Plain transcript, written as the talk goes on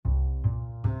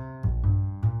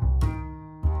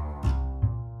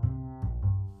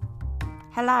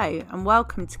Hello and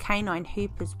welcome to Canine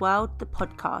Hooper's World, the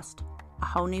podcast. A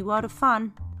whole new world of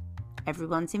fun.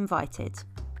 Everyone's invited.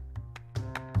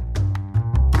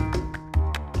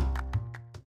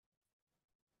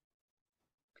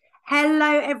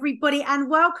 Hello everybody and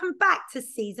welcome back to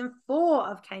season 4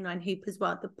 of Canine Hooper's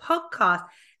World, the podcast.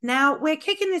 Now we're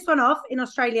kicking this one off in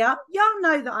Australia. Y'all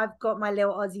know that I've got my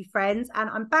little Aussie friends and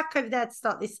I'm back over there to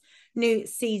start this new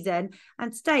season.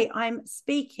 And today I'm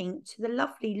speaking to the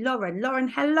lovely Lauren. Lauren,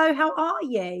 hello, how are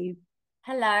you?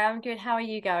 Hello, I'm good. How are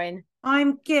you going?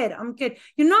 I'm good.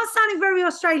 You're not sounding very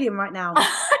Australian right now.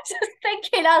 I'm just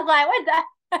thinking, I was like, what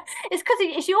the? It's because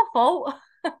it's your fault.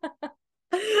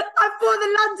 I brought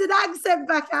the London accent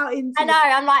back out into I know.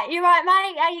 I'm like, you're right,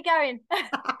 mate. How you going?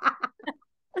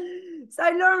 So,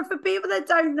 Lauren, for people that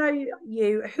don't know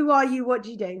you, who are you? What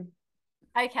do you do?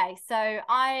 Okay, so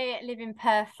I live in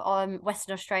Perth,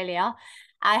 Western Australia.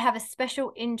 I have a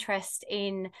special interest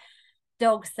in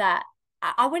dogs that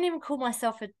I wouldn't even call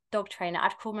myself a dog trainer.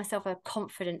 I'd call myself a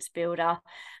confidence builder.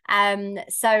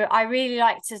 So I really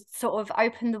like to sort of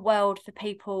open the world for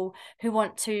people who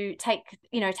want to take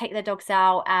their dogs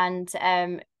out and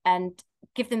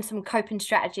give them some coping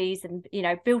strategies and,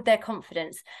 build their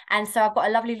confidence. And so I've got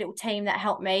a lovely little team that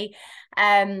help me.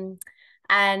 And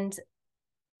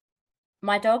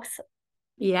my dogs.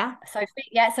 Yeah.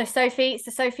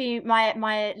 Sophie,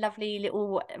 my lovely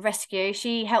little rescue,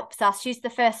 she helps us. She's the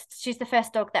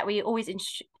first dog that we always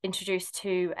introduce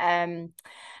to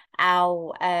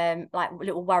our like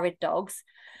little worried dogs.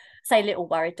 Say little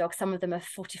worried dogs, some of them are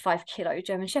 45-kilo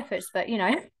German Shepherds, but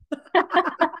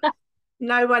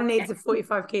No one needs a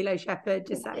 45-kilo Shepherd,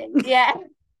 just saying. Yeah.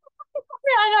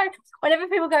 I know. Whenever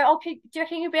people go, oh, do you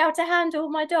reckon you'll be able to handle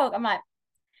my dog? I'm like,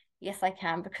 yes, I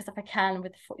can, because if I can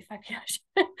with the 45 kilos.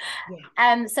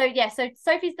 Yeah. So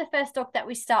Sophie's the first dog that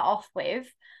we start off with,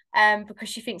 because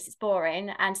she thinks it's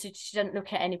boring and so she doesn't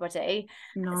look at anybody.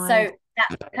 Nice. So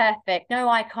that's perfect. No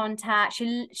eye contact.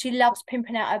 She loves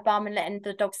pimping out her bum and letting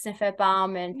the dog sniff her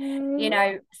bum, and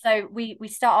so we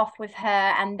start off with her,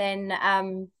 and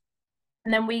then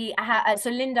we have so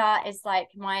Linda is like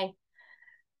I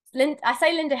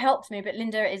say Linda helped me, but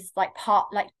Linda is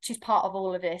she's part of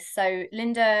all of this. So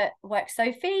Linda works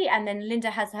Sophie, and then Linda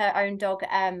has her own dog,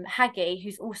 Haggy,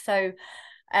 who's also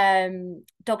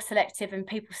dog selective and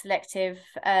people selective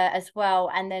as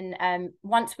well. And then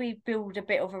once we build a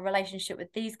bit of a relationship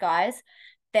with these guys,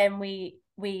 then we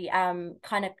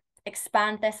kind of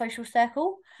expand their social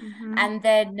circle. Mm-hmm. And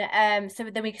then so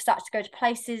then we start to go to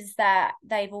places that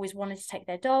they've always wanted to take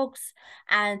their dogs,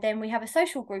 and then we have a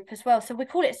social group as well. So we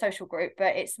call it social group,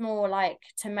 but it's more like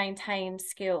to maintain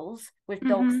skills with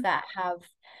dogs that have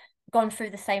gone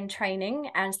through the same training,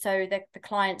 and so the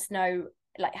clients know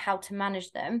like how to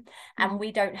manage them. And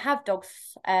we don't have dogs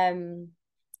during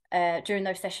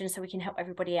those sessions, so we can help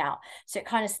everybody out. So it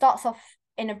kind of starts off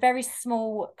in a very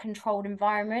small controlled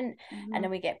environment, and then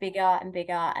we get bigger and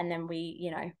bigger, and then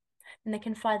and they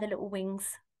can fly their little wings.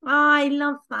 I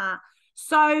love that.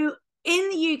 So in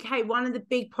the UK, one of the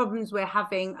big problems we're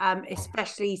having,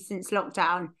 especially since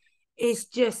lockdown, is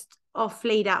just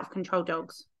off-lead, out of control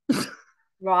dogs.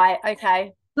 Right.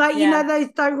 Okay. Like, those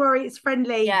don't worry, it's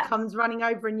friendly, comes running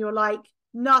over and you're like,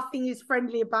 nothing is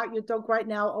friendly about your dog right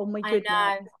now. Oh my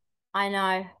goodness. I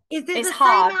know. Is it the same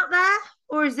out there,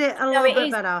 or is it a little bit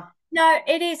better? No,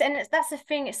 it is. And that's the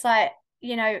thing. It's like,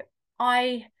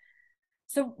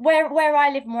 so where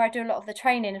I live and where I do a lot of the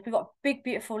training, we've got a big,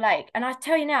 beautiful lake. And I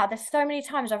tell you now, there's so many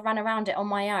times I've run around it on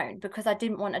my own because I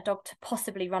didn't want a dog to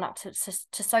possibly run up to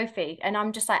Sophie. And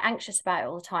I'm just like anxious about it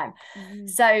all the time.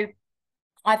 So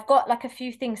I've got like a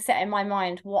few things set in my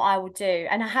mind what I would do.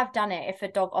 And I have done it if a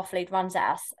dog off lead runs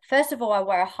at us. First of all, I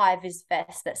wear a high-vis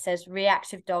vest that says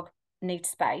reactive dog needs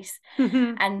space.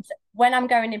 And when I'm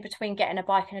going in between getting a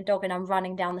bike and a dog and I'm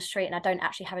running down the street and I don't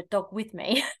actually have a dog with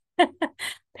me,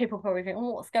 people probably think,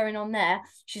 oh, what's going on there?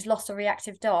 She's lost a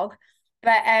reactive dog.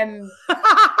 But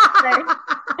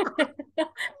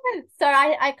so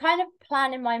I kind of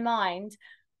plan in my mind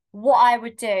what I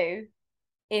would do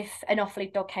if an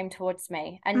off-lead dog came towards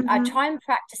me, and I try and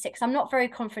practice it because I'm not very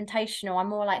confrontational. I'm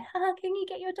more like, can you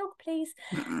get your dog, please?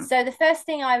 So the first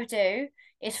thing I would do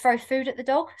is throw food at the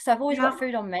dog. So I've always got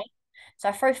food on me. So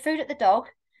I throw food at the dog,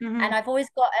 and I've always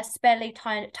got a spare lead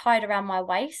tied around my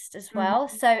waist as well.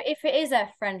 So if it is a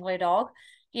friendly dog,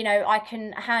 I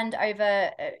can hand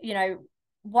over,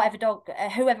 whatever dog,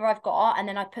 whoever I've got, and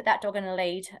then I put that dog in a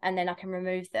lead, and then I can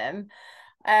remove them.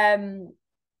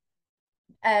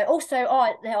 Also,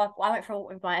 I went for a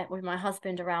walk with my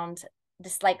husband around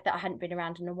this lake that I hadn't been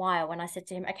around in a while. When I said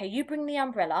to him, "Okay, you bring the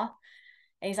umbrella,"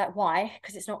 and he's like, "Why?"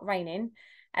 Because it's not raining.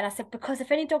 And I said, because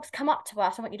if any dogs come up to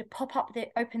us, I want you to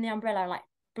open the umbrella and like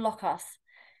block us.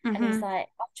 And he's like,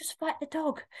 I'll just fight the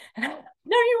dog. And I'm like,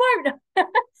 no, you won't.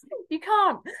 You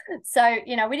can't. So,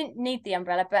 you know, we didn't need the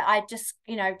umbrella, but I just,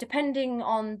 you know, depending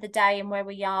on the day and where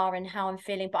we are and how I'm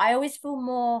feeling, but I always feel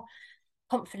more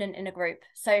confident in a group.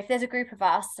 So if there's a group of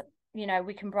us, you know,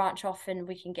 we can branch off and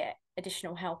we can get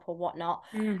additional help or whatnot.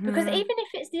 Because even if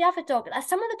it's the other dog,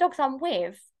 some of the dogs I'm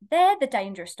with, they're the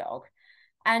dangerous dog.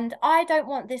 And I don't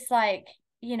want this, like,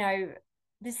 you know,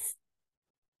 this,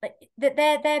 like, that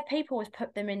their people has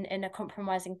put them in a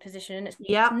compromising position, and it's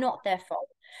not their fault.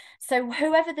 So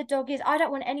whoever the dog is, I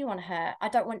don't want anyone hurt. I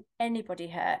don't want anybody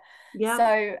hurt.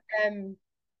 So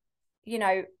you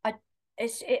know,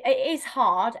 it is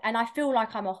hard, and I feel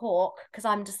like I'm a hawk, because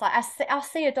I'm just like, I'll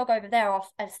see a dog over there, or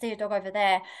I'll see a dog over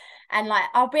there, and like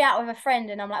I'll be out with a friend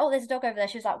and I'm like, oh, there's a dog over there.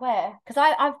 She's like, where? Because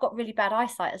I've got really bad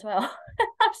eyesight as well.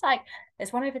 I was like,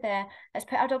 there's one over there, let's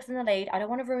put our dogs in the lead. I don't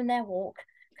want to ruin their walk,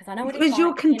 because I know what it's like.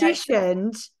 You're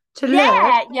conditioned to look.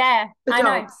 I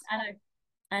dogs.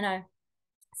 know.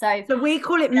 So we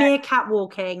call it meerkat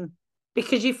walking,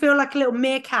 because you feel like a little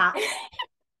meerkat.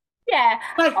 Yeah.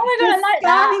 Like, oh my God, I like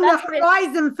that. That's the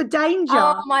horizon for danger.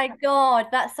 Oh my God,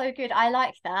 that's so good. I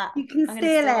like that. You can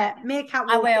steal it. Meerkat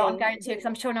walking. I will. I'm going to, because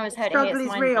I'm sure no one's heard it here.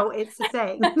 Struggle is real. It's a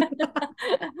thing.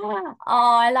 Oh,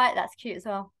 I like that. It's cute as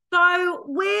well. So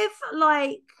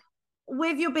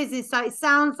with your business, so it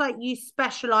sounds like you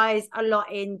specialize a lot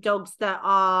in dogs that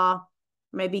are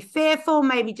maybe fearful,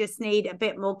 maybe just need a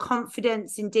bit more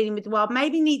confidence in dealing with the world,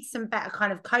 maybe need some better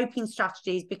kind of coping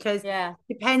strategies, because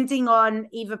depending on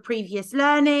either previous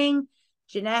learning,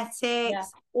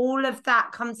 genetics, all of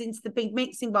that comes into the big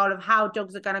mixing bowl of how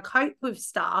dogs are going to cope with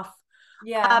stuff.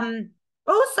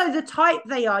 Also the type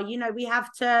they are, you know, we have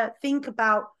to think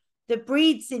about the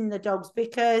breeds in the dogs,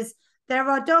 because there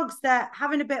are dogs that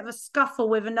having a bit of a scuffle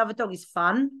with another dog is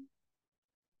fun.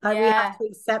 Like we have to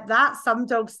accept that. Some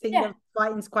dogs think that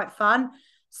fighting's quite fun.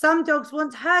 Some dogs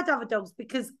want to hurt other dogs,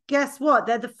 because guess what?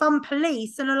 They're the fun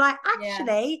police and are like,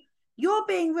 actually, you're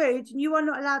being rude and you are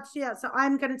not allowed to do that. So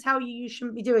I'm going to tell you, you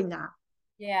shouldn't be doing that.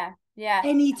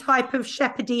 Any type of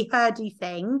shepherdy herdy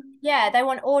thing. They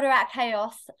want order at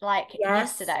chaos, like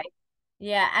yesterday.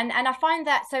 And I find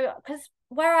that, so because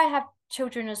where I have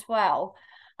children as well,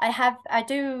 I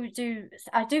do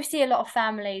see a lot of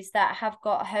families that have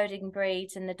got herding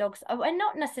breeds, and the dogs, and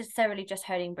not necessarily just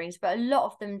herding breeds, but a lot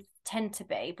of them tend to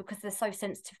be, because they're so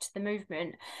sensitive to the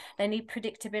movement. They need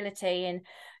predictability, and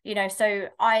you know, so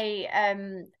I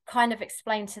kind of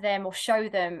explain to them or show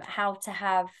them how to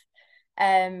have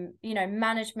you know,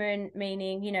 management,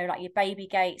 meaning, you know, like your baby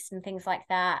gates and things like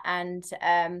that. And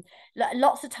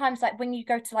lots of times, like when you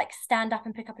go to like stand up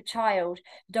and pick up a child,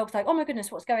 the dog's like, oh my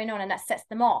goodness, what's going on? And that sets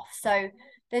them off. So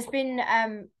there's been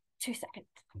 2 seconds.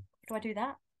 Do I do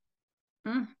that?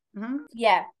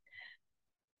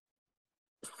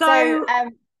 So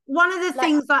one of the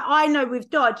things that I know with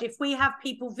Dodge, if we have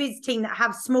people visiting that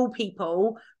have small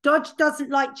people, Dodge doesn't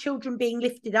like children being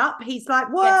lifted up. He's like,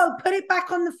 whoa, put it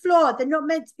back on the floor. They're not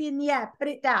meant to be in the air. Put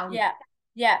it down.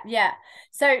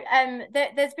 So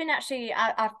there's been actually,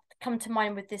 I've come to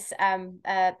mind with this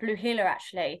blue heeler,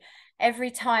 actually.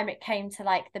 Every time it came to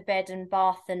like the bed and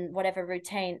bath and whatever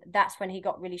routine, that's when he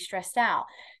got really stressed out.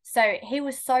 So he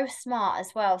was so smart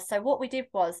as well. So what we did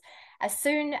was, as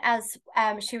soon as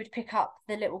she would pick up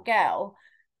the little girl,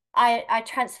 I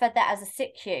transferred that as a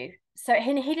sit cue. So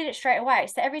he did it straight away.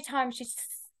 So every time she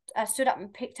stood up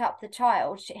and picked up the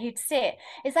child, he'd sit.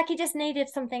 It's like he just needed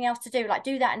something else to do, like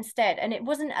do that instead. And it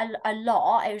wasn't a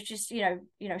lot. It was just, you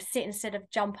know, sit instead of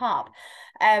jump up.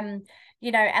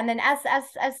 You know, and then as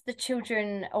the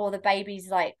children or the babies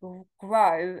like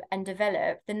grow and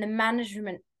develop, then the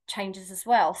management changes as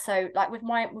well. So like with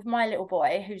my little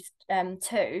boy, who's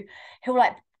 2, he'll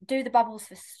like do the bubbles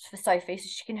for Sophie so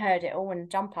she can herd it all and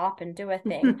jump up and do her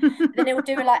thing. Then he'll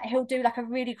do like a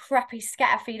really crappy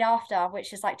scatter feed after,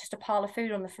 which is like just a pile of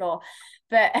food on the floor.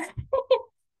 But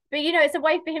but you know, it's a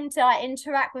way for him to like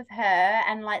interact with her,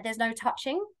 and like there's no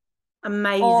touching.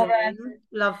 Amazing. Or,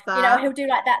 love that. You know, he'll do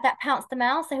like that pounce the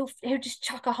mouse. So he'll just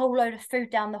chuck a whole load of food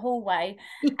down the hallway,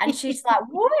 and she's like,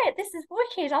 "What? This is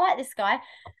wicked. I like this guy."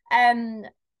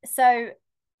 So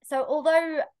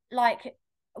although like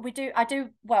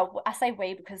I say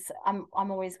we, because I'm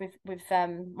always with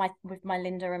my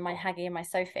Linda and my Haggy and my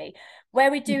Sophie,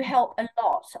 where we do help a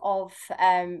lot of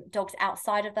dogs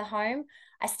outside of the home.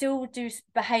 I still do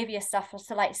behavior stuff,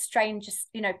 so like strangers,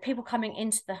 you know, people coming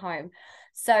into the home.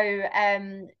 So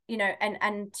you know,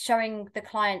 and showing the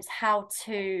clients how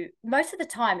to, most of the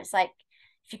time it's like,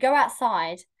 if you go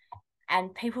outside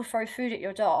and people throw food at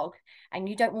your dog and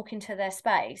you don't walk into their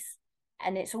space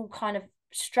and it's all kind of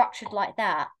structured like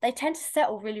that, they tend to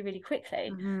settle really, really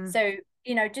quickly. So,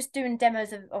 you know, just doing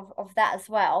demos of that as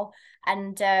well.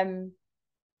 And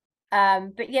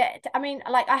but yeah, I mean,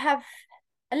 like I have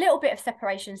a little bit of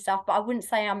separation stuff, but I wouldn't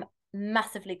say I'm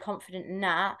massively confident in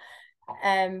that,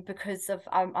 because of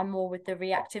I'm more with the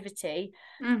reactivity.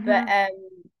 But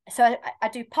so I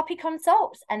do puppy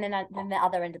consults, and then the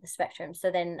other end of the spectrum.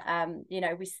 So then you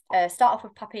know, we start off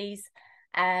with puppies,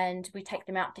 and we take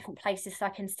them out different places so I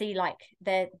can see like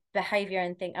their behavior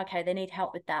and think, okay, they need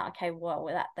help with that. Okay, well,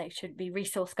 that they should be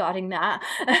resource guarding that.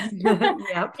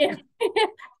 Yep.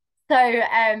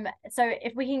 So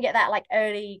if we can get that like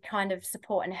early kind of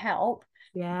support and help,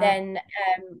 then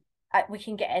we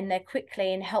can get in there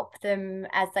quickly and help them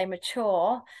as they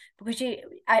mature. Because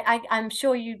I'm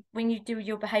sure when you do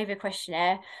your behavior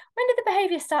questionnaire, when did the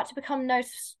behavior start to become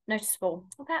noticeable?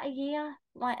 About a year,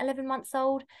 like 11 months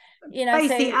old, you know.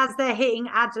 Basically, so as they're hitting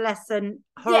adolescent,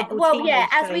 horrible teenage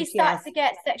as we stage, start to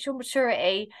get sexual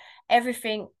maturity,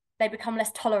 everything, they become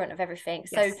less tolerant of everything.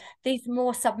 So these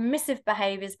more submissive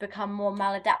behaviors become more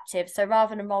maladaptive. So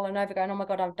rather than rolling over going, oh my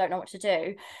God, I don't know what to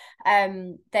do,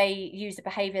 they use a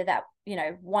behavior that, you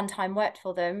know, one time worked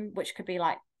for them, which could be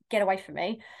like, get away from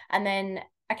me. And then,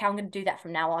 okay, I'm going to do that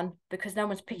from now on because no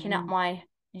one's picking up my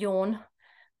yawn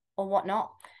or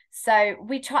whatnot. So I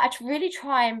really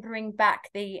try and bring back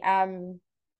the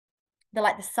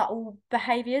like the subtle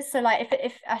behaviors. So like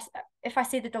if I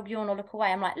see the dog yawn or look away,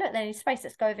 I'm like, look, they need space,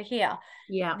 let's go over here.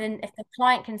 Then if the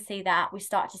client can see that, we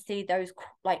start to see those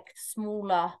like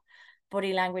smaller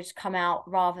body language come out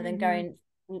rather than going,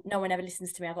 no one ever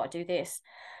listens to me, I've got to do this.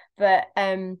 But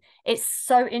it's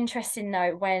so interesting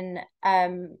though when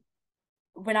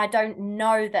I don't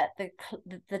know that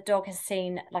the dog has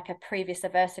seen like a previous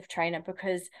aversive trainer,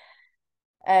 because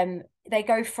they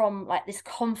go from like this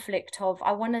conflict of,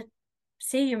 I want to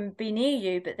see you and be near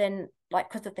you, but then like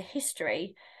because of the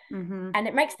history, and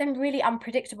it makes them really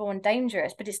unpredictable and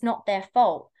dangerous, but it's not their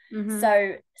fault.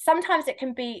 So sometimes it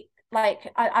can be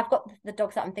like, I've got the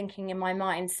dogs that I'm thinking in my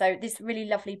mind. So this really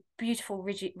lovely, beautiful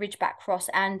Ridgeback Cross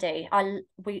Andy,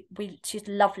 she's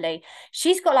lovely.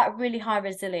 She's got like really high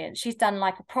resilience. She's done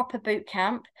like a proper boot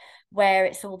camp where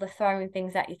it's all the throwing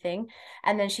things at you thing,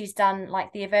 and then she's done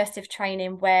like the aversive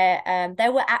training where they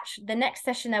were actually, the next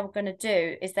session they were going to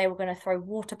do is they were going to throw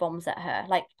water bombs at her,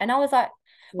 like, and I was like,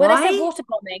 well, they said water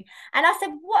bombing, and I said,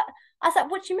 what? I was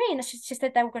like, what do you mean? She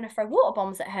said they were going to throw water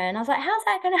bombs at her, and I was like, how's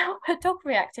that going to help her dog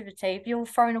reactivity if you're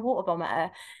throwing a water bomb at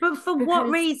her? But for what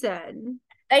reason?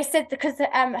 They said because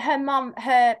her mum,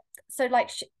 so like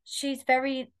she's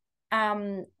very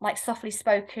like softly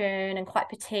spoken and quite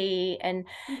petite, and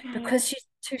because she's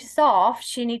too soft,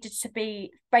 she needed to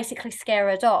be basically scare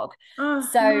her dog.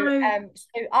 So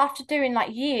after doing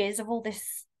like years of all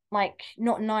this like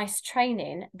not nice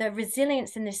training, the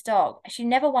resilience in this dog, she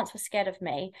never once was scared of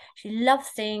me. She loves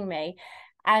seeing me,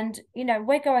 and you know,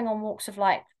 we're going on walks of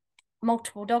like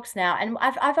multiple dogs now, and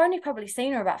I've only probably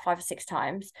seen her about 5 or 6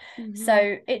 times.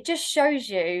 So it just shows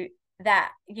you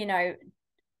that, you know,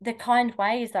 the kind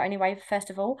way is the only way, first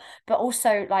of all, but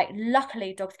also like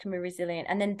luckily dogs can be resilient,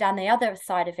 and then down the other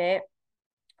side of it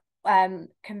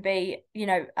can be, you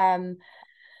know,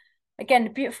 again,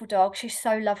 a beautiful dog, she's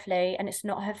so lovely, and it's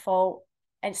not her fault,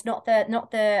 and it's not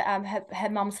her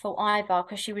mum's fault either,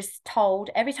 because she was told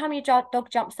every time your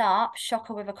dog jumps up, shock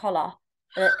her with a collar.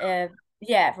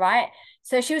 Yeah, right.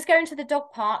 So she was going to the dog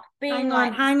park being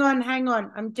hang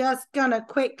on, I'm just gonna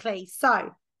quickly,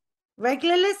 so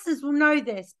regular listeners will know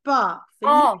this, but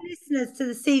for new listeners to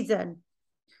the season,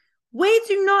 we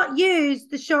do not use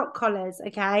the shock collars,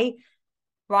 okay?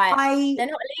 Right. They're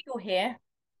not illegal here.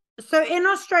 So in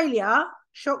Australia,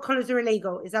 shock collars are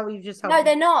illegal. Is that what you just told me? No,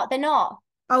 they're not. They're not.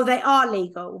 Oh, they are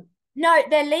legal. No,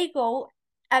 they're legal.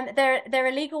 They're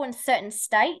illegal in certain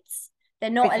states. They're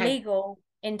not illegal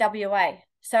in WA.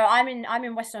 So I'm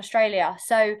in Western Australia.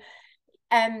 So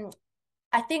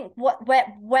I think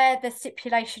where the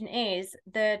stipulation is,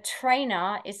 the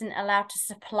trainer isn't allowed to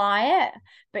supply it,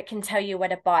 but can tell you where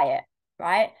to buy it,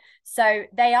 right? So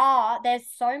there's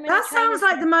so many. That sounds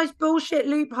like the most bullshit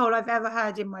loophole I've ever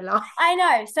heard in my life. I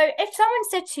know. So if someone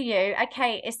said to you,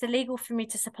 okay, it's illegal for me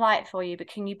to supply it for you, but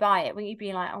can you buy it? Wouldn't you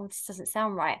be like, oh, this doesn't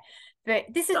sound right? But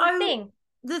this is the thing.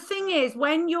 The thing is,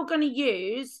 when you're going to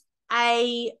use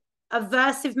a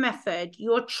aversive method,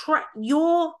 your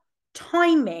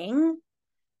timing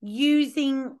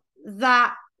using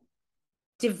that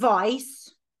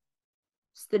device,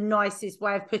 it's the nicest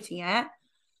way of putting it.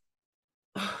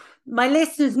 My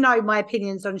listeners know my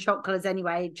opinions on shock collars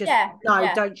anyway.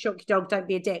 Don't shock your dog, don't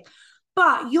be a dick.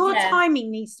 But your Yeah.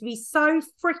 timing needs to be so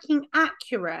freaking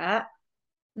accurate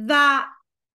that,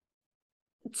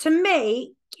 to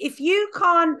me, if you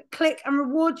can't click and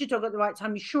reward your dog at the right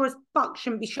time, you sure as fuck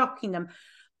shouldn't be shocking them.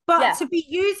 But Yeah. to be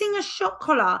using a shock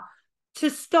collar to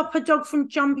stop a dog from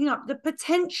jumping up, the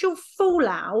potential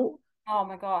fallout, Oh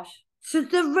my gosh. so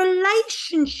the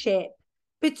relationship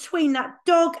between that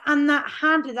dog and that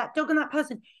handler, that dog and that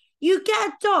person, you get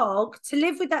a dog to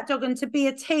live with that dog and to be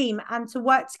a team and to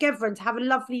work together and to have a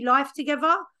lovely life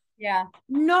together. Yeah.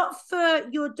 Not for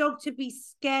your dog to be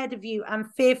scared of you and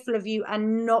fearful of you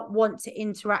and not want to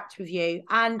interact with you.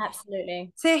 And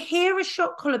Absolutely. to hear a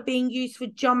shock collar being used for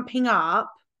jumping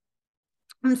up,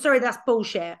 I'm sorry, that's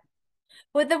bullshit.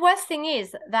 Well, the worst thing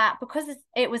is that because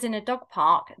it was in a dog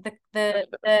park, the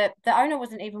owner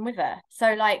wasn't even with her.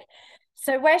 So like,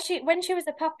 so when she was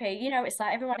a puppy, you know, it's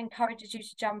like everyone encourages you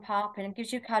to jump up and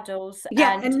gives you cuddles,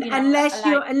 Yeah, and and you know,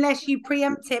 like, unless you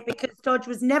preempt it, because Dodge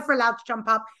was never allowed to jump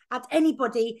up at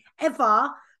anybody ever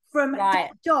from right.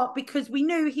 dot, because we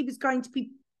knew he was going to be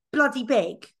bloody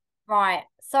big. Right.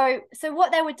 So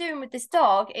what they were doing with this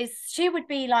dog is she would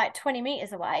be like 20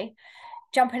 meters away,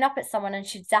 jumping up at someone and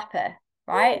she'd zap her,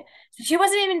 right? So she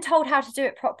wasn't even told how to do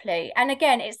it properly. And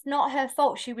again, it's not her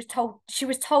fault. She was told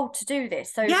to do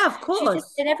this. So Yeah, of she's just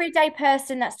course. an everyday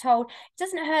person that's told it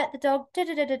doesn't hurt the dog, da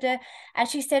da da da da. And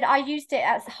she said, I used it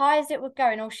as high as it would go,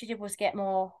 and all she did was get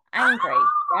more angry,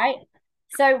 right?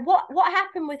 So what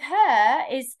happened with her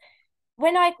is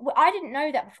when I didn't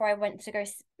know that before I went to go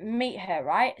meet her,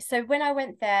 right? So when I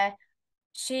went there,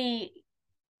 she,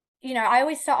 you know, I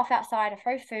always start off outside, I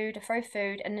throw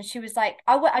food, and then she was like,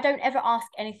 I don't ever ask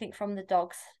anything from the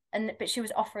dogs, but she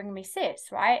was offering me sits,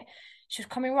 right? She was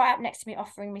coming right up next to me,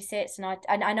 offering me sits, and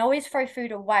I always throw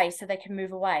food away so they can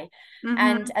move away,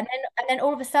 and then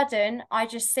all of a sudden, I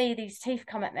just see these teeth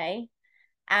come at me,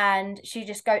 and she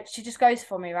just goes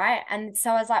for me, right? And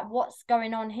so I was like, what's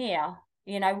going on here?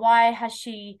 You know, why has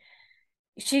she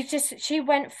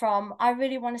went from I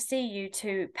really want to see you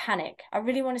to panic. I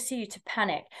really want to see you to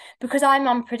panic, because I'm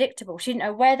unpredictable. She didn't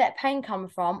know where that pain come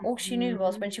from. All she knew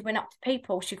was when she went up to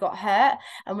people, she got hurt,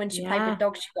 and when she played Yeah. with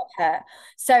dogs, she got hurt.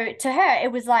 So to her,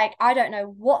 it was like, I don't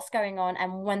know what's going on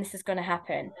and when this is going to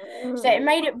happen. So it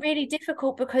made it really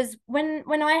difficult, because when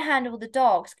I handle the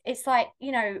dogs, it's like,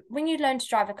 you know, when you learn to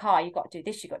drive a car, you got to do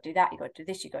this, you got to do that, you got to do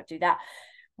this, you got to do that.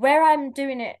 Where I'm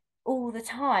doing it all the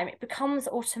time, it becomes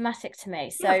automatic to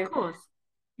me. Yeah, of So, course.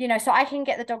 you know, so I can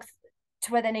get the dogs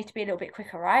to where they need to be a little bit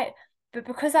quicker, right? But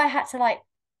because I had to like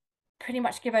pretty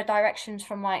much give her directions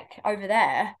from like over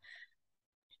there,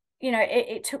 you know,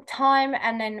 it took time,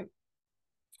 and then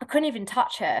I couldn't even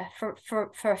touch her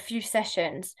for a few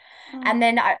sessions, and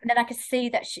then I could see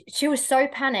that she was so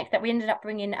panicked that we ended up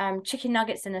bringing chicken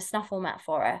nuggets and a snuffle mat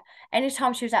for her.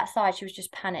 Anytime she was outside, she was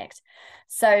just panicked.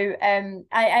 So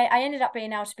I ended up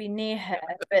being able to be near her,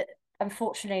 but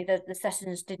unfortunately the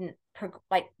sessions didn't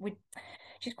like we.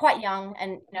 She's quite young,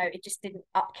 and you know it just didn't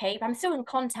upkeep. I'm still in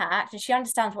contact, and she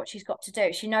understands what she's got to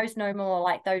do. She knows no more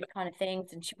like those kind of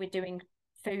things, and we're doing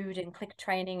food and clicker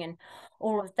training and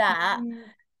all of that.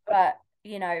 But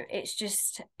you know, it's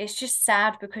just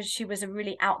sad, because she was a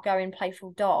really outgoing,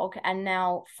 playful dog, and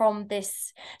now from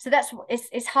this, so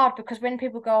it's hard, because when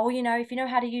people go, oh, you know, if you know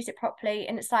how to use it properly,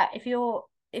 and it's like,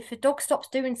 if a dog stops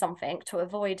doing something to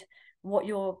avoid what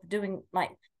you're doing, like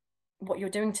what you're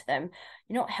doing to them,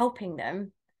 you're not helping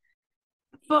them,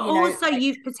 But you know, also, like,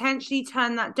 you've potentially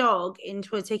turned that dog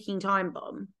into a ticking time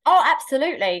bomb. oh,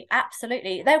 absolutely,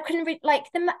 absolutely. They can like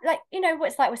you know what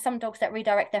it's like with some dogs that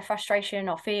redirect their frustration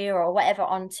or fear or whatever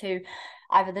onto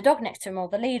either the dog next to them or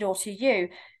the lead or to you.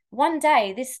 One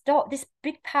day, this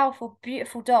big, powerful,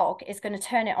 beautiful dog is going to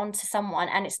turn it onto someone,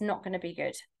 and it's not going to be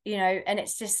good, you know. And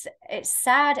it's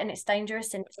sad, and it's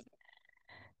dangerous, and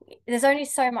there's only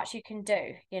so much you can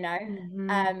do, you know.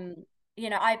 Um, you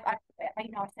know,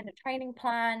 you know, I send a training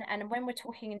plan, and when we're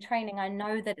talking in training, I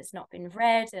know that it's not been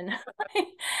read, and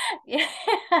yeah,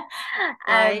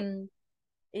 Right.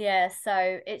 yeah.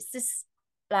 So it's just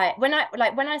like when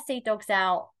I see dogs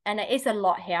out, and it is a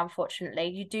lot here, unfortunately.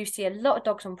 You do see a lot of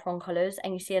dogs on prong collars,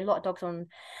 and you see a lot of dogs on,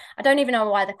 I don't even know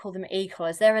why they call them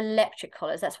e-collars. They're electric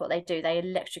collars. That's what they do. They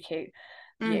electrocute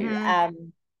you.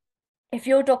 If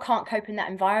your dog can't cope in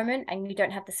that environment, and you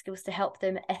don't have the skills to help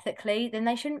them ethically, then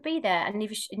they shouldn't be there, and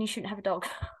you shouldn't have a dog,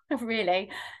 really.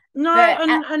 No, But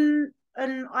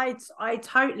and I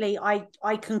totally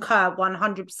I concur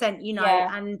 100%, you know.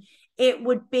 yeah, And it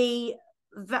would be,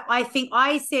 I think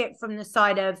I see it from the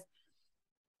side of,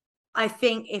 I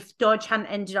think if Dodge hadn't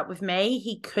ended up with me,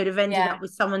 he could have ended yeah, up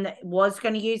with someone that was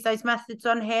going to use those methods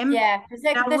on him. yeah, because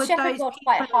Now, the would shepherd those dog's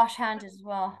quite people, harsh-handed as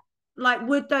well. like,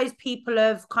 would those people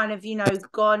have kind of, you know,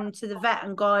 gone to the vet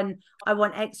and gone, I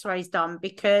want x-rays done?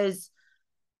 Because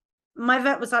my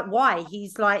vet was like, why?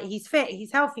 He's like, he's fit,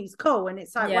 he's healthy, he's cool. And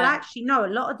it's like, well, Yeah. actually, no, a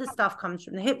lot of the stuff comes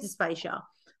from the hip dysplasia,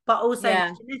 but also his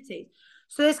Yeah. genetics.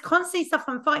 So there's constantly stuff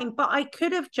I'm fighting, but I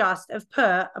could have just have put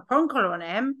a prong collar on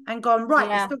him and gone, right,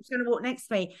 this Yeah. dog's going to walk next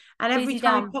to me. And every Easy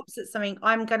time he done. pops at something,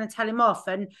 I'm going to tell him off.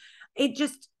 And it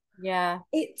just, Yeah.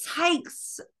 it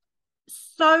takes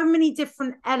so many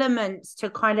different elements to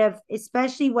kind of,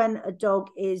 especially when a dog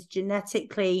is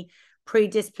genetically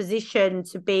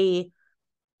predispositioned to be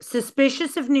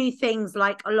suspicious of new things,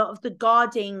 like a lot of the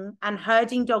guarding and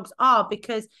herding dogs are,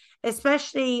 because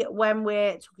especially when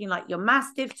we're talking like your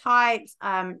mastiff types,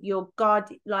 your guard,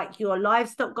 like your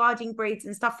livestock guarding breeds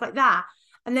and stuff like that,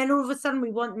 and then all of a sudden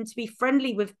we want them to be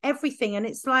friendly with everything, and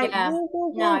it's like, Yeah.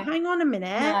 whoa, No. hang on a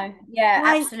minute. No. Yeah,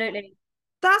 Like, absolutely.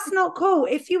 that's not cool.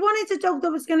 If you wanted a dog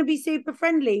that was going to be super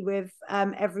friendly with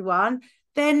everyone,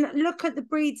 then look at the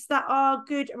breeds that are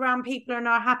good around people and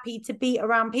are happy to be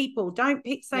around people. Don't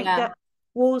pick something Yeah. that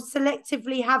will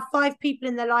selectively have 5 people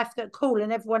in their life that are cool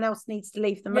and everyone else needs to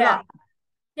leave them Yeah. alone.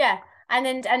 Yeah. And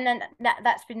then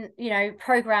that's been, you know,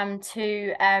 programmed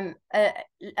to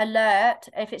alert,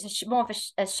 if it's more of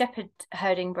a shepherd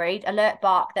herding breed, alert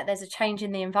bark that there's a change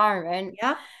in the environment,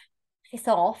 Yeah. piss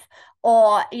off,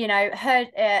 or, you know, herd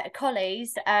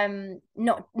collies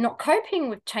not coping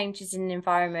with changes in the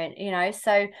environment, you know.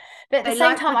 So, but at the They same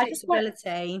like time, I just want,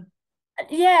 predictability.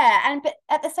 yeah, and but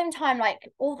at the same time,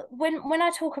 like when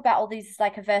I talk about all these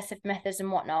like aversive methods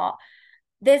and whatnot,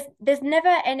 there's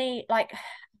never any like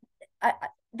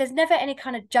there's never any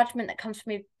kind of judgment that comes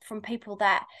from me from people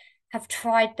that have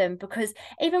tried them, because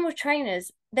even with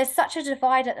trainers, there's such a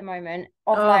divide at the moment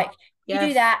of Oh, like, you do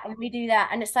yes. that and we do that,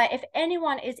 and it's like, if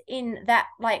anyone is in that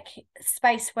like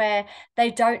space where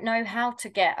they don't know how to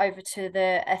get over to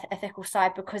the ethical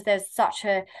side because there's such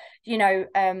a, you know,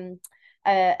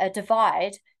 a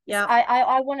divide. Yeah.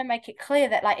 I want to make it clear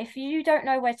that, like, if you don't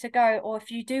know where to go, or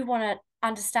if you do want to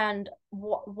understand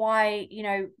why, you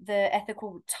know, the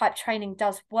ethical type training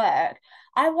does work,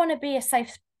 I want to be a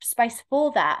safe space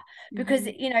for that, because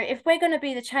Mm-hmm. you know, if we're going to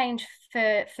be the change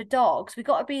for dogs, we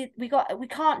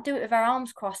can't do it with our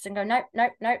arms crossed and go nope,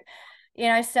 nope, nope, you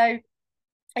know. So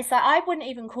it's like, I wouldn't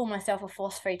even call myself a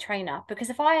force-free trainer,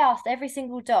 because if I asked every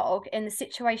single dog in the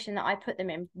situation that I put them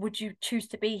in, would you choose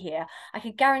to be here, I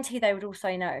could guarantee they would all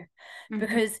say no. Mm-hmm.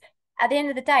 Because at the end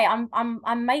of the day,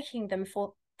 I'm making them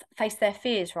face their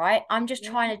fears, right? I'm just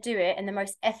Yeah. trying to do it in the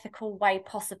most ethical way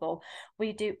possible.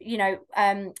 We do, you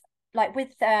know, like with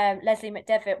Leslie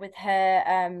McDevitt with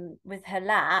her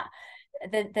lat,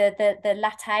 the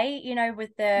latte, you know, with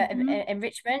the Mm-hmm.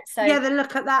 enrichment. So Yeah, they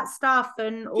look at that stuff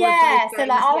and all of those yeah, so like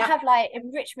games. I'll Yeah. have like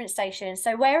enrichment stations.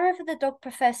 So wherever the dog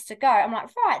prefers to go, I'm like,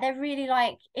 right, they're really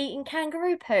like eating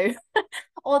kangaroo poo,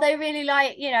 or they really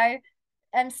like, you know,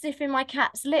 sniffing my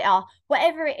cat's litter.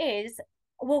 Whatever it is,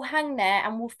 we'll hang there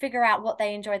and we'll figure out what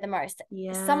they enjoy the most.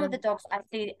 Some Yeah. of the dogs I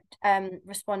see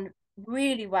respond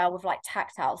really well with like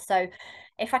tactile. So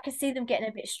if I can see them getting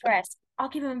a bit stressed, I'll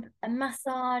give them a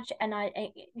massage, and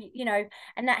you know,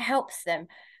 and that helps them,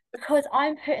 because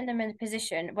I'm putting them in a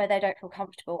position where they don't feel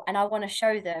comfortable, and I want to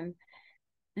show them,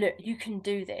 look, you can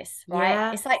do this,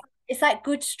 right? Yeah. It's like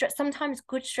good stress. Sometimes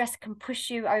good stress can push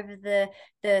you over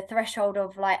the threshold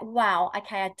of like, wow,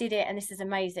 okay, I did it and this is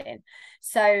amazing.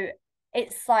 So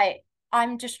it's like,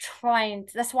 I'm just trying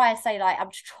to, that's why I say, like,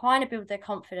 I'm just trying to build their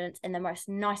confidence in the most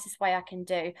nicest way I can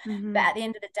do. Mm-hmm. But at the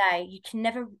end of the day, you can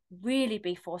never really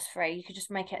be force free. You could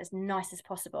just make it as nice as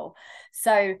possible.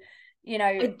 So, you know,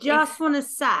 I just want to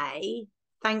say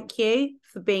thank you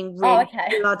for being oh, really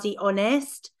okay. bloody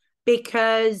honest,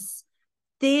 because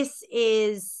this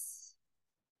is,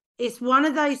 it's one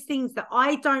of those things that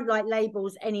I don't like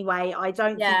labels anyway. I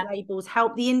don't think Yeah, labels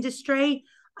help the industry.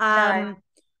 no,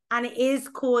 And it is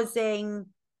causing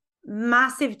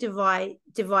massive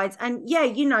divides. And yeah,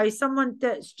 you know, someone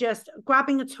that's just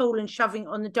grabbing a tool and shoving it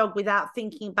on the dog without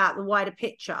thinking about the wider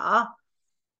picture,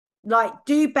 like,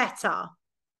 do better.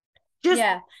 Just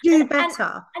yeah. do And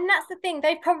better. and that's the thing.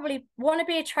 They probably want to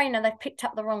be a trainer. They've picked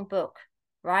up the wrong book,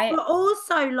 right? But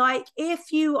also, like,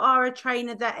 if you are a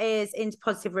trainer that is into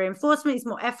positive reinforcement, it's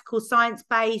more ethical, science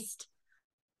based,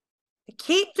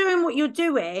 keep doing what you're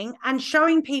doing and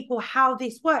showing people how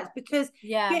this works, because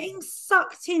Yeah, getting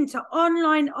sucked into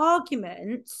online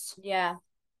arguments yeah,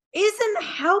 isn't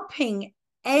helping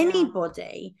no,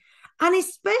 anybody. And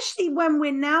especially when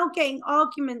we're now getting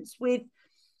arguments with,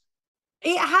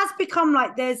 it has become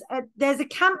like there's a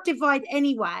camp divide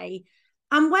anyway.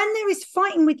 And when there is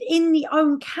fighting within the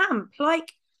own camp,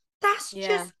 like, that's yeah,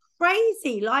 just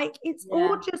crazy. Like, it's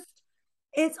all yeah, just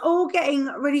it's all getting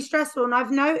really stressful. And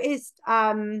I've noticed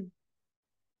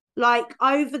like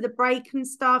over the break and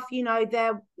stuff, you know,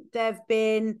 there've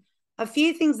been a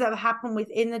few things that have happened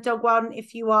within the dog world. And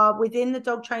if you are within the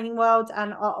dog training world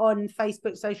and are on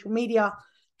Facebook, social media,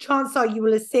 chances are you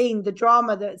will have seen the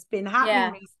drama that's been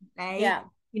happening recently,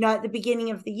 you know, at the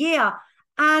beginning of the year.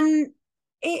 And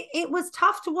it was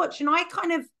tough to watch. And I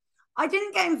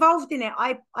didn't get involved in it.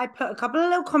 I put a couple of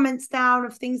little comments down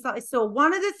of things that I saw.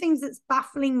 One of the things that's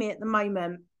baffling me at the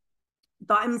moment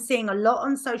that I'm seeing a lot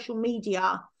on social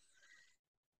media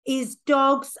is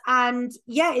dogs, and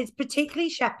it's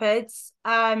particularly shepherds,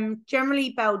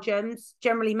 generally Belgians,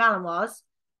 generally Malinois,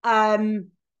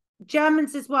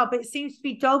 Germans as well, but it seems to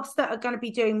be dogs that are going to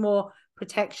be doing more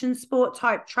protection sport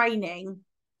type training,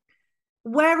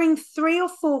 wearing 3 or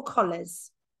 4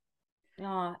 collars.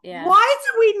 Oh, yeah. Why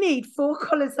do we need 4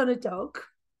 collars on a dog?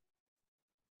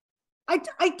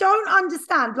 I don't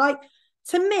understand. Like,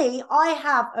 to me, I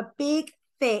have a big,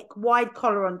 thick, wide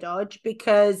collar on Dodge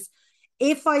because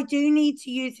if I do need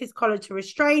to use his collar to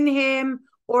restrain him,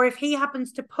 or if he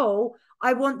happens to pull,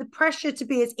 I want the pressure to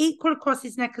be as equal across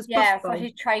his neck as possible. Yeah, for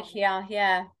his trachea,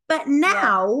 yeah. But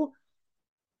now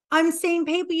I'm seeing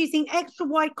people using extra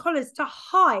wide collars to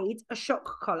hide a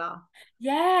shock collar.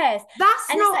 Yes.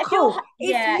 That's not cool.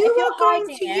 If you are going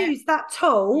to use that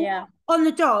tool on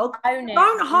the dog,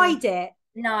 don't hide it.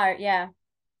 No, yeah.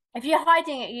 If you're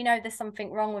hiding it, you know there's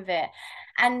something wrong with it.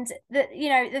 And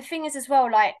the thing is as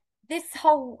well, like this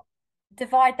whole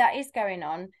divide that is going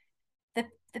on, the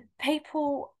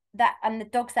people that and the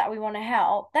dogs that we want to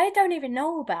help, they don't even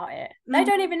know about it. They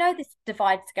don't even know this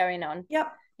divide's going on.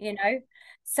 Yep. You know,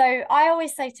 so I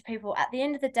always say to people, at the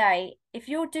end of the day, if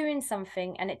you're doing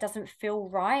something and it doesn't feel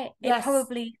right, it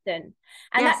probably isn't.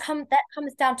 And that comes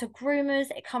down to groomers,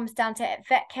 it comes down to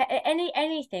vet care,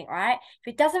 anything, right?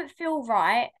 If it doesn't feel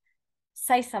right,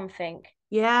 say something.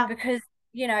 Yeah. Because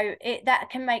that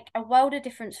can make a world of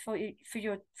difference for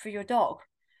your dog,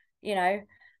 you know.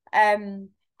 And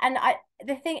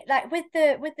the thing, like with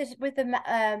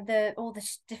the all the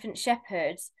different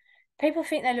shepherds, people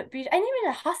think they look beautiful, and even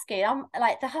a husky. I'm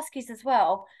like the huskies as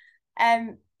well.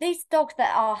 These dogs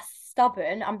that are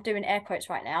stubborn, I'm doing air quotes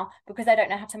right now, because they don't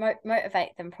know how to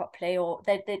motivate them properly, or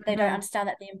they don't understand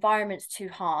that the environment's too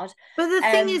hard. But the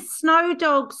thing is, snow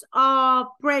dogs are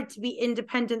bred to be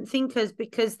independent thinkers,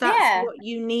 because that's what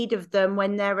you need of them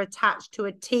when they're attached to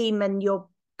a team and you're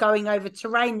going over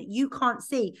terrain that you can't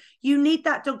see. You need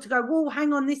that dog to go, whoa,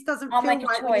 hang on, this doesn't feel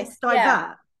right, we need to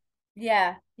divert.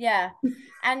 Yeah.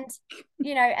 And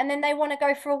and then they want to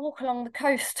go for a walk along the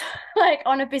coast, like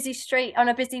on a busy street, on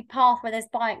a busy path where there's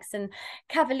bikes and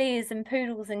cavaliers and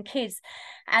poodles and kids,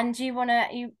 and you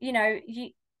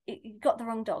got the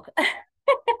wrong dog.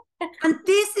 And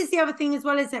this is the other thing as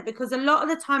well, isn't it? Because a lot of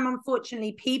the time,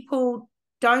 unfortunately, people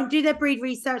don't do their breed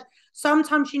research.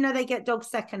 Sometimes, they get dogs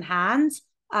secondhand.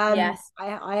 Yes.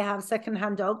 I have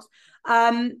secondhand dogs.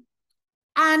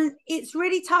 And it's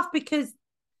really tough because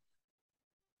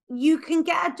you can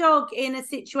get a dog in a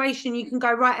situation, you can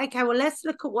go, right, okay, well, let's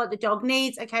look at what the dog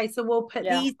needs. Okay, so we'll put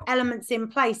these elements in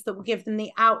place that will give them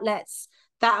the outlets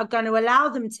that are going to allow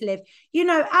them to live.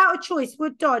 Out of choice,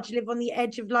 would Dodge live on the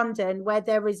edge of London where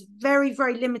there is very,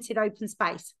 very limited open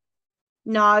space?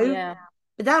 No. Yeah.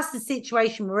 But that's the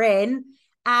situation we're in.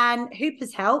 And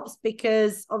Hoopers helps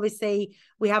because obviously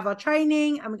we have our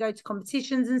training and we go to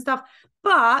competitions and stuff.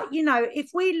 But,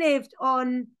 if we lived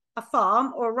on a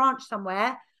farm or a ranch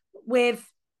somewhere with,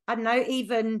 I don't know,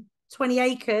 even 20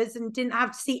 acres and didn't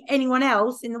have to see anyone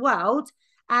else in the world,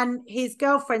 and his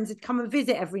girlfriends would come and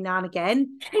visit every now and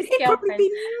again, he'd probably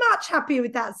be much happier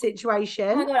with that situation.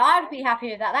 Oh my God, I'd be happy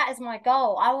with that. That is my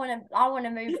goal. I want to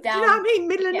move down. Do you know what I mean?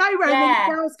 Middle of nowhere,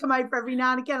 and the girls come over every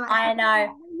now and again. Like, I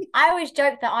know. I always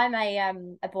joke that I'm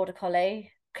a border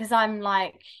collie, because I'm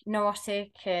like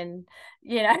neurotic and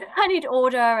I need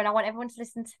order and I want everyone to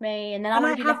listen to me, and then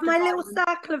I have my little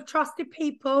circle of trusted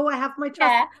people. I have my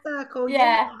trusted circle.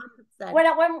 Yeah.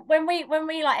 100%. When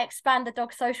we like expand the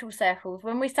dog social circles,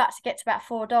 when we start to get to about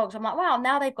 4 dogs, I'm like, wow,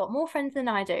 now they've got more friends than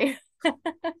I do.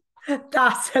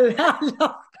 That's a lot. I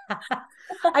love that.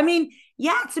 I mean,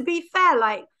 to be fair,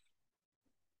 like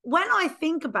when I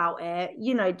think about it,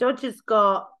 Dodger's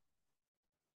got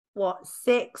what,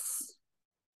 7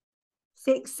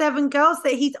 girls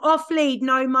that he's off lead,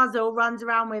 no muzzle, runs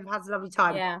around with, has a lovely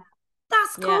time. Yeah.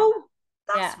 That's cool.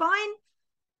 That's fine.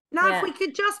 Now, if we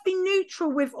could just be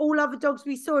neutral with all other dogs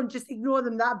we saw and just ignore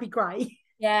them, that'd be great.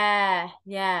 Yeah.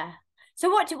 So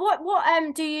what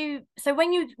do you, so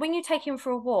when you take him for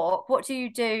a walk, what do you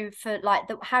do for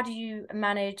like how do you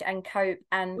manage and cope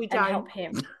and help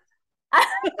him?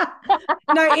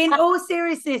 No, in all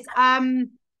seriousness,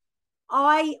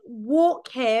 I walk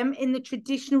him in the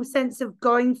traditional sense of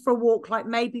going for a walk, like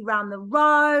maybe round the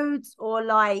roads or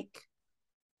like,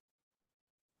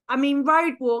 I mean,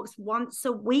 road walks once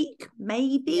a week,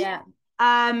 maybe. Yeah.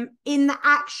 In the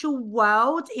actual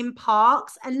world, in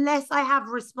parks, unless I have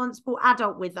a responsible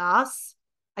adult with us,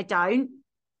 I don't.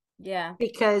 Yeah.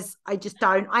 Because I just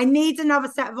don't. I need another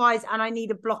set of eyes and I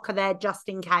need a blocker there just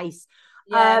in case.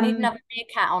 Yeah. Need another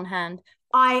meerkat on hand.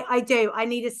 I do. I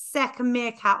need a second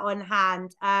meerkat on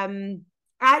hand.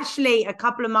 Actually, a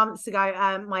couple of months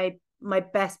ago, my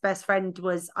best friend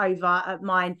was over at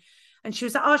mine, and she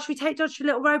was like, "Oh, should we take Dodge for a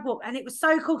little road walk?" And it was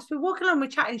so cool because we were walking along, we're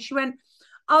chatting. She went,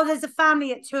 "Oh, there's a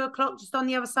family at 2 o'clock just on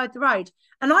the other side of the road,"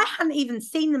 and I hadn't even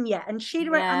seen them yet. And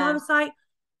and I was like,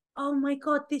 "Oh my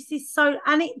god, this is so,"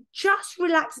 and it just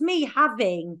relaxed me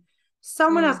having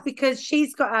someone else because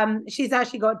she's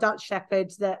actually got a Dutch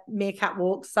Shepherd that meerkat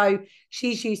walks, so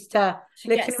she's used to She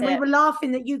looking. gets And we it. were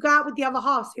laughing that you go out with the other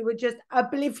halves who were just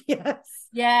oblivious.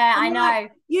 Yeah, I'm I like,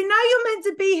 know. you're meant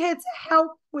to be here to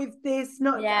help with this,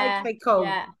 not Yeah, okay, cool.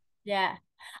 yeah, yeah.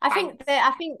 I think Thanks.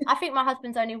 that I think my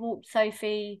husband's only walked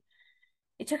Sophie.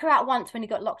 He took her out once when he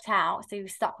got locked out, so he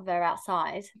was stuck with her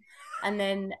outside. And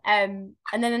then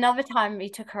another time he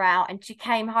took her out and she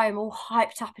came home all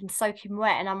hyped up and soaking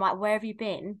wet. And I'm like, where have you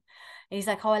been? And he's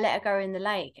like, oh, I let her go in the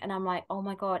lake. And I'm like, oh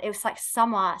my God, it was like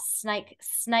summer, snake,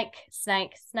 snake,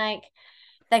 snake, snake.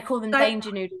 They call them So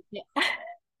danger noodles.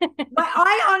 but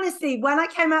I honestly, when I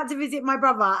came out to visit my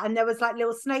brother and there was like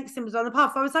little snake symbols on the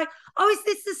path, I was like, "Oh, is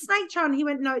this the snake charm?" He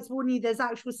went, "No, it's warning you there's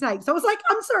actual snakes." I was like,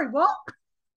 "I'm sorry, what?"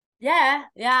 Yeah,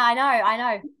 yeah, I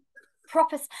know.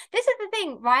 Proper. This is the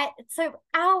thing, right? So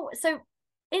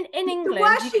in The England,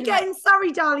 worst you you can get like in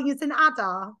Surrey, darling, is an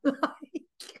adder.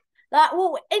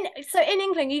 well in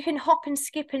England you can hop and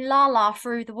skip and la la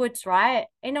through the woods, right?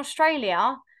 In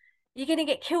Australia, you're gonna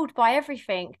get killed by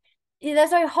everything.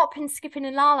 There's no hopping, skipping,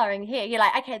 and la laing here. You're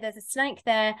like, okay, there's a snake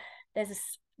there. There's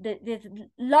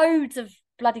loads of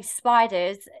bloody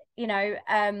spiders. You know,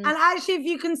 And actually, if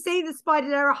you can see the spider,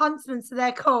 they're a huntsman, so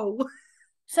they're cool.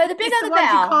 so the bigger It's the the ones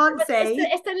you better. can't But see.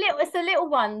 it's the little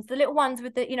ones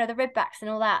with the redbacks and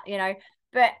all that.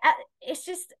 But it's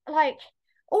just like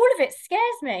all of it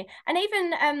scares me. And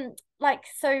even like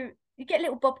so you get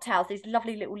little bobtails, these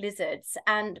lovely little lizards,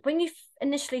 and when you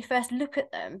initially first look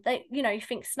at them, they you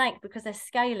think snake because they're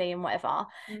scaly and whatever.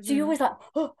 So you're always like,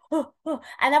 oh, oh, oh.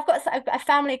 And I've got a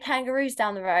family of kangaroos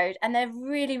down the road, and they're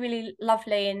really really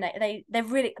lovely, and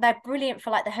they're brilliant for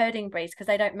like the herding breeds because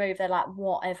they don't move. They're like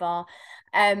whatever.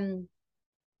 Um,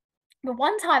 but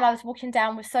one time I was walking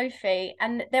down with Sophie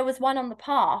and there was one on the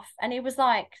path and it was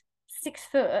like 6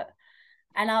 foot.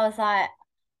 And I was like,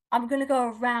 I'm going to go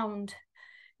around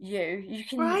you. You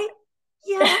can, Right?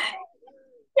 Yeah.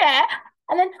 yeah.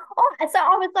 And then, so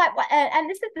I was like, and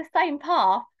this is the same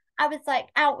path. I was like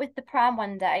out with the pram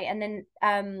one day and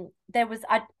then there was,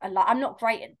 I'm not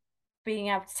great at being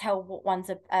able to tell what one's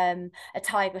a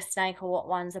tiger snake or what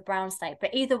one's a brown snake,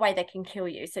 but either way they can kill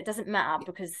you, so it doesn't matter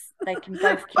because they can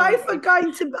both kill Both are you.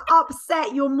 going to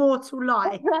upset your mortal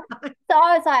life. So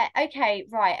I was like, okay,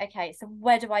 right, okay, so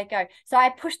where do I go? So I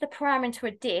pushed the pram into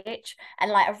a ditch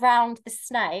and like around the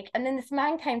snake, and then this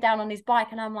man came down on his bike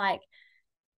and I'm like,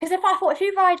 because if I thought if he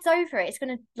rides over it, it's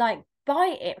gonna like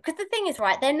bite it, because the thing is,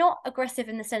 right, they're not aggressive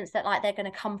in the sense that like they're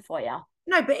gonna come for you,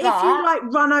 No, but if you but like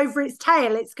run over its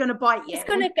tail, it's going to bite you.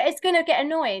 it's gonna get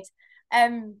annoyed.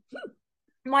 Um,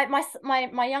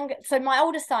 my younger, so my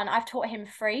older son, I've taught him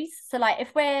freeze. So like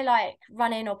if we're like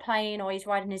running or playing or he's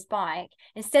riding his bike,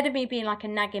 instead of me being like a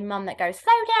nagging mum that goes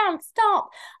slow down, stop,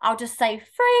 I'll just say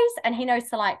freeze, and he knows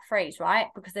to like freeze, right?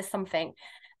 Because there's something.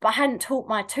 But I hadn't taught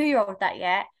my 2-year-old that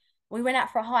yet. We went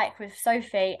out for a hike with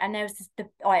Sophie, and there was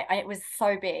it was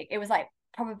so big. It was like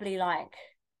probably like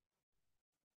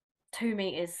 2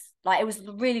 meters. Like it was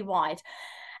really wide.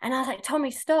 And I was like,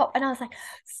 Tommy, stop. And I was like,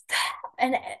 stop.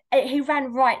 And he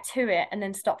ran right to it and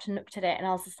then stopped and looked at it. And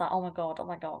I was just like, oh my God, oh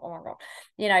my God, oh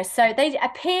my God. So they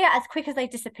appear as quick as they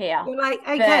disappear. You're like,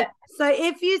 okay, But so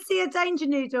if you see a danger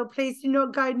noodle, please do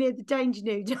not go near the danger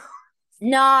noodle.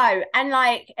 no, and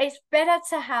like it's better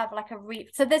to have like a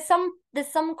so there's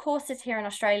some courses here in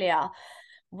Australia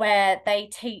where they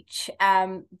teach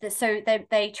so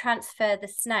they transfer the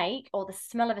snake, or the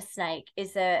smell of a snake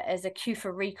is a cue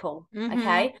for recall.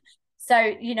 Okay,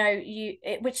 so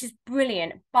which is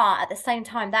brilliant, but at the same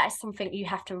time that is something you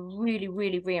have to really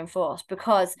really reinforce,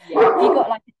 because if you got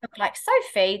like a dog like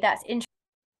Sophie that's interesting.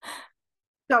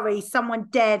 Sorry, someone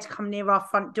dared come near our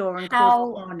front door and cause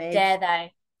How carnage. dare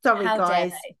they? Sorry, How dare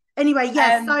guys. they? Anyway, so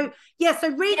recalling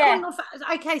Yeah. off.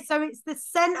 Okay, so it's the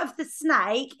scent of the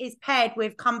snake is paired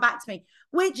with "Come Back to Me,"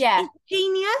 which Yeah. is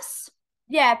genius.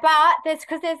 Yeah, but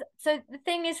so the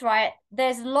thing is, right,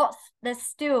 there's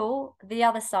still the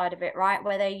other side of it, right,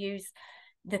 where they use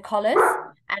the collars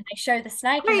and they show the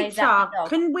snake and they zap the Preacher, dog.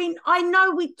 can we? I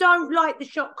know we don't like the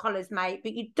shock collars, mate,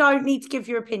 but you don't need to give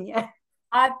your opinion.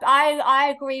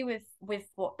 I agree with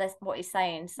what he's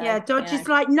saying. So Yeah, you Dodge know, is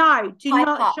like, no, do hype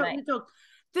not up, shock mate. the dog.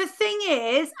 The thing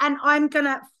is, and I'm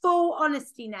gonna full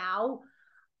honesty now,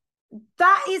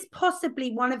 that is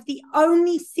possibly one of the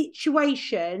only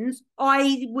situations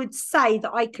I would say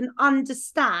that I can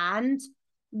understand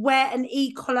where an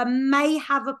e-collar may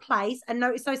have a place. And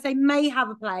notice I say may have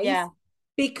a place, Yeah.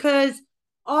 because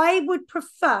I would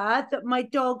prefer that my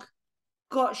dog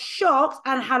got shocked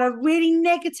and had a really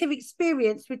negative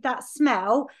experience with that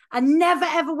smell and never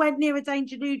ever went near a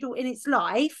danger noodle in its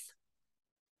life.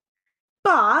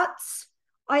 But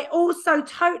I also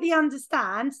totally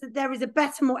understand that there is a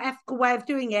better, more ethical way of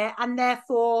doing it, and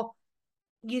therefore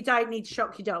you don't need to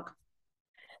shock your dog.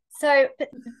 So, but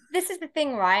this is the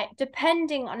thing, right?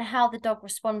 Depending on how the dog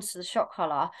responds to the shock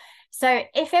collar. So,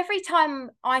 if every time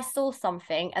I saw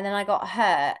something and then I got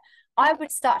hurt, I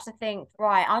would start to think,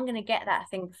 right, I'm going to get that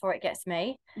thing before it gets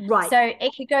me. Right. So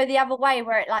it could go the other way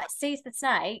where it like sees the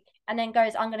snake and then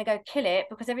goes, I'm going to go kill it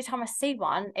because every time I see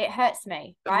one, it hurts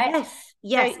me, right?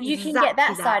 Yes, so you can get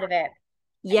that side of it.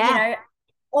 Yeah. You know,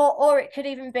 or it could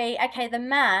even be, okay, the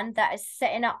man that is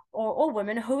setting up, or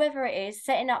woman, whoever it is,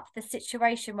 setting up the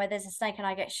situation where there's a snake and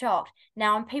I get shocked.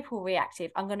 Now I'm people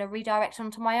reactive. I'm going to redirect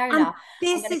onto my owner. And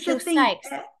this I'm going is to kill the thing. snakes.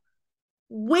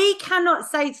 We cannot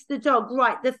say to the dog,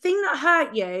 right, the thing that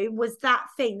hurt you was that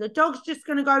thing. The dog's just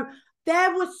going to go,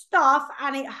 there was stuff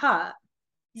and it hurt.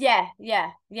 Yeah.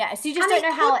 So you just don't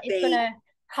know how it's going to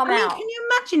come out. Can you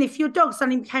imagine if your dog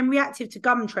suddenly became reactive to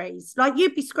gum trees? Like,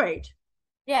 you'd be screwed.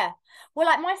 Yeah. Well,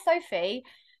 like my Sophie,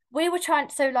 we were trying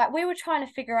to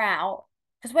figure out,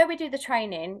 because where we do the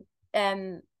training,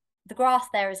 the grass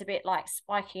there is a bit like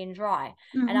spiky and dry.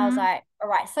 And I was like, all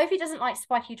right, Sophie doesn't like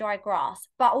spiky, dry grass,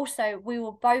 but also we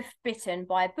were both bitten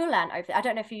by a bull ant over there. I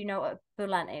don't know if you know what a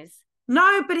bull ant is.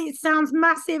 No, but it sounds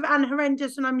massive and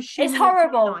horrendous, and I'm assuming it's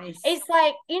horrible. Nice. It's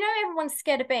like, you know, everyone's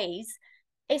scared of bees.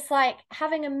 It's like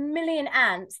having a million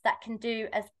ants that can do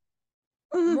as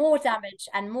more damage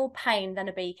and more pain than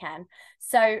a bee can.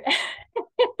 So,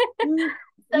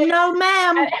 no,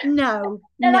 ma'am. No.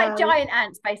 They're like giant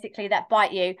ants, basically, that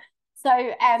bite you. So,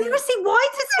 seriously, why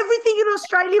does everything in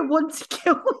Australia want to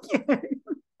kill you?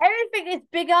 Everything is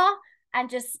bigger and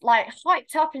just like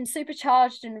hyped up and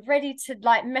supercharged and ready to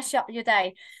like mess up your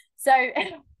day. So,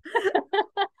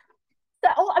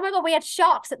 oh my God, we had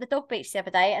sharks at the dog beach the other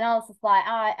day, and I was just like,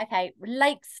 all right, okay,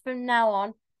 lakes from now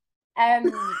on.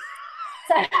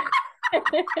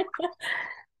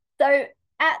 So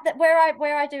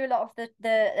where I do a lot of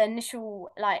the initial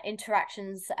like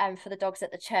interactions for the dogs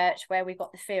at the church where we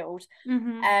got the field,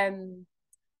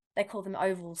 they call them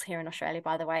ovals here in Australia,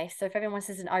 by the way. So if everyone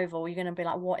says an oval, you're going to be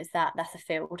like, what is that? That's a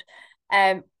field.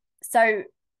 So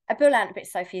a bull ant bit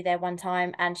Sophie there one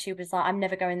time, and she was like, I'm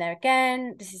never going there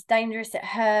again. This is dangerous. It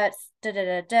hurts.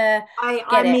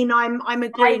 I mean, I'm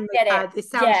agreeing with her. This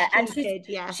sounds stupid.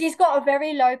 And she's got a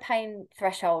very low pain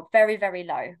threshold, very, very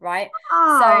low, right?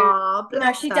 Oh, so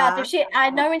no, she does.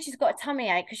 I know when she's got a tummy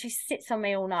ache because she sits on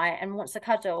me all night and wants a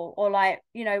cuddle, or like,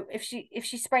 you know, if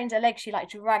she sprains her leg, she like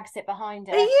drags it behind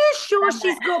her. Are you sure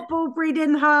she's got bull breed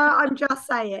in her? I'm just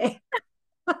saying.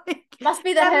 Must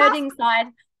be the herding side.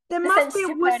 There must be a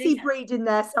wussy breed in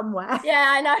there somewhere. Yeah,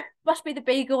 I know. Must be the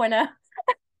beagle in her.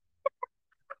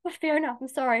 Fiona, I'm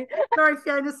sorry. Sorry,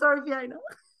 Fiona.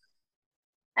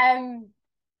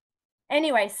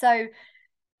 Anyway, so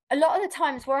a lot of the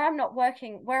times where I'm not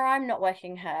working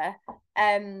her,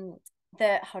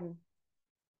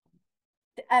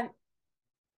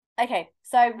 okay,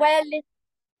 so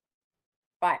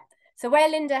where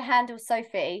Linda handles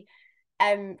Sophie,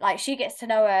 like she gets to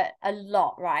know her a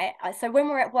lot, right? So when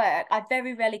we're at work, I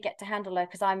very rarely get to handle her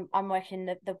because I'm working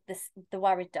the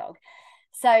worried dog.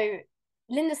 So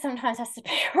Linda sometimes has to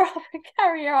pick her up and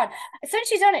carry her on. As soon as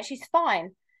she's on it, she's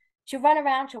fine. She'll run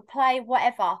around, she'll play,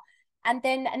 whatever. And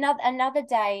then another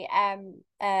day,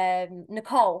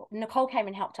 Nicole came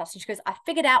and helped us, and she goes, I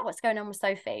figured out what's going on with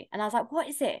Sophie. And I was like, what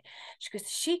is it? She goes,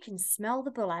 she can smell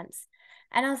the bull ants.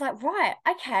 And I was like, right,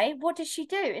 okay, what did she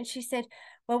do? And she said,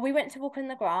 well, we went to walk in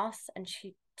the grass, and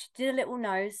she did a little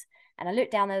nose, and I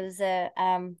looked down, there was a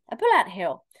bull ant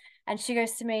hill. And she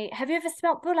goes to me, have you ever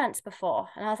smelt bull ants before?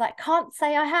 And I was like, can't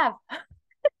say I have.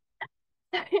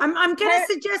 I'm going to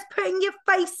suggest putting your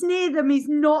face near them is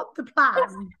not the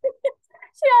plan.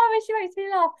 she makes me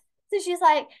laugh. So she's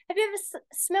like, have you ever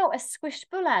smelt a squished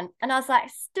bull ant? And I was like,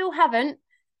 still haven't,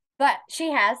 but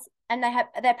she has. And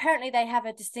apparently they have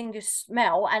a distinguished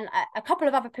smell, and a couple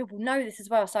of other people know this as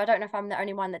well. So I don't know if I'm the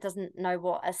only one that doesn't know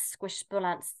what a squished bull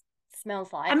ant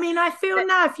smells like. I mean, I feel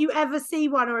now if you ever see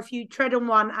one or if you tread on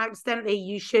one accidentally,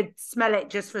 you should smell it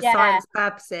just for science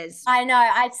purposes. I know.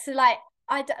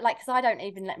 Because I don't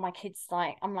even let my kids,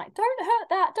 like, I'm like, don't hurt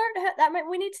that.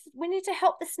 We need to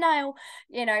help the snail,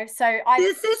 So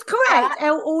this is correct.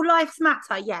 All lives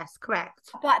matter. Yes,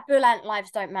 correct. But bull ant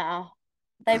lives don't matter.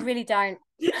 They really don't.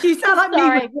 You sound like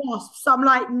me with wasps. I'm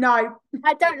like, no.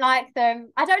 I don't like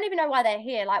them. I don't even know why they're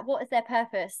here. Like, what is their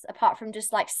purpose apart from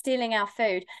just like stealing our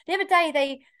food? The other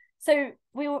day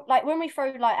we were like, when we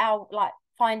throw like our like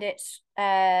find it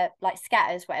like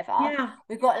scatters, whatever. Yeah.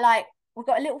 We've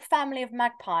got a little family of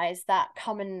magpies that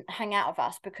come and hang out with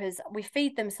us because we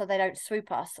feed them so they don't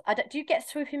swoop us. Do you get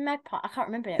swooping magpie? I can't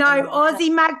remember it. No, Aussie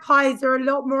magpies are a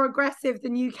lot more aggressive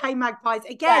than UK magpies.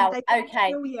 Again, they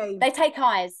kill you. They take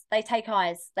eyes.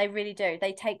 They really do.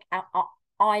 They take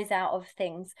eyes out of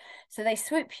things. So they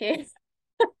swoop you.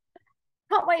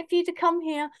 Can't wait for you to come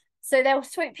here. So they'll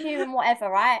swoop you and whatever,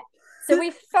 right? So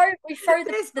we throw the food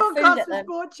at them.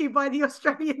 Brought to you by the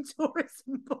Australian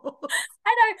Tourism Board.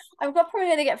 I know. I'm probably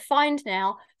going to get fined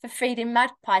now for feeding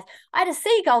magpies. I had a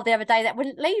seagull the other day that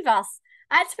wouldn't leave us.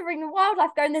 I had to ring the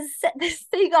wildlife going, this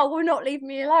seagull will not leave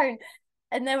me alone.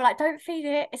 And they were like, don't feed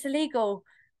it. It's illegal.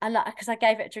 And because I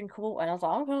gave it a drink of water, and I was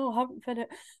like, oh, I haven't fed it.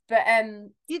 But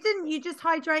you didn't. You just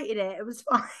hydrated it. It was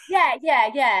fine.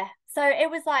 Yeah. So it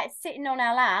was like sitting on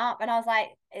our lap, and I was like,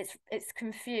 it's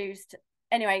confused.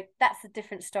 Anyway, that's a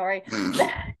different story. Back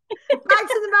to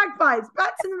the magpies.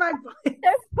 So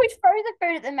we throw the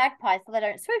food at the magpies so they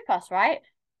don't swoop us, right?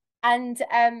 And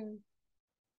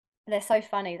they're so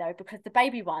funny though, because the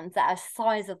baby ones that are the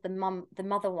size of the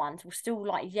mother ones will still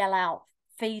like yell out,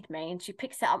 feed me, and she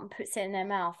picks it up and puts it in their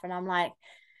mouth, and I'm like,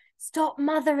 stop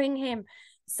mothering him.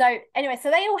 So anyway,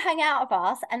 so they all hang out of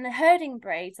us, and the herding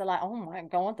breeds are like, oh my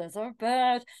god, there's a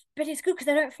bird. But it's good because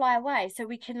they don't fly away, so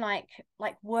we can like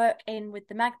work in with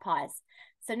the magpies.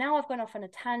 So now I've gone off on a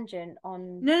tangent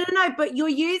on no, but you're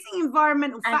using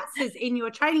environmental factors in your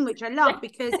training, which I love,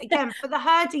 because again, for the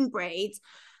herding breeds,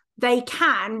 they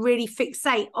can really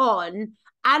fixate on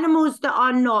animals that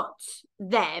are not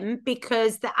them,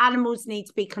 because the animals need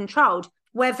to be controlled,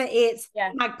 whether it's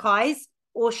magpies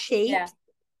or sheep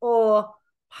or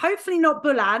hopefully not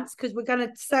bull ants, because we're going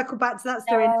to circle back to that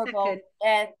story in a second.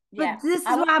 But this is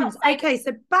what happens. Okay,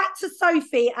 so back to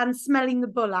Sophie and smelling the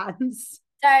bull ants.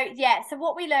 So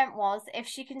what we learned was, if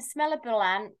she can smell a bull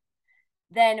ant,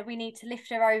 then we need to lift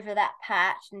her over that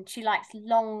patch, and she likes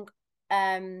long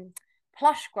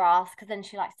plush grass, because then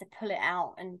she likes to pull it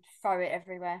out and throw it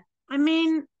everywhere. I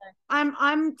mean,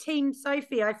 I'm team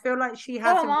Sophie. I feel like she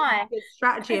has a good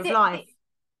strategy of life.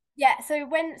 Yeah, so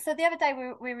the other day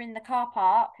we were in the car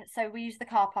park, so we used the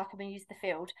car park and we used the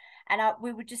field, and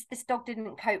this dog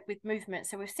didn't cope with movement,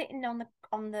 so we were sitting on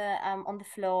the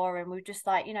floor, and we were just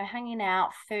like, hanging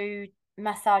out, food,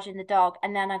 massaging the dog,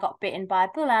 and then I got bitten by a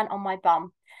bull ant on my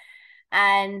bum,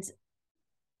 and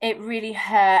it really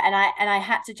hurt, and I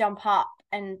had to jump up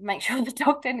and make sure the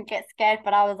dog didn't get scared,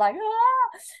 but I was like,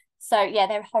 ah! So yeah,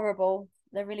 they're horrible.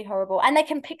 They're really horrible, and they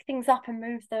can pick things up and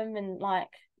move them, and like,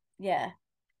 yeah.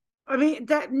 I mean,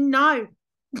 no.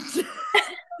 No.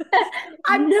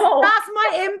 That's my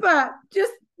input.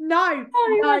 Just no.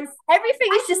 No. Everything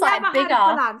is just like bigger.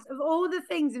 Balance of all the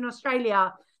things in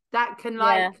Australia that can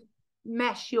like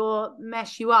mess you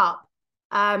up.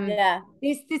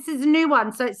 This is a new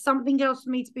one, so it's something else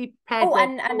for me to be prepared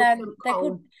with. And they're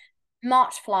called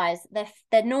March flies.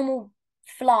 They're normal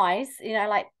flies,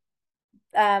 like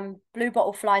blue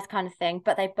bottle flies kind of thing,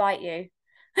 but they bite you.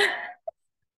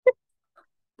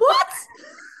 What?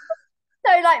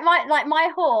 So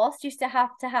my horse used to have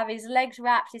his legs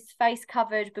wrapped, his face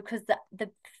covered, because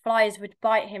the flies would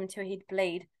bite him till he'd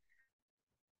bleed.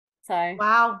 So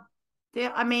wow.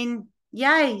 I mean,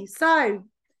 yay. So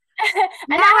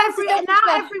now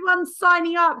everyone's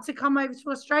signing up to come over to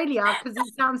Australia because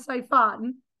it sounds so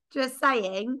fun. Just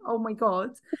saying. Oh my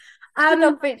god. The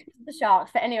dog beach with the sharks.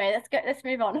 But anyway, let's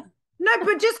move on. No,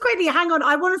 but just quickly, hang on.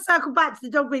 I want to circle back to the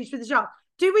dog beach with the sharks.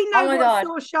 Do we know what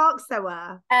sort of sharks there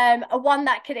were? A one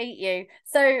that could eat you.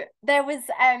 So there was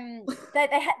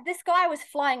this guy was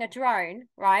flying a drone,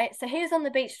 right? So he was on the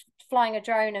beach flying a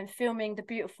drone and filming the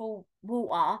beautiful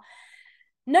water.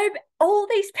 No, all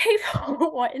these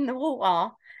people were in the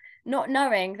water, not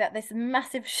knowing that this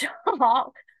massive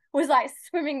shark was like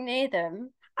swimming near them.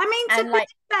 I mean, to And be like,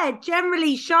 fair,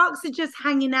 generally sharks are just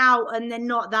hanging out and they're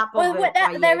not that well, bothered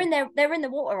by they're you. in there, they're in the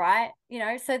water, right? You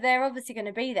know, so they're obviously going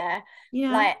to be there.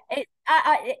 Yeah. Like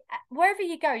wherever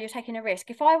you go, you're taking a risk.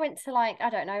 If I went to like, I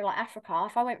don't know, like Africa,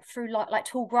 if I went through like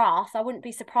tall grass, I wouldn't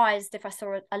be surprised if I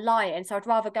saw a lion. So I'd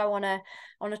rather go on a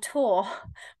tour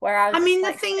where I I was mean, the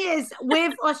like, thing is,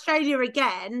 with Australia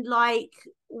again, like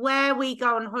where we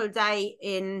go on holiday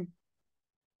in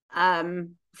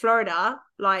Florida,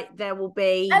 like there will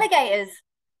be alligators.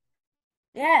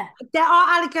 Yeah. there are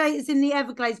alligators in the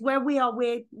Everglades where we are.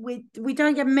 We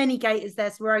don't get many gators there,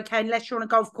 so we're okay unless you're on a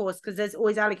golf course because there's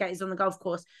always alligators on the golf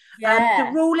course. The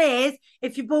Yeah. rule is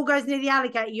if your ball goes near the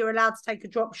alligator, you're allowed to take a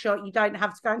drop shot. You don't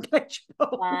have to go and catch your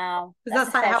ball Wow. because That's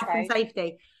a that's like fair health and trade.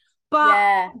 safety. But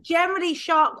Yeah. generally,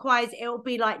 shark wise, it'll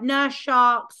be like nurse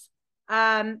sharks,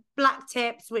 black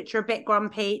tips, which are a bit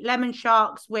grumpy, lemon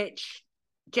sharks, which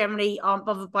generally aren't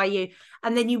bothered by you,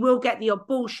 and then you will get the odd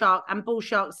bull shark, and bull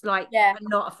sharks like Yeah. are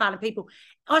not a fan of people.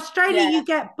 Australia, Yeah. you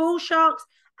get bull sharks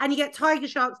and you get tiger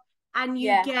sharks and you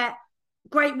Yeah. get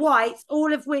great whites,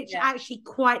 all of which Yeah. actually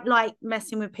quite like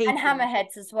messing with And people.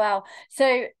 hammerheads as well. So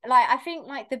like I think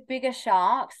like the bigger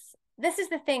sharks, this is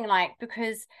the thing, like,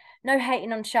 because no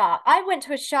hating on shark. I went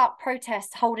to a shark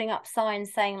protest holding up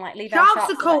signs saying like leave our Sharks are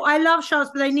sharks alone. cool. I love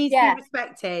sharks, but they need to be Yeah.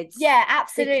 respected Yeah,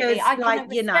 absolutely. because, I like,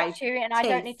 can you know, respect you and I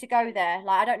don't teeth. need to go there.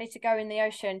 Like I don't need to go in the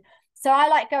ocean. So I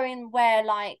like going where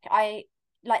like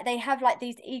they have like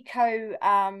these eco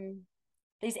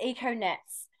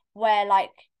nets where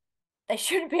like they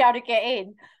shouldn't be able to get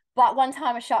in. But one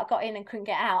time a shark got in and couldn't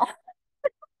get out.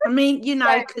 I mean, you know,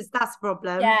 So because that's a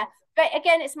problem. yeah. But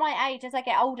again, it's my age. As I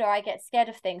get older, I get scared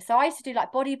of things. So I used to do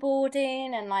like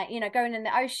bodyboarding and like, going in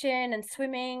the ocean and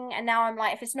swimming. And now I'm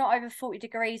like, if it's not over 40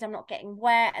 degrees, I'm not getting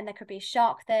wet. And there could be a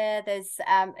shark there.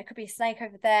 It could be a snake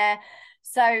over there.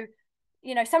 So,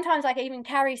 sometimes I can even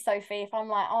carry Sophie if I'm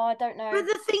like, oh, I don't know. But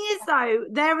the thing is, though,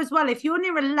 there as well, if you're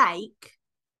near a lake,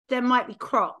 there might be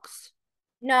crocs.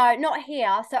 No, not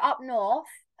here. So up north.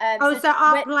 Oh, So so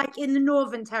up like in the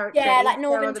Northern yeah, Territory, like there are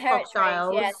Northern the Territories. Yeah,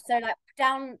 crocodiles. so like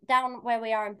down where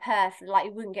we are in Perth, like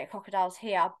you wouldn't get crocodiles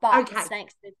here, but Okay,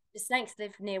 the snakes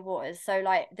live near waters. So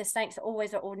like the snakes are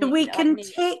always all so near, we like can near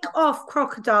each tick other. off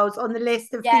crocodiles on the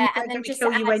list of things Yeah, that and are going then to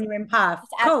kill you when you're in Perth.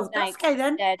 just add Cool, that's snakes okay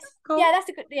then. instead. Yeah, Cool. that's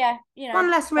a good, yeah, One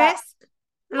less but risk.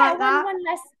 yeah, Like that.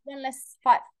 one less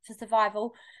fight for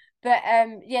survival. But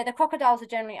yeah, the crocodiles are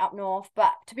generally up north,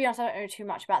 but to be honest, I don't know too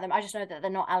much about them. I just know that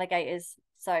they're not alligators.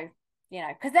 So,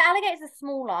 because the alligators are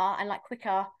smaller and like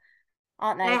quicker,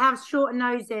 aren't They they? have shorter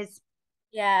noses.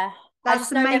 Yeah. I That's just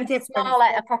the know they main difference. snarl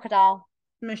at a crocodile.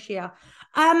 Mushier.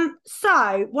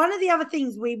 So one of the other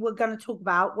things we were going to talk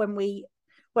about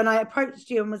when I approached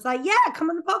you and was like, yeah,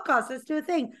 come on the podcast, let's do a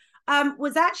thing.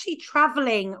 Was actually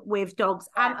traveling with dogs.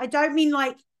 And Yeah. I don't mean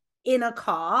like in a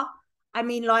car, I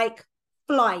mean like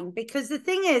flying. Because the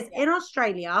thing is, Yeah. in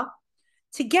Australia,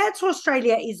 to get to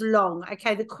Australia is long.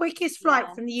 Okay. The quickest flight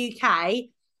Yeah. from the UK,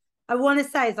 I want to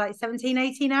say is like 17,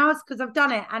 18 hours because I've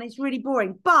done it and it's really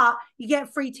boring. But you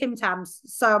get free Tim Tams.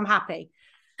 So I'm happy.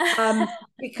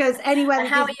 Because anywhere And that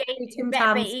how are gives you me eating? You Tim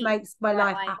better be Tams eating makes my the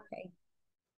right life way. happy.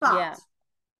 But Yeah.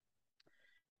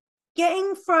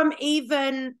 getting from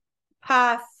even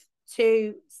Perth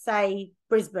to say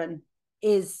Brisbane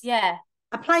is Yeah.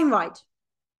 a plane ride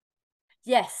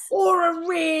Yes. or a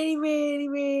really, really,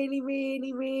 really,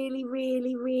 really, really,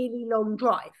 really, really long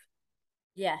drive.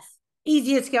 Yes.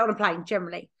 Easier to get on a plane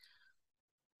generally.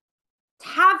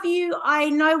 Have you? I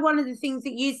know one of the things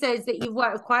that you said is that you've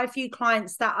worked with quite a few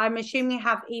clients that I'm assuming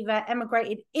have either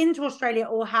emigrated into Australia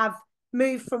or have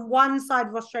moved from one side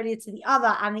of Australia to the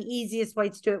other, and the easiest way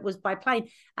to do it was by plane,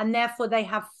 and therefore they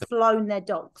have flown their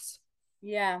dogs.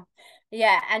 Yeah.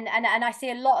 Yeah. And I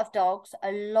see a lot of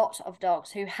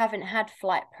dogs who haven't had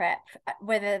flight prep,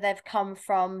 whether they've come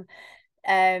from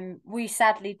we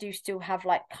sadly do still have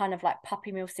like kind of like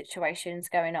puppy mill situations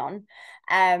going on,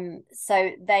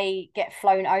 so they get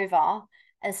flown over,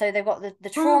 and so they've got the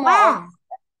From trauma where?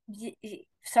 of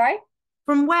sorry,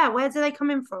 From where? Where do they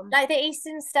come in from? like the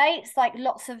eastern states, like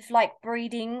lots of like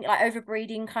breeding, like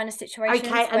overbreeding kind of Okay,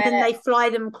 situations and then where they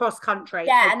fly them cross country.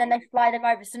 yeah, Okay. and then they fly them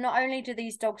over. So not only do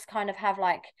these dogs kind of have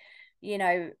like,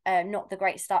 not the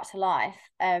great start to life.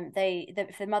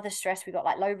 If the mother's stressed, we've got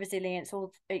like low resilience,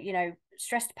 or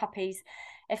stressed puppies.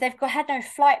 If they've had no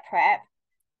flight prep,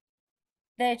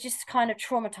 they're just kind of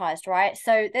traumatized, right?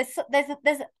 So there's at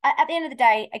the end of the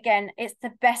day, again, it's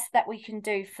the best that we can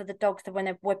do for the dogs that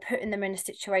when we're putting them in a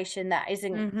situation that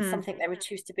isn't something they would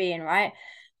choose to be in, right?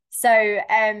 So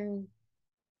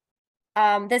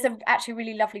There's a actually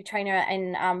really lovely trainer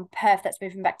in Perth that's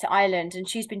moving back to Ireland, and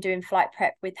she's been doing flight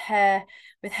prep with her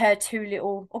two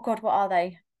little, oh God, what are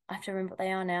they? I have to remember what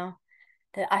they are now.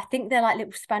 I think they're like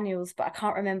little spaniels, but I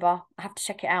can't remember. I have to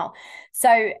check it out.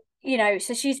 So,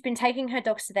 so she's been taking her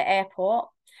dogs to the airport.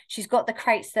 She's got the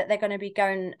crates that they're going to be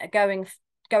going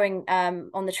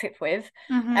on the trip with,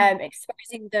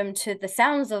 exposing them to the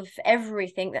sounds of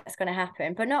everything that's going to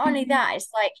happen. But not only that, it's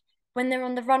like when they're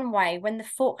on the runway, when the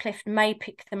forklift may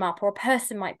pick them up, or a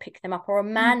person might pick them up, or a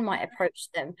man might approach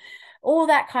them, all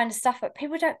that kind of stuff. But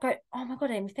people don't go, oh my God, I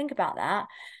didn't even think about that.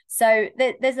 So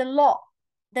there's a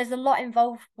lot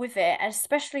involved with it,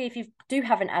 especially if you do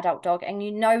have an adult dog and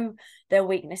you know their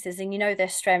weaknesses and you know their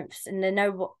strengths and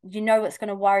what's going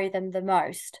to worry them the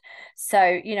most. So,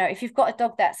 if you've got a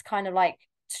dog that's kind of like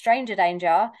stranger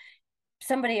danger,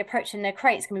 somebody approaching their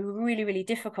crate is going to be really, really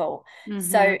difficult.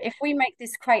 So if we make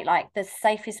this crate like the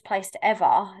safest place to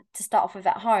ever to start off with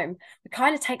at home, we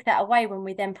kind of take that away when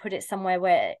we then put it somewhere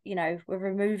where, we're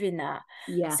removing that.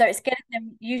 Yeah. So it's getting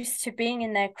them used to being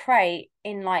in their crate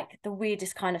in like the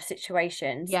weirdest kind of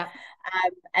situations. Yeah.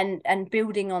 And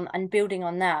building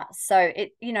on that. So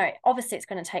it, obviously it's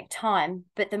going to take time,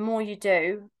 but the more you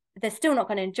do, they're still not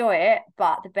going to enjoy it,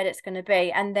 but the better it's going to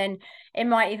be. And then it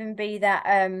might even be that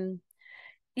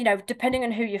depending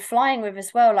on who you're flying with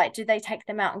as well, like do they take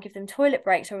them out and give them toilet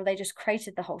breaks, or are they just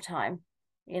crated the whole time?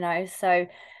 So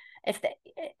if they,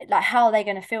 like, how are they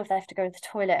going to feel if they have to go to the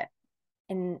toilet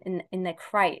in their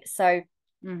crate? So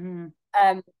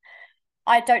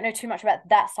I don't know too much about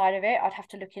that side of it. I'd have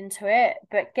to look into it,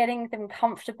 but getting them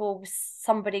comfortable with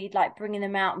somebody, like bringing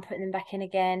them out and putting them back in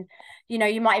again,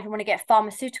 you might even want to get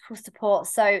pharmaceutical support.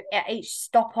 So at each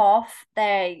stop off,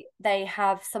 they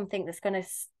have something that's going to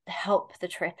help the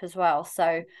trip as well.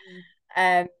 So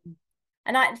and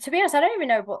to be honest, I don't even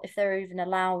know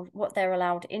what they're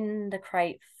allowed in the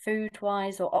crate, food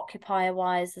wise or occupier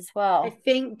wise as well. I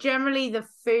think generally the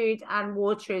food and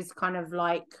water is kind of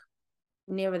like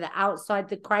nearer the outside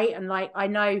the crate, and like I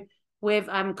know with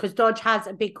because Dodge has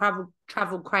a big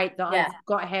travel crate that I've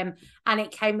got him, and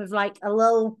it came with like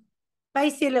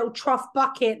basically a little trough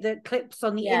bucket that clips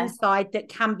on the inside that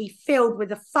can be filled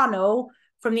with a funnel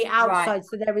from the outside,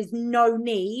 so there is no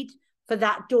need for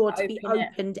that door to be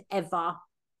opened ever.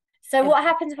 So what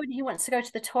happens when he wants to go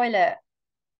to the toilet?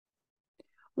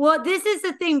 Well, this is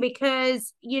the thing,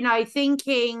 because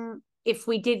thinking if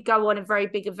we did go on a very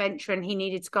big adventure and he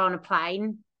needed to go on a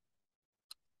plane,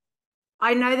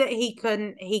 I know that he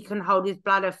can hold his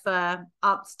bladder for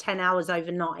up to 10 hours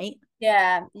overnight.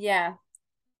 Yeah.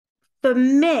 For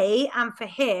me and for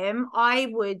him, I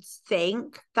would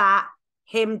think that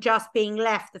him just being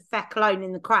left the feck alone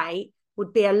in the crate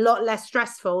would be a lot less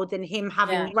stressful than him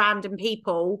having random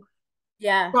people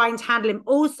trying to handle him.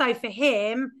 Also for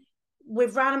him,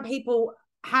 with random people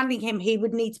handling him, he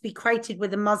would need to be crated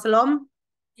with a muzzle on.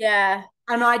 Yeah.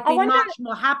 And I'd be much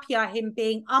more happier him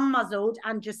being unmuzzled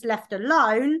and just left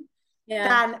alone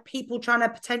than people trying to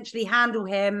potentially handle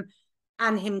him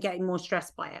and him getting more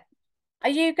stressed by it. Are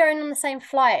you going on the same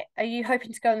flight? Are you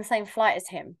hoping to go on the same flight as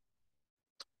him?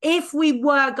 If we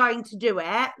were going to do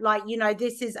it, like,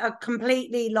 this is a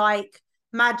completely like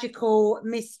magical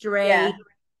mystery. Yeah.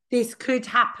 This could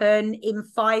happen in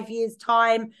 5 years'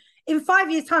 time. In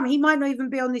 5 years' time, he might not even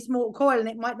be on this mortal coil and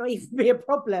it might not even be a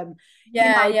problem.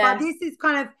 But this is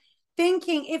kind of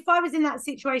thinking, if I was in that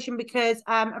situation, because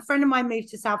a friend of mine moved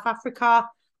to South Africa,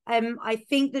 I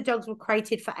think the dogs were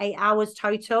crated for 8 hours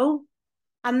total.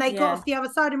 And they got off the other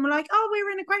side and were like, oh, we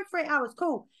were in a crate for 8 hours.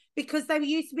 Cool. Because they were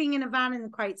used to being in a van in the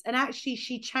crates. And actually,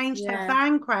 she changed her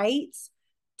van crates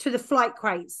to the flight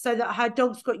crates so that her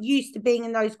dogs got used to being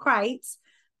in those crates,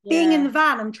 being in the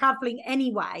van and traveling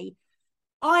anyway.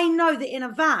 I know that in a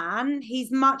van,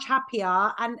 he's much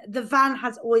happier, and the van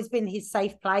has always been his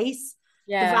safe place.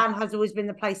 Yeah. The van has always been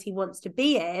the place he wants to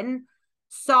be in.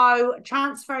 So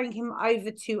transferring him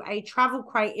over to a travel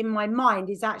crate in my mind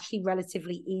is actually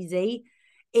relatively easy.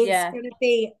 It's going to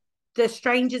be the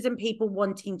strangers and people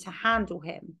wanting to handle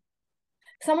him.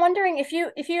 So I'm wondering if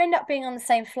you end up being on the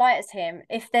same flight as him,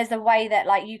 if there's a way that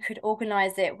like you could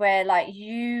organize it where like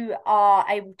you are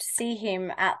able to see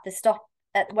him at the stop,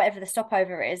 at whatever the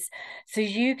stopover is, so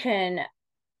you can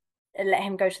let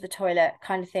him go to the toilet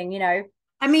kind of thing,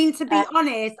 I mean, to be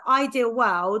honest, ideal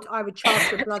world, I would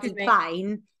charter a bloody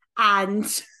plane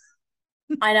and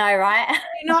I know, right?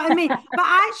 You know what I mean? But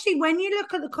actually, when you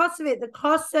look at the cost of it, the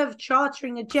cost of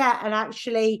chartering a jet and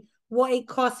actually what it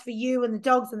costs for you and the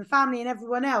dogs and the family and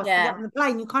everyone else to get on the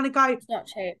plane, you kind of go, it's not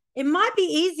cheap. It might be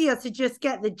easier to just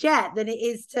get the jet than it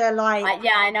is to like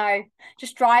yeah, I know.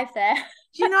 Just drive there.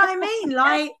 Do you know what I mean?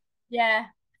 Like, yeah.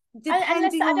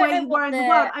 Unless depending I on don't where know you what were in the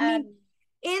world. the I mean,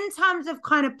 in terms of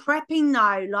kind of prepping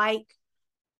though, like,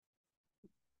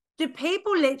 do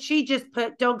people literally just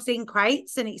put dogs in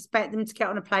crates and expect them to get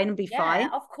on a plane and be yeah, fine?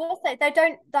 of course they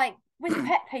don't, like with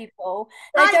pet people,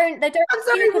 Like, they don't I'm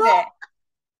sorry, think of what? it.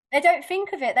 They don't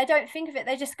think of it. They don't think of it.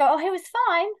 They just go, oh, he was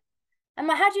fine. I'm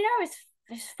like, how do you know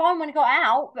it's fine when he got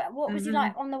out? But what was he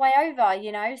like on the way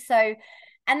over? So,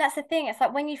 and that's the thing. It's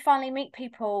like when you finally meet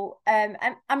people, and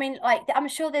I mean, like I'm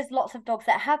sure there's lots of dogs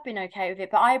that have been okay with it,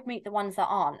 but I meet the ones that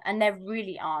aren't, and they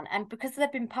really aren't. And because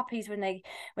they've been puppies when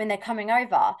they're coming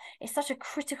over, it's such a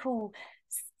critical,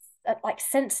 like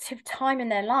sensitive time in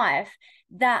their life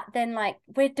that then like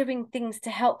we're doing things to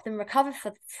help them recover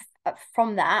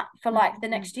from that for like the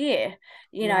next year,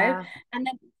 Yeah. and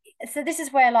then so this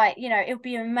is where like it would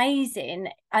be amazing.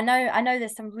 I know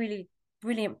there's some really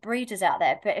brilliant breeders out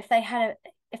there, but if they had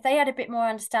a bit more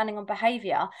understanding on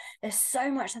behavior, there's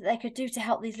so much that they could do to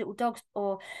help these little dogs,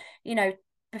 or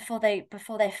before they're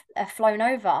flown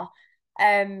over.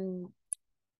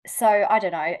 So I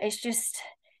don't know, it's just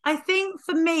I think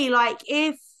for me, like,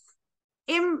 if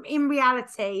in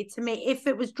reality, to me, if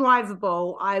it was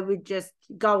drivable, I would just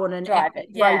go on an drive epic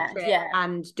it. road Yeah, trip yeah,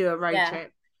 and do a road yeah,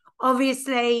 trip.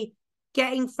 Obviously,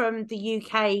 getting from the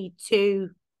UK to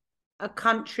a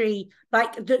country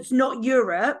like that's not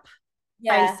Europe,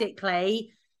 yeah.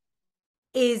 basically,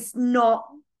 is not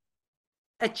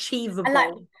And like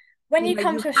achievable. when You you know,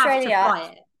 come you to have to Australia, fly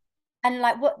it. and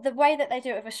like what the way that they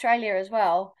do it with Australia as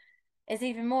well is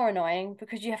even more annoying,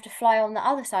 because you have to fly on the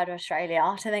other side of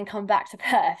Australia to then come back to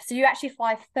Perth. So you actually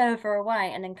fly further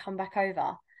away and then come back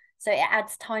over. So it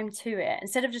adds time to it.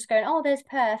 Instead of just going, oh, there's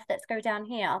Perth, let's go down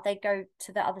here, they go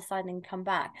to the other side and then come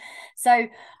back. So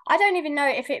I don't even know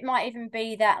if it might even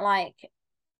be that like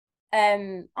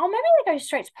oh, maybe they go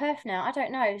straight to Perth now. I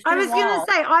don't know. It's I been a was gonna while.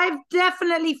 say I've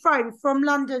definitely flown from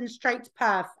London straight to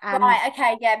Perth and Right,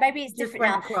 okay, yeah, maybe it's just different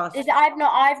went now. across.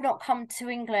 I've not come to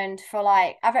England for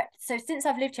like so since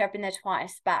I've lived here, I've been there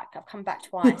twice back. I've come back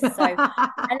twice. So,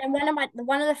 and then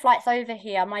one of the flights over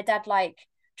here, my dad like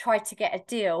tried to get a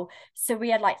deal. So we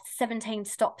had like 17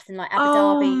 stops in like Abu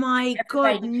Oh Dhabi, my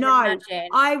everywhere God, you can no. imagine.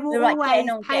 I will We were like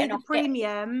always pay getting the off,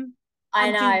 premium I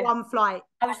and do know. one flight.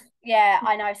 Yeah,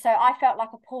 I know. So I felt like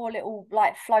a poor little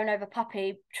like flown over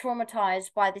puppy,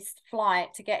 traumatized by this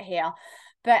flight to get here.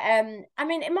 But I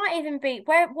mean, it might even be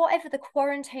where whatever the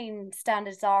quarantine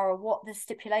standards are or what the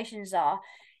stipulations are.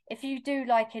 If you do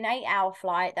like an 8-hour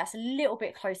flight, that's a little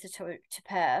bit closer to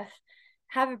Perth.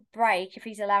 Have a break if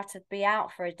he's allowed to be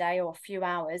out for a day or a few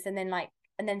hours, and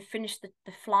then finish the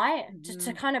flight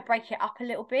to kind of break it up a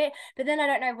little bit. But then I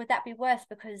don't know, would that be worse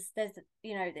because there's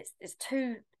it's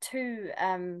two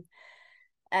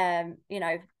you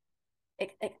know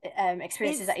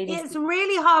experiences that he needs It's to.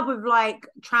 really hard with like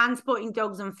transporting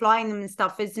dogs and flying them and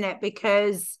stuff, isn't it?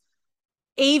 Because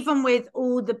even with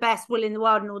all the best will in the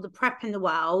world and all the prep in the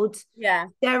world, Yeah,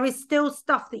 there is still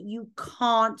stuff that you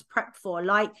can't prep for.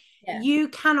 Like, yeah. you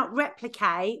cannot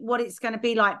replicate what it's going to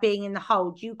be like being in the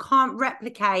hold. You can't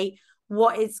replicate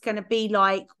what it's going to be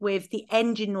like with the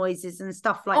engine noises and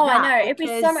stuff like Oh, I that, know. It'd be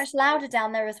so because much louder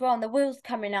down there as well, and the wheels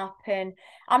coming up. And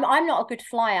I'm not a good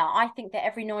flyer. I think that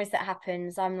every noise that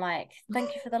happens, I'm like,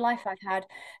 thank you for the life I've had.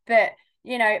 But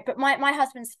but my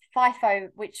husband's FIFO,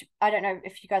 which I don't know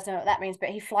if you guys know what that means, but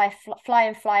he fly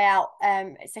and fly out.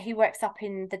 So he works up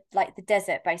in the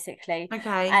desert basically,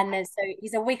 okay, and then so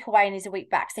he's a week away and he's a week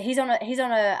back. So he's on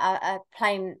a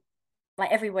plane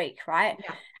like every week, right?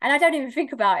 yeah, And I don't even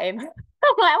think about him. I'm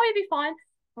like, oh, he'll be fine.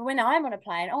 But when I'm on a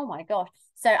plane, oh my gosh.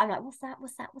 So I'm like, what's that?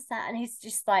 What's that? What's that? And he's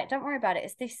just like, don't worry about it.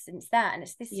 It's this and it's that, and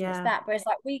it's this and it's yeah, that. But it's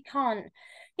like, we can't,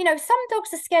 some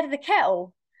dogs are scared of the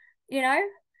kettle, you know,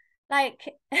 like,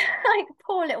 like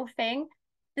poor little thing.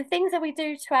 The things that we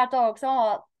do to our dogs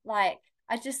are like,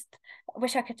 I just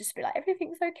wish I could just be like,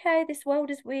 everything's okay. This world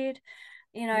is weird,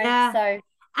 yeah. So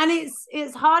And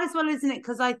it's hard as well, isn't it?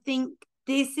 Because I think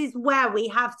this is where we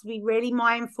have to be really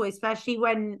mindful, especially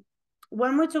when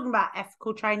we're talking about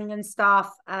ethical training and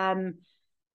stuff.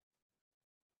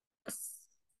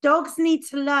 Dogs need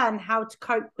to learn how to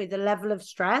cope with a level of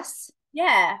stress.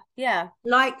 yeah, yeah,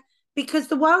 Like, because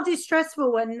the world is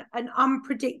stressful and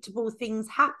unpredictable things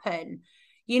happen.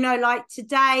 Like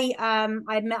today, I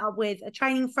met up with a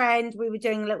training friend. We were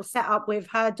doing a little setup with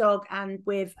her dog and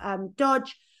with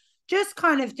Dodge, just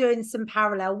kind of doing some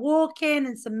parallel walking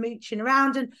and some mooching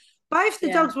around. And both the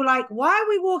yeah, dogs were like, why are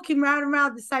we walking round and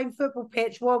round the same football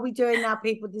pitch? What are we doing now,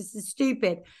 people? This is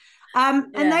stupid. And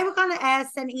yeah, they were kind of air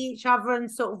scenting each other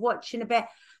and sort of watching a bit.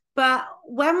 But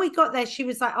when we got there, she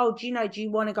was like, oh, do you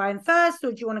want to go in first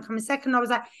or do you want to come in second? I was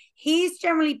like, he's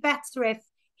generally better if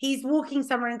he's walking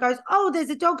somewhere and goes, oh, there's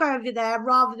a dog over there,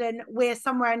 rather than we're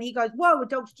somewhere and he goes, whoa, a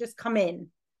dog's just come in.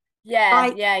 Yeah,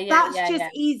 Like, yeah, yeah, that's yeah, just yeah.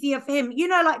 easier for him. You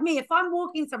know, like me, if I'm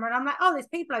walking somewhere and I'm like, oh, there's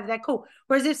people over there, cool.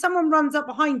 Whereas if someone runs up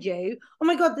behind you, oh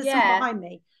my God, there's someone Yeah, behind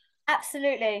me.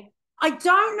 absolutely. I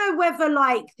don't know whether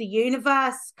like the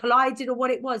universe collided or what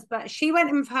it was, but she went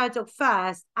in with her dog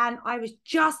first, and I was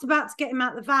just about to get him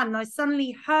out of the van, and I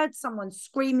suddenly heard someone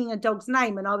screaming a dog's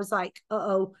name, and I was like,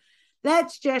 "Uh-oh,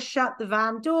 let's just shut the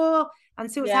van door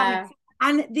and see what's happening." Yeah,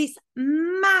 And this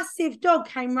massive dog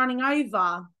came running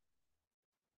over,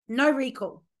 no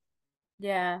recall.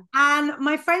 yeah, And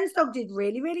my friend's dog did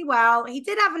really, really well. He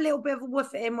did have a little bit of a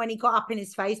woof at him when he got up in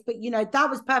his face, but that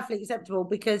was perfectly acceptable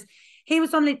because he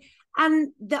was on it.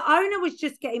 And the owner was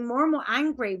just getting more and more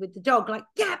angry with the dog, like,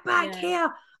 get back yeah,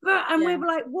 here. And we yeah. were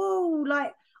like, whoa,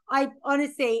 like, I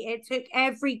honestly, it took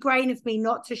every grain of me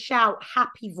not to shout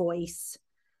happy voice.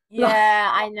 Like,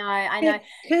 Yeah, I know, I know.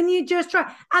 can you just try?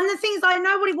 And the thing is, I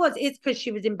know what it was. It's because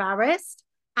she was embarrassed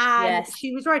and Yes.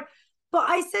 she was right. But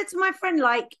I said to my friend,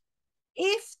 like,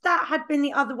 if that had been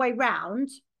the other way round,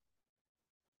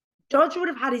 Dodge would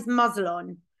have had his muzzle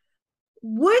on.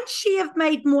 Would she have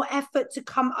made more effort to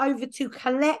come over to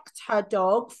collect her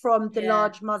dog from the Yeah.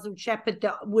 large muzzled shepherd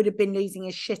that would have been losing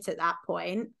his shit at that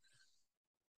point?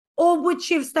 Or would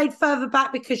she have stayed further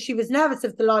back because she was nervous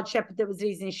of the large shepherd that was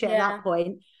losing his shit at Yeah. that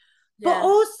point? But Yeah.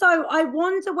 also, I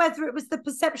wonder whether it was the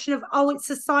perception of, oh, it's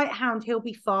a sight hound, he'll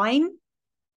be fine.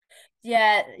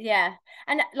 Yeah, yeah.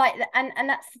 And like and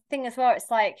that's the thing as well. It's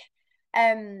like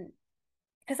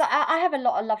because I have a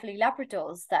lot of lovely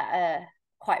Labradors that are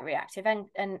quite reactive and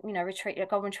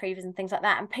golden retrievers and things like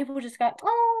that. And people just go,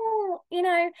 oh,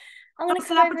 I'm gonna What's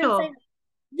come over and say Labrador?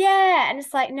 yeah. And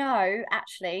it's like, no,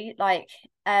 actually, like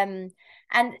and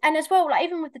as well, like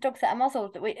even with the dogs that are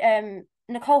muzzled that we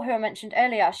Nicole, who I mentioned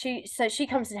earlier, she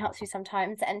comes and helps me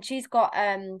sometimes, and she's got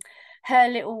her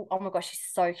little, oh my gosh, she's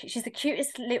so cute. She's the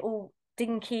cutest little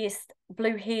dinkiest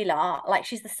blue heeler. Like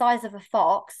she's the size of a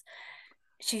fox.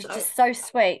 She's So, just so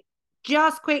sweet.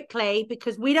 just quickly,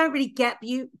 because we don't really get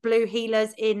blue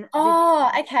healers in the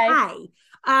Oh, okay.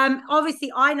 UK.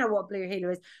 Obviously, I know what blue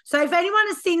healer is. So, if anyone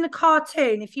has seen the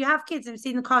cartoon, if you have kids and have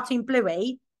seen the cartoon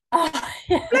Bluey, Oh,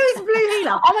 yeah. Bluey's a blue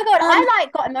healer. Oh my God, I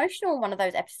like got emotional in one of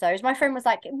those episodes. My friend was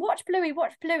like, watch Bluey,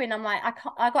 watch Bluey. And I'm like, I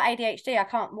can't, I got ADHD. I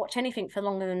can't watch anything for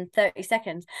longer than 30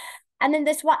 seconds. And then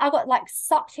this one, I got like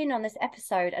sucked in on this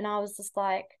episode and I was just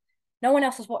like, no one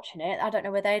else was watching it. I don't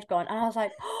know where they'd gone. And I was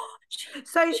like, oh,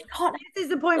 So, she can't. this is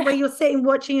the point where you're sitting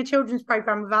watching a children's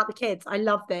program without the kids. I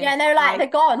love Yeah, this. and they're like, Like,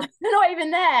 they're gone. They're not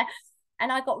even there.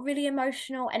 And I got really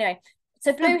emotional. Anyway,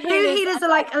 so the blue blue healers healers are are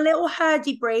like, like a little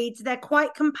herdy breed. They're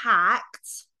quite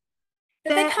compact.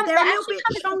 but they They're come, they they're a little actually bit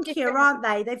come in all chunkier, different. aren't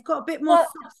they? They've got a bit more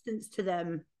Well, substance to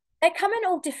them. they come in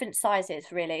all different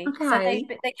sizes, really. So Okay.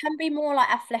 they can be more like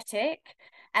athletic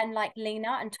and like leaner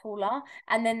and taller,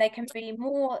 and then they can be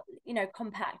more,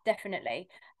 compact, definitely.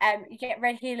 You get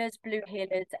red heelers, blue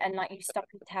heelers, and like you stuff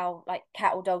with tail, like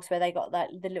cattle dogs, where they got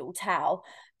the little tail.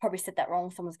 Probably said that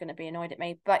wrong. Someone's going to be annoyed at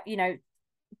me, but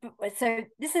so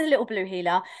this is a little blue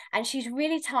heeler and she's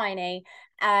really tiny.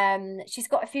 She's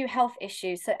got a few health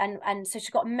issues, so and so she's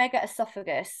got mega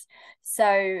esophagus.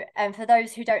 So for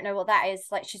those who don't know what that is,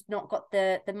 like she's not got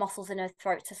the muscles in her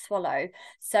throat to swallow,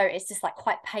 so it's just like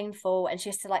quite painful, and she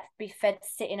has to like be fed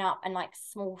sitting up and like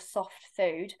small soft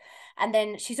food. And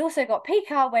then she's also got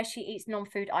pica, where she eats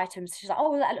non-food items. She's like,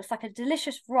 oh, that looks like a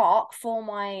delicious rock for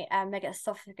my mega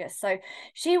esophagus. So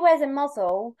she wears a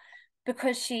muzzle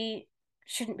because she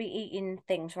shouldn't be eating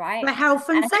things, right? For health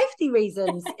and And safety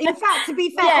reasons. In fact, to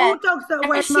be fair, yeah, all dogs that are and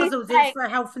wearing muzzles, it's for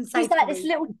health and she's safety like this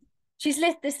reasons.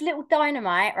 little, this little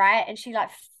dynamite, right? And she like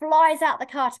flies out the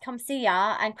car to come see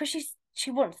ya, and because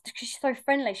because she's so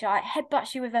friendly, she like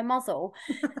headbutts you with her muzzle.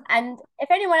 And if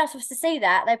anyone else was to see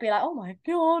that, they'd be like, "Oh my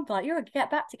God, like you're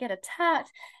about to get attacked."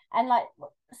 And like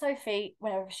Sophie,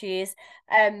 wherever she is,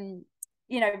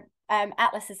 you know,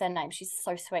 Atlas is her name. She's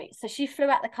so sweet. So she flew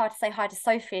out the car to say hi to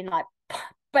Sophie and like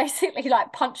basically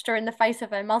like punched her in the face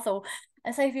with her muzzle.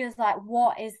 And Sophie was like,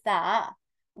 "What is that?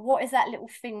 What is that little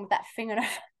thing with that thing on her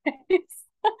face?"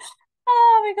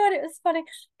 Oh my God, it was funny.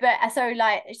 But so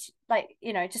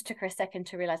it just took her a second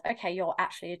to realize, okay, you're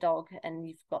actually a dog and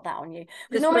you've got that on you.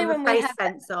 Because Just with normally a when we face have,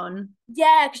 sense on.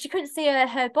 yeah, because she couldn't see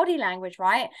her body language,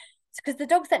 right? Because the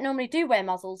dogs that normally do wear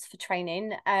muzzles for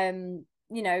training,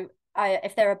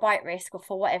 if they're a bite risk or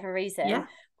for whatever reason, Yeah.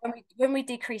 when we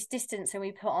decrease distance and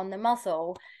we put on the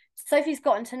muzzle, Sophie's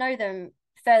gotten to know them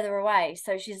further away,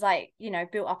 so she's like,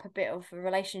 built up a bit of a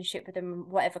relationship with them,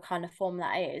 whatever kind of form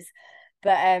that is.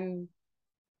 But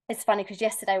it's funny because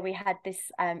yesterday we had this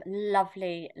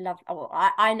lovely well,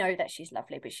 I know that she's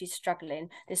lovely, but she's struggling,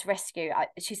 this rescue.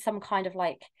 She's some kind of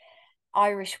like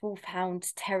Irish wolfhound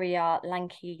terrier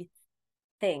lanky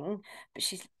thing, but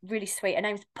she's really sweet. Her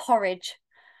name's Porridge.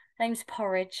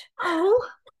 Oh,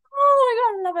 Oh my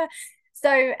god, I love her.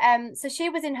 So she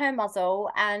was in her muzzle,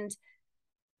 and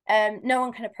no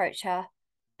one can approach her.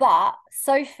 But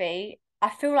Sophie, I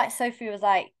feel like Sophie was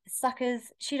like, suckers,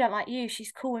 she don't like you,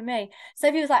 she's cool with me.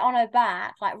 Sophie was like on her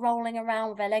back, like rolling around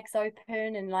with her legs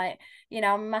open, and like, you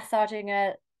know, massaging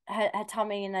her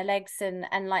tummy and her legs, and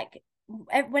like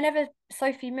whenever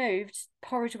Sophie moved,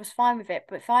 Porridge was fine with it,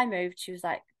 but if I moved, she was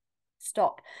like,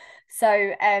 stop. So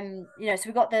you know, so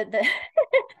we got the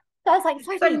so I was like,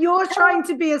 so Sophie, you're trying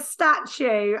to be a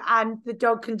statue and the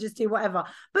dog can just do whatever.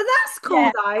 But that's cool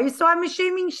yeah. though. So I'm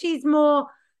assuming she's more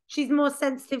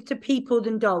sensitive to people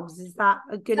than dogs. Is that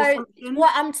a good So assumption?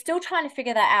 what I'm still trying to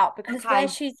figure that out, because where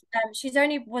Okay. she's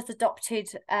only was adopted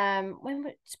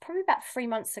it's probably about 3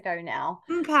 months ago now.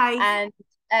 Okay. And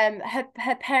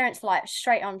her parents like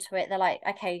straight onto it. They're like,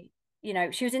 okay, you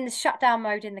know, she was in the shutdown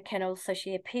mode in the kennels, so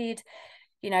she appeared,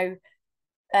 you know,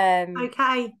 um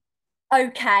Okay.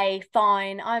 okay,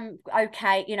 fine, I'm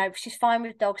okay, you know, she's fine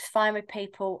with dogs, fine with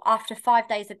people. After 5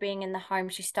 days of being in the home,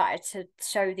 she started to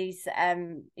show these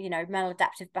you know,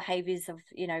 maladaptive behaviors of,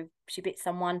 you know, she bit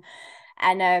someone,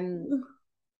 and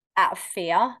out of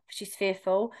fear, she's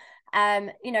fearful.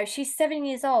 You know, she's 7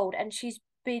 years old, and she's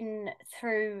been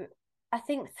through, I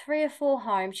think, 3 or 4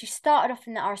 homes. She started off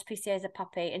in the RSPCA as a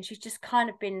puppy, and she's just kind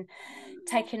of been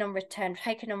taken on return,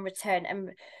 and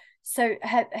so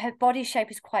her body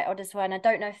shape is quite odd as well. And I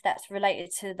don't know if that's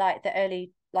related to like the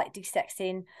early like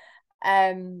desexing,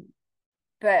 um,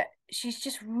 but she's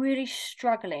just really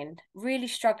struggling.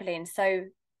 So,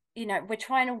 you know, we're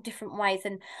trying all different ways,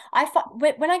 and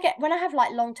when I have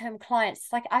like long-term clients,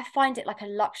 like I find it like a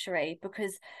luxury,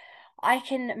 because I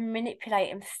can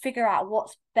manipulate and figure out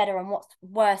what's better and what's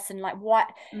worse, and like what,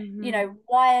 you Mm-hmm. know,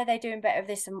 why are they doing better with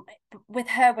this? And with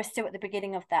her, we're still at the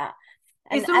beginning of that.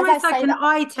 And It's as I almost like say an that,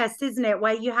 eye test, isn't it?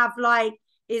 Where you have like,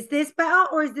 is this better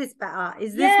or is this better?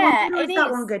 Is this one yeah, good or it is that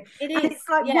is. one good? It And is. it's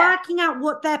like Yeah. working out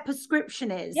what their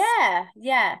prescription is. Yeah.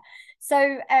 Yeah.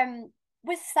 So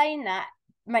with saying that,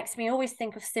 makes me always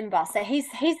think of Simba. So he's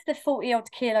the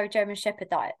 40-odd kilo German Shepherd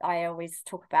that I always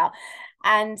talk about.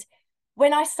 And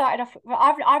when I started off, well,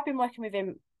 I've been working with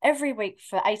him every week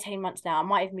for 18 months now. I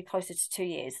might even be closer to 2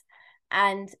 years.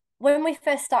 And when we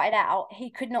first started out,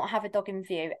 he could not have a dog in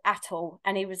view at all.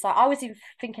 And he was like, I was even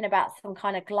thinking about some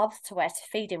kind of gloves to wear to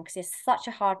feed him, because he has such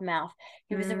a hard mouth.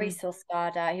 He was a Mm. resource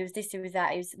guarder. He was this, he was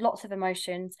that. He was lots of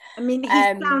emotions. I mean, he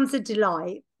Um, sounds a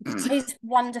delight. he's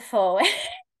wonderful.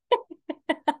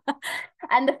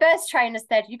 And the first trainer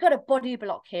said, you got to body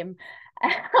block him.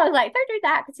 I was like, don't do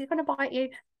that, because he's going to bite you.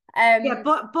 Yeah,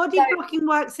 but So body blocking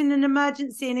works in an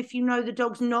emergency and if you know the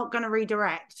dog's not going to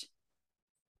redirect.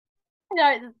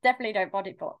 no, definitely don't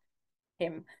body block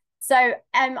him. So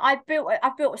I've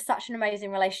built such an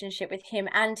amazing relationship with him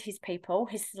and his people,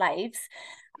 his slaves.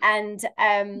 And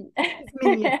His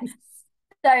minions.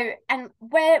 so, and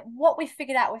what we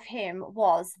figured out with him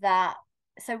was that,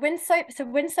 when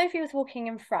Sophie was walking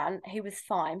in front, he was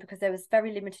fine because there was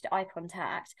very limited eye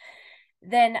contact.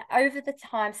 Then over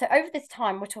this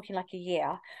time, we're talking like a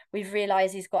year, we've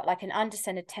realized he's got like an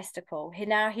undescended testicle.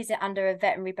 He's under a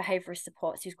veterinary behaviorist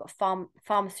support, so he's got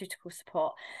pharmaceutical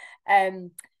support.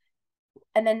 And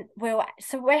then where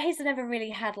he's never really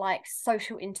had like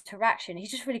social interaction,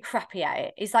 he's just really crappy at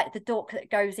it. He's like the dork that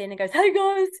goes in and goes, hey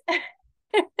guys,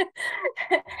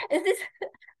 is this,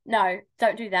 no,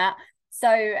 don't do that.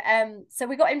 So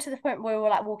we got him to the point where we were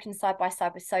like walking side by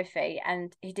side with Sophie,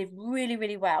 and he did really,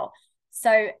 really well.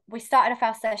 So we started off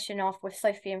our session off with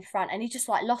Sophie in front, and he just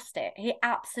like lost it. He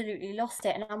absolutely lost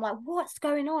it. And I'm like, what's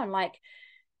going on? Like,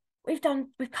 we've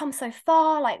come so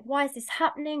far. Like, why is this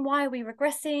happening? Why are we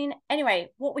regressing? Anyway,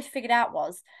 what we figured out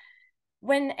was,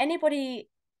 when anybody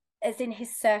is in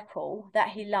his circle that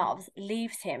he loves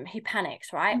leaves him, he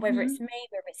panics, right? Whether Mm-hmm. it's me,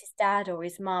 whether it's his dad or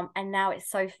his mum, and now it's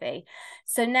Sophie.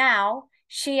 So now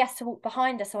she has to walk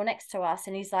behind us or next to us,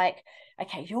 and he's like,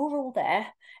 okay, you're all there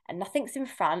and nothing's in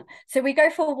front. So we go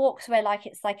for walks where like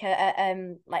it's like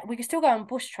like we can still go on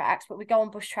bush tracks, but we go on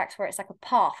bush tracks where it's like a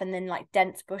path and then like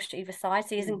dense bush to either side, so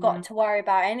he hasn't Mm-hmm. got to worry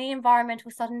about any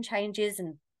environmental sudden changes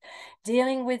and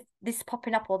dealing with this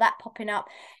popping up or that popping up.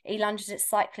 He lunges at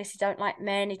cyclists, he don't like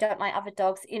men, he don't like other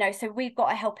dogs, you know, so we've got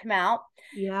to help him out.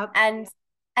 Yep. And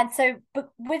so, but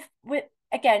with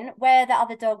again, where the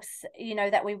other dogs, you know,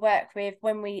 that we work with,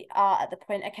 when we are at the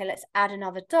point, okay, let's add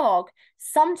another dog,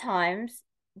 sometimes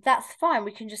that's fine.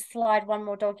 We can just slide one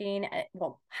more dog in.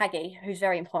 Well, Haggy, who's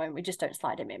very important. We just don't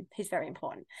slide him in. He's very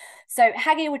important. So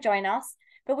Haggy will join us.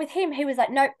 But with him, he was like,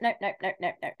 nope, nope, nope, nope,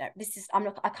 nope, nope,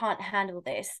 nope. I can't handle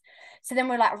this. So then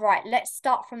we're like, right, let's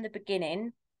start from the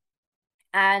beginning.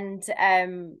 And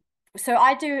so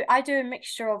I do a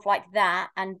mixture of like that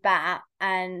and bat,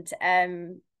 and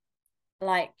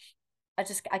like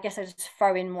I guess I just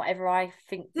throw in whatever I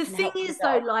think The can thing help the is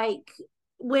though, dog. like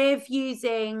with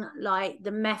using like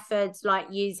the methods, like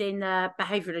using the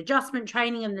behavioral adjustment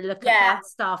training and the look at Yeah, that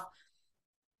stuff,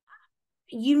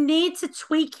 you need to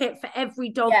tweak it for every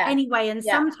dog yeah, anyway. And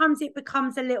yeah, sometimes it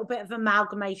becomes a little bit of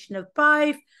amalgamation of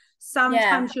both. yeah.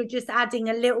 Sometimes you're just adding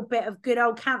a little bit of good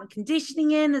old counter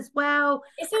conditioning in as well.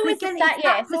 It's And always again, that, it's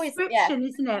yeah, that it's always, yeah. prescription,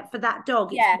 isn't it, for that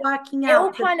dog? It's Yeah, working it all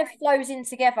out the kind of flows in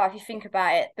together if you think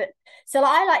about it. But so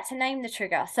like, I like to name the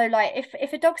trigger. So like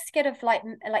if a dog's scared of like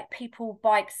people,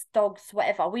 bikes, dogs,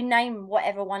 whatever, we name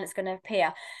whatever one is going to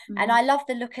appear. And I love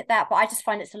the look at that, but I just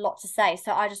find it's a lot to say.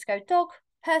 So I just go dog,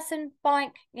 person,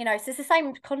 bike, so it's the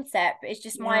same concept, but it's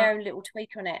just yeah, my own little tweak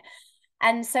on it.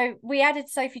 And so we added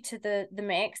Sophie to the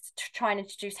mix to try and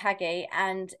introduce Haggy,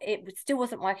 and it still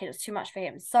wasn't working. It was too much for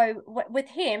him. So with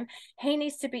him, he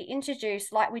needs to be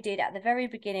introduced like we did at the very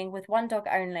beginning with one dog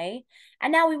only.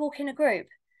 And now we walk in a group.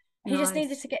 He just needed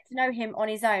nice. to get to know him on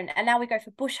his own. And now we go for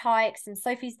bush hikes, and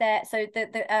Sophie's there. So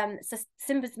so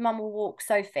Simba's mum will walk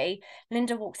Sophie,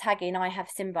 Linda walks Haggy, and I have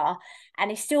Simba.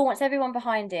 And he still wants everyone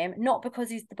behind him, not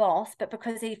because he's the boss, but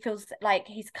because he feels like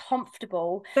he's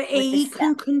comfortable But with he this.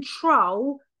 can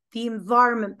control the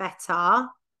environment better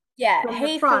Yeah, from the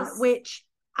he front, feels, which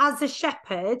as a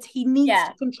shepherd, he needs yeah,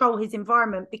 to control his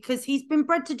environment because he's been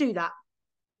bred to do that.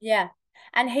 yeah.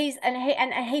 And he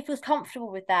feels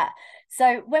comfortable with that.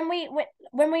 So when we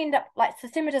end up like, so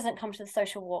Simba doesn't come to the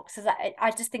social walks, so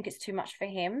I just think it's too much for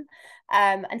him.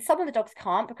 And some of the dogs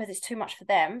can't because it's too much for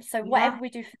them. So whatever Yeah, we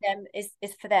do for them is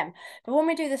for them. But when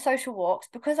we do the social walks,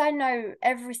 because I know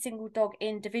every single dog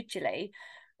individually,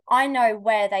 I know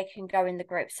where they can go in the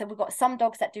group. So we've got some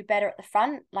dogs that do better at the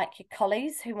front, like your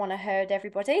collies who want to herd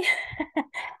everybody.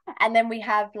 And then we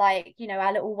have like,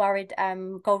 our little worried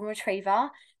golden retriever.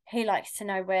 He likes to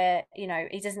know where,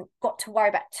 he doesn't got to worry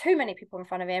about too many people in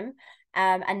front of him,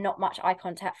 and not much eye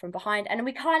contact from behind. And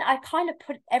I kind of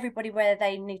put everybody where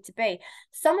they need to be.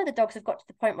 Some of the dogs have got to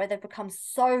the point where they've become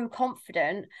so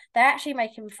confident, they're actually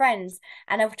making friends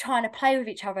and are trying to play with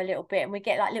each other a little bit. And we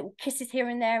get like little kisses here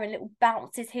and there and little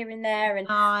bounces here and there. And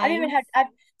I've even nice.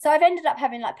 I've ended up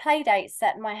having like play dates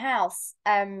at my house.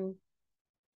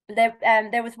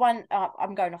 There was one.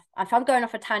 I'm going off. If I'm going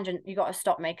off a tangent, you got to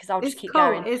stop me because I'll just It's keep cool.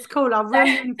 going. It's cool. I'll So, reel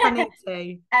you in for it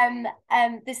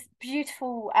too. this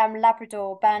beautiful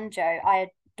Labrador Banjo, I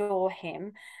adore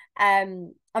him.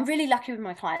 I'm really lucky with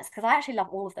my clients because I actually love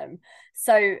all of them.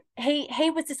 So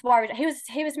he was just worried. He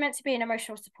was meant to be an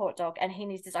emotional support dog, and he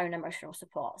needs his own emotional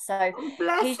support. So Oh,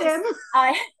 bless he's just him.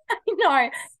 I know.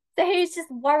 So he's just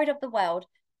worried of the world.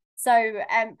 So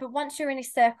but once you're in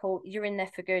his circle, you're in there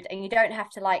for good, and you don't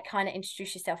have to like kind of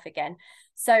introduce yourself again.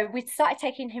 So we started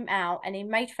taking him out, and he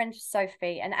made friends with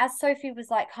Sophie. And as Sophie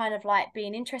was like kind of like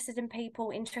being interested in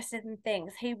people, interested in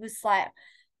things, he was like,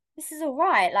 this is all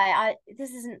right. Like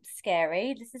this isn't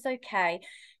scary. This is okay.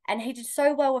 And he did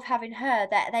so well with having her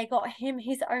that they got him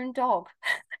his own dog.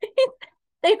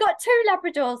 They've got two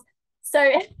Labradors.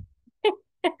 So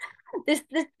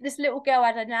this little girl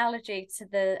had an allergy to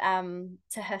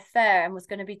her fur and was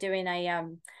going to be doing a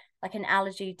like an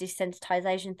allergy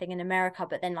desensitization thing in America,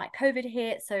 but then like COVID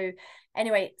hit. So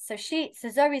anyway, so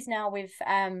Zoe's now with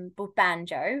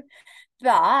Banjo,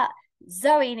 but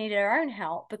Zoe needed her own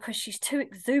help because she's too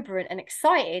exuberant and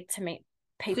excited to meet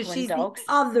So people and she's the dogs.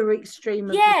 other extreme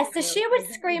of the Yeah, so scale. she would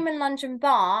scream and lunge and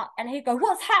bark, and he'd go,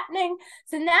 "What's happening?"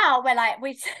 So now we're like,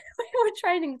 we were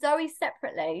training Zoe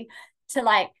separately to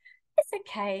like, it's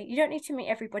okay. You don't need to meet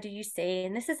everybody you see,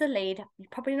 and this is a lead.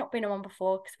 You've probably not been on one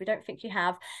before because we don't think you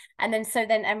have. And then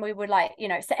we were like,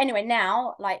 so anyway,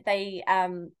 now like we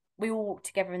all walk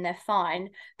together and they're fine.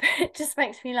 But it just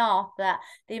makes me laugh that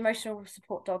the emotional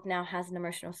support dog now has an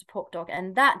emotional support dog,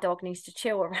 and that dog needs to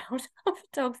chill around other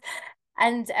dogs.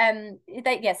 And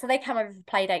so they come over for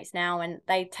play dates now, and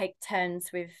they take turns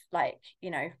with like,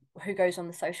 who goes on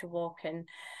the social walk.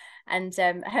 And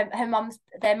their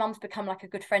mum's become like a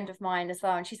good friend of mine as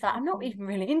well, and she's like, I'm not even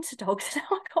really into dogs now.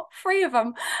 I got 3 of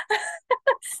them.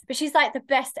 But she's like the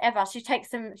best ever.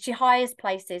 She hires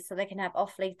places so they can have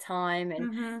off lead time,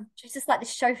 and she's just like the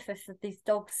chauffeur for these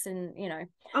dogs. And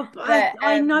Oh, but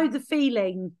I know the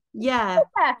feeling. Yeah.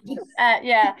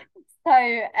 yeah.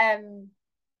 So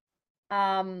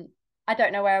um I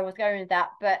don't know where I was going with that,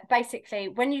 but basically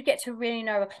when you get to really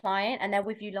know a client and they're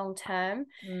with you long term,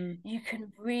 you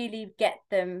can really get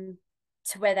them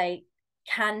to where they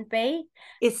can be.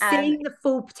 It's And seeing the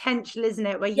full potential, isn't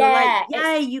it? Where you're like, yeah,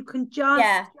 yeah, yeah, you and can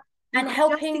just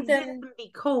helping exist them. and be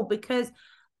cool, because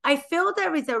I feel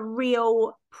there is a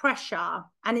real pressure,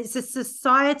 and it's a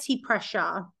society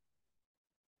pressure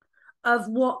of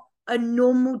what a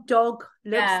normal dog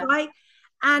looks Yeah, like.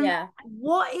 And yeah.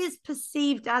 what is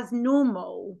perceived as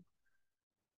normal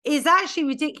is actually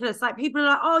ridiculous. Like, people are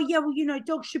like, oh yeah, well,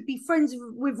 dogs should be friends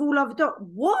with all other dogs.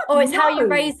 What? Oh, it's how you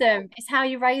No. raise them. It's how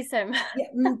you raise them.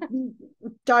 Yeah,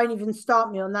 don't even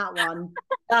start me on that one.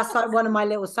 That's like one of my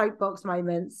little soapbox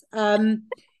moments.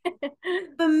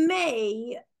 For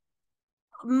me,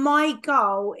 my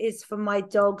goal is for my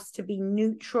dogs to be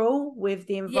neutral with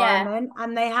the Yeah, environment,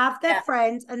 and they have their yeah.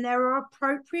 friends, and there are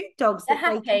appropriate dogs They're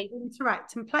that they can happy.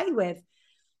 interact and play with.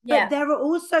 But Yeah. there are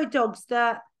also dogs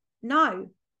that no,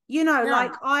 No.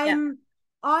 like Yeah.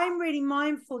 I'm really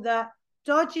mindful that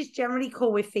Dodge is generally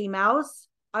cool with females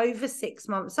over 6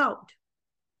 months old.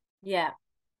 Yeah.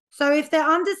 So if they're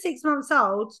under 6 months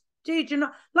old, dude, you're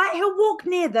not like, he'll walk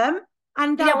near them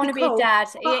and You don't that'll want be to be a cool. dad.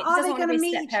 But He are doesn't they want to going to be a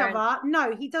meet step each parent. other?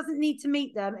 No, he doesn't need to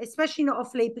meet them, especially not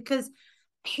off lead, because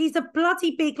he's a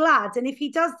bloody big lad. And if he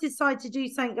does decide to do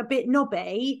something a bit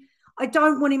knobby, I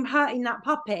don't want him hurting that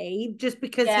puppy just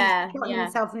because he's Yeah, shotting yeah.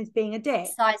 himself and he's being a dick.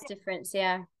 Size difference,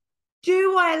 yeah.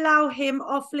 Do I allow him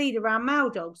off lead around male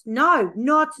dogs? No,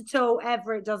 not at all.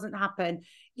 Ever. It doesn't happen.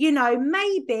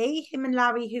 Maybe him and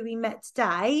Larry, who we met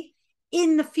today,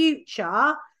 in the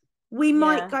future, we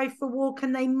might Yeah. go for a walk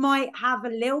and they might have a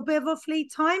little bit of off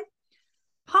lead time.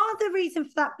 Part of the reason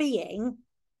for that being,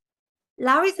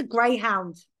 Larry's a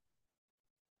greyhound.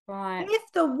 Right.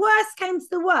 If the worst came to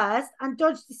the worst and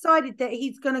Dodge decided that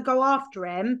he's going to go after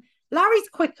him, Larry's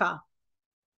quicker.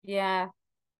 Yeah.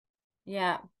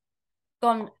 Yeah.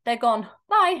 Gone. They're gone.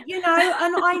 Bye. And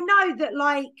I know that,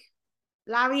 like,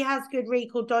 Larry has good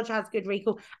recall, Dodge has good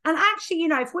recall. And actually,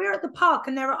 if we're at the park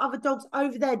and there are other dogs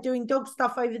over there doing dog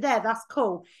stuff over there, that's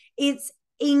cool. It's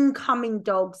incoming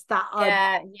dogs that are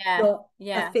Yeah, yeah, not a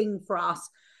yeah. thing for us.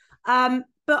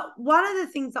 But one of the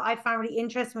things that I found really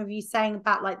interesting with you saying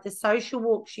about like the social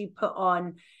walks you put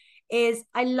on is,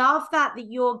 I love that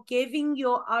you're giving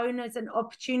your owners an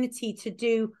opportunity to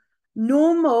do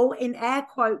normal, in air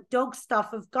quote, dog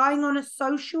stuff of going on a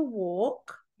social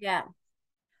walk, Yeah.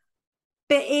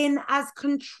 but in as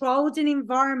controlled an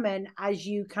environment as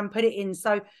you can put it in.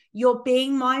 So you're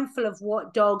being mindful of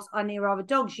what dogs are near other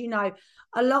dogs.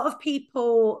 A lot of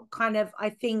people kind of, I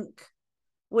think,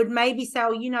 would maybe say,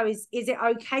 oh, is it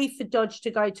okay for Dodge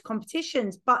to go to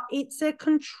competitions? But it's a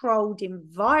controlled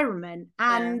environment.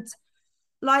 Yeah. And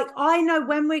like, I know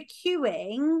when we're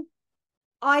queuing,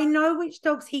 I know which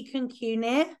dogs he can queue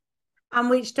near and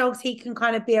which dogs he can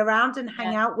kind of be around and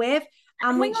hang Yeah. out with,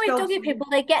 and And when which you're with dogs. doggy people,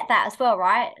 they get that as well,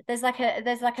 right? There's like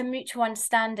a mutual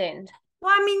understanding.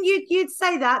 Well, I mean, you'd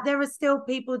say that there are still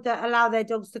people that allow their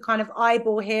dogs to kind of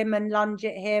eyeball him and lunge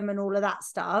at him and all of that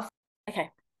stuff.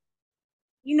 Okay.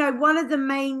 One of the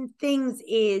main things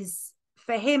is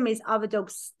for him is other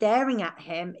dogs staring at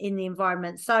him in the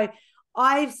environment. So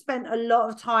I've spent a lot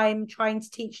of time trying to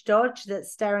teach Dodge that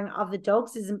staring at other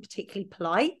dogs isn't particularly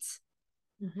polite.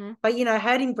 Mm-hmm. But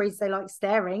herding breeds, they like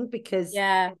staring because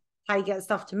Yeah. how you get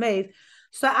stuff to move.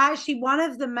 So actually, one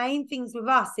of the main things with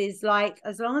us is like,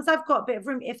 as long as I've got a bit of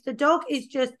room, if the dog is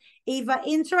just either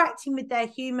interacting with their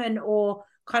human or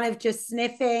kind of just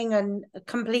sniffing and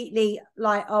completely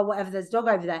like, oh, whatever, there's a dog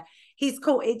over there, he's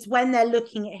cool. It's when they're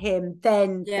looking at him,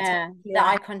 then Yeah. The I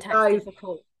eye have to contact's go,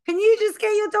 difficult. can you just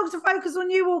get your dog to focus on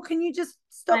you, or can you just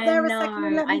stop I there a second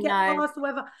and know. let I me get know. past or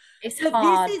whatever? It's But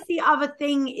this hard. is the other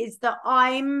thing, is that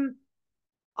I'm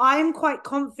quite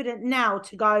confident now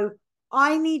to go,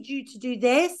 I need you to do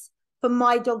this for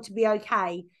my dog to be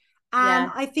okay. And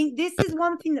Yeah. I think this is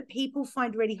one thing that people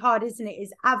find really hard, isn't it?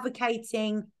 Is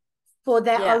advocating for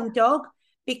their Yeah. own dog,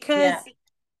 because Yeah.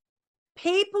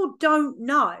 people don't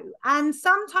know. And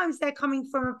sometimes they're coming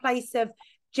from a place of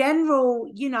general,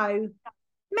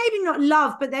 maybe not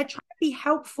love, but they're trying to be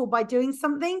helpful by doing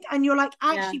something. And you're like,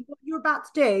 Yeah. actually, what you're about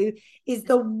to do is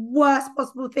the worst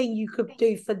possible thing you could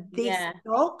do for this Yeah.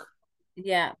 dog.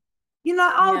 Yeah.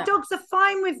 Oh, Yeah. dogs are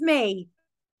fine with me.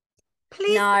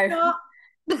 Please No. do not.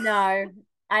 No.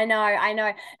 I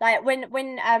know. Like when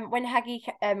Haggy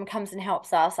comes and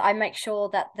helps us, I make sure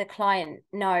that the client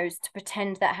knows to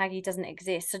pretend that Haggy doesn't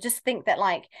exist. So just think that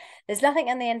like there's nothing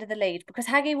in the end of the lead, because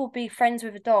Haggy will be friends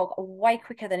with a dog way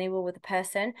quicker than he will with a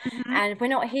person. Mm-hmm. And we're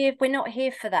not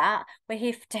here for that. We're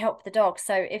here to help the dog.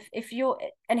 So if you're,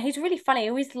 and he's really funny, he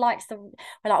always likes the, we're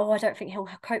like, oh, I don't think he'll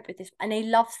cope with this, and he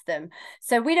loves them.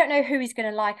 So we don't know who he's going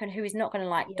to like and who he's not going to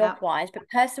like Yeah. dog wise, but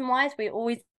person wise, we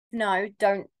always know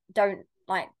don't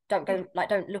like don't go like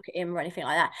don't look at him or anything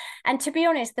like that. And to be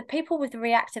honest, the people with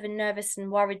reactive and nervous and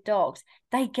worried dogs,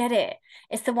 they get it.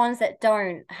 It's the ones that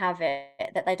don't have it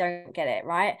that they don't get it,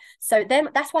 right? So them,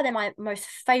 that's why they're my most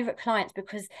favorite clients,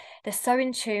 because they're so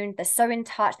in tune, they're so in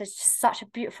touch, there's just such a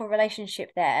beautiful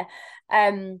relationship there.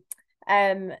 um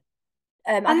um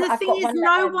And the I've thing got is, one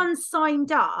no that one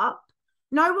signed up.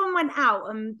 No one went out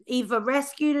and either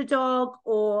rescued a dog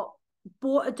or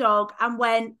bought a dog and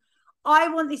went, I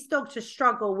want this dog to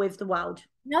struggle with the world.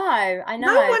 no, I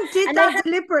No know. one did And they that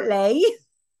deliberately.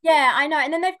 Yeah, I know.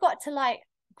 And then they've got to like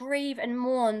grieve and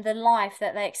mourn the life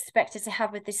that they expected to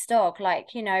have with this dog,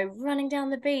 like, you know, running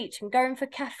down the beach and going for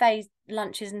cafe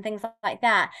lunches and things like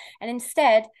that. And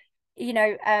instead, you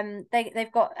know,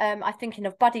 they've got I'm thinking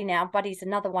of Buddy now. Buddy's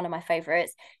another one of my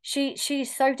favorites.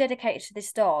 She's so dedicated to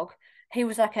this dog. He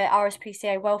was like a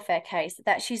RSPCA welfare case,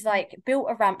 that she's like built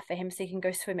a ramp for him so he can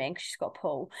go swimming because she's got a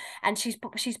pool, and she's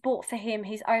bought for him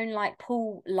his own like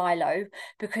pool lilo,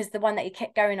 because the one that he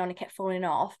kept going on, he kept falling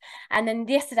off. And then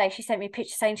yesterday she sent me a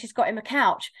picture saying she's got him a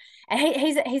couch, and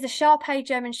he's a Shar-Pei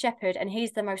German Shepherd, and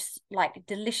he's the most like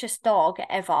delicious dog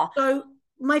ever. So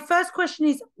my first question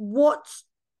is, what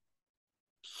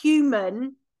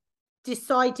human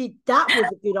decided that was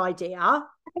a good idea?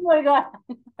 Oh my god!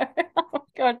 Oh my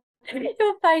god!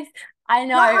 Your face. I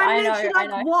know. Like, I'm I literally know. I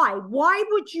like, know. why? Why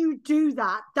would you do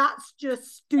that? That's just I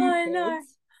stupid. know.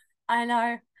 I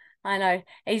know. I know.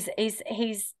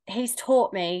 He's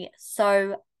taught me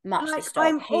so much, Like, this dog.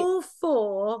 I'm all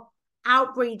for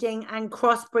outbreeding and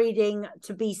crossbreeding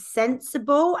to be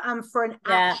sensible and for an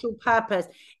Yeah. actual purpose.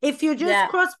 If you're just Yeah.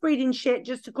 crossbreeding shit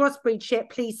just to crossbreed shit,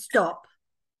 please stop.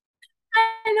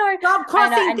 I know. Stop I know.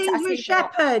 crossing And I things with see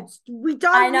what shepherds. We I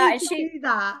don't know. need And to do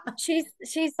that.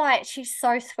 she's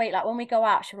so sweet. Like when we go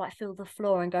out, she'll like feel the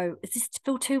floor and go, "Is this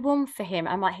feel too warm for him?"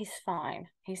 I'm like, "He's fine.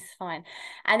 He's fine."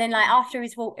 And then like after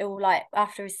his walk, he'll like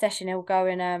after his session, he'll go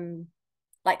and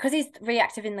like, because he's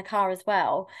reactive in the car as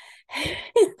well.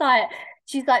 He's like,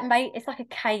 she's like, mate, it's like a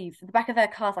cave. The back of her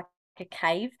car's like a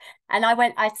cave. And I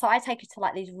take her to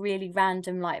like these really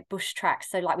random like bush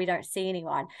tracks, so like we don't see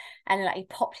anyone. And like he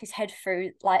popped his head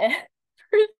through like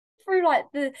through like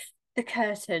the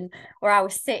curtain where I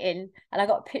was sitting, and I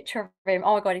got a picture of him.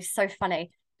 Oh my god, he's so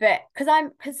funny. But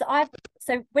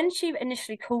so when she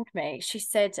initially called me, she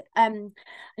said, I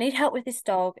need help with this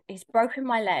dog. He's broken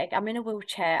my leg. I'm in a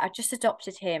wheelchair. I just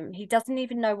adopted him. He doesn't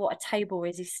even know what a table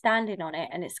is. He's standing on it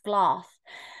and it's glass.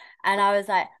 And I was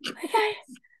like, okay.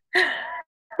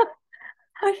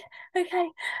 Okay.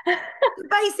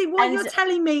 Basically, what And you're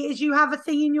telling me is you have a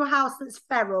thing in your house that's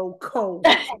feral. Cool.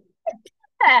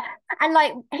 yeah, and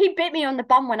like he bit me on the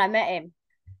bum when I met him,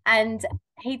 and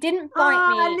he didn't bite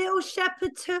Ah, a me. little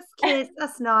shepherd tooth kiss.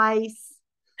 That's nice.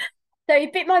 So he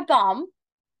bit my bum,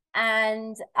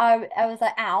 and I was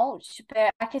like, ouch.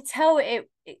 But I could tell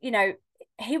you know,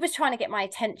 he was trying to get my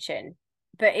attention,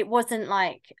 but it wasn't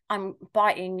like, I'm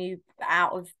biting you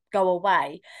out of, go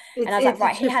away. And I was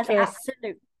like, It's a right, tooth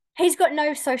kiss. he's got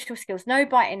no social skills, no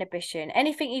bite inhibition.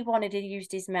 Anything he wanted, he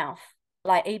used his mouth.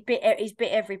 Like he's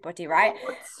bit everybody, right?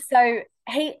 What? So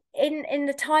he in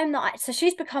the time that so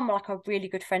she's become like a really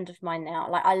good friend of mine now.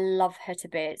 Like I love her to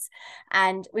bits,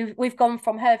 and we've gone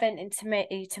from her venting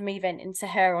to me venting to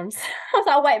her on. I was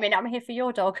like, oh, wait a minute, I'm here for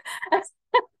your dog.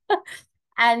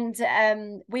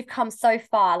 And we've come so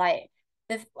far. Like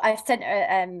I sent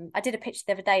her I did a picture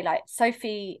the other day. Like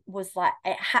Sophie was like,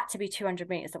 it had to be 200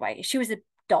 meters away. She was a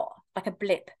dot, like a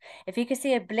blip. If he could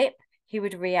see a blip, he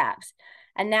would react.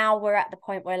 And now we're at the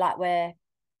point where like we're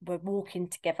walking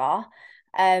together.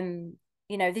 You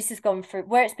know, this has gone through,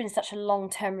 where it's been such a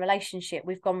long-term relationship,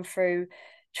 we've gone through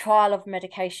trial of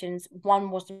medications.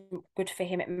 One wasn't good for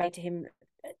him, it made him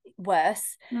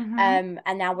worse. Mm-hmm.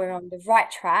 And now we're on the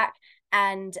right track.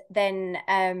 And then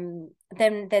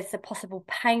there's a possible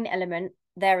pain element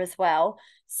there as well.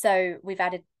 So we've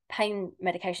added pain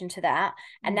medication to that.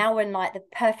 And now we're in like the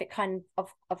perfect kind of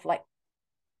like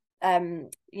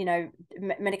you know,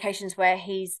 medications where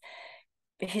his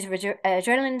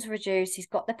adrenaline's reduced, he's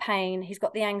got the pain, he's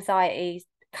got the anxiety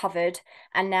covered,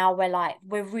 and now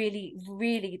we're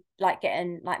really like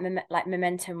getting like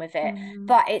momentum with it. Mm-hmm.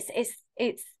 But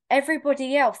it's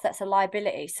everybody else that's a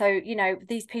liability. So, you know,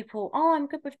 these people, oh, I'm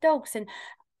good with dogs, and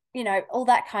you know, all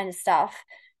that kind of stuff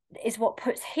is what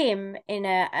puts him in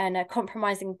a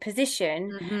compromising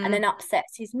position, and then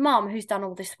upsets his mum, who's done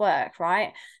all this work,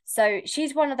 right? So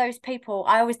she's one of those people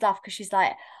I always laugh, because she's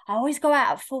like, I always go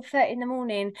out at 4:30 in the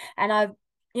morning, and I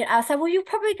say, well, you're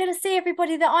probably going to see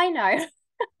everybody that I know.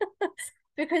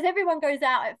 Because everyone goes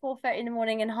out at 4:30 in the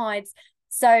morning and hides.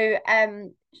 So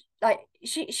like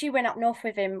she went up north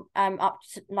with him, up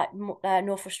to like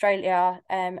North Australia,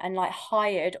 and like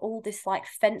hired all this like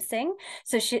fencing,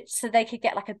 so they could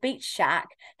get like a beach shack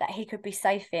that he could be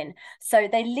safe in. So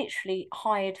they literally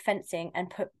hired fencing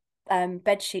and put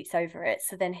bed sheets over it,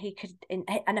 so then he could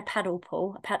and a paddle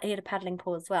pool. He had a paddling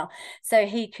pool as well, so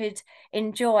he could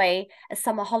enjoy a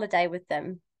summer holiday with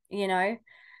them, you know.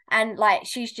 And like,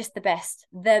 she's just the best.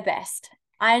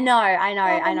 I know.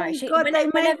 Oh my God, they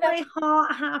make my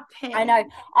heart happy. I know.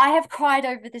 I have cried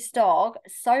over this dog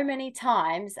so many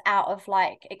times out of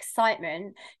like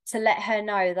excitement to let her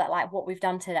know that like what we've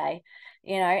done today,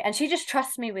 you know, and she just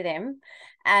trusts me with him.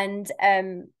 And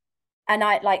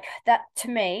I like that, to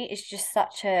me is just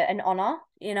such an honor,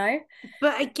 you know.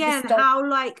 But again, how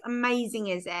like amazing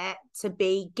is it to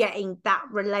be getting that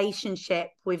relationship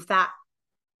with that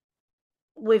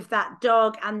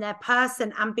dog and their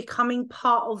person, and becoming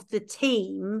part of the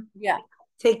team,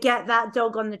 to get that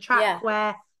dog on the track,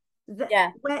 where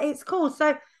it's cool.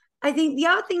 So I think the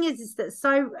other thing is that,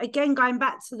 so again, going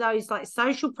back to those like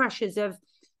social pressures of,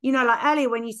 you know, like earlier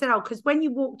when you said, oh, because when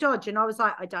you walk Dodge, and I was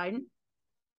like, I don't.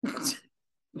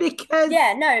 Because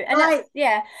and like,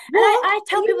 and I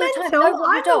tell people all the time, don't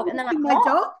walk your dog, and they're like, my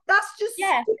dog, that's just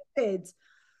stupid.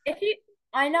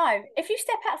 I know, if you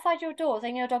step outside your doors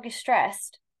and your dog is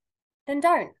stressed, then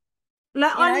don't.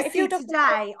 Like, honestly,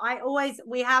 today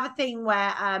we have a thing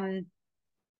where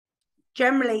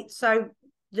generally, so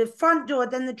the front door,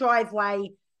 then the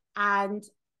driveway, and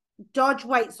Dodge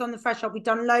waits on the threshold. We've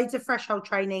done loads of threshold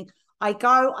training. I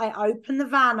open the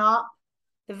van up,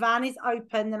 the van is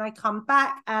open, then I come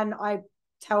back and I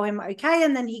tell him okay,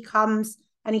 and then he comes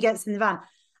and he gets in the van.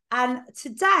 And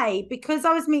today, because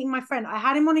I was meeting my friend, I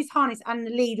had him on his harness and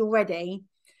the lead already,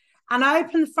 and I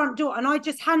opened the front door and I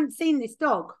just hadn't seen this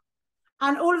dog,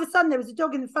 and all of a sudden there was a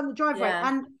dog in the front of the driveway.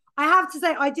 And I have to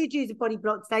say, I did use a body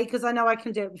block today, because I know I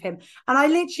can do it with him, and I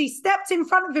literally stepped in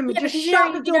front of him and just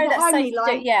shut the door behind me,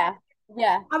 like,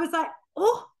 I was like,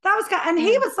 oh, that was good. And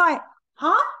he was like,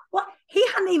 huh, what? He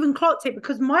hadn't even clocked it,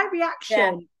 because my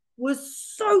reaction was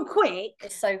so quick.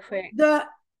 It's so quick that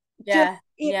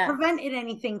it prevented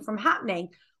anything from happening,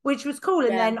 which was cool.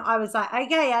 And then I was like,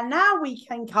 okay, and now we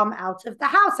can come out of the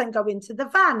house and go into the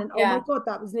van. And oh my God,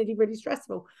 that was nearly really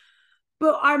stressful.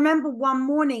 But I remember one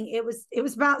morning, it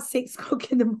was about 6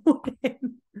 o'clock in the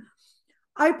morning.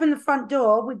 I opened the front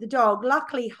door with the dog.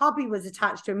 Luckily, hubby was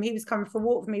attached to him. He was coming for a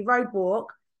walk with me, road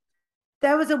walk.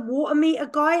 There was a water meter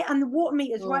guy, and the water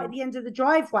meter's right at the end of the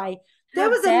driveway. There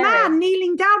was a man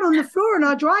kneeling down on the floor in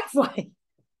our driveway.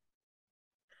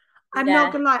 I'm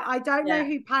not gonna lie, I don't know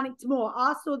who panicked more,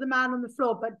 us or the man on the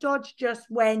floor, but Dodge just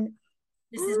went,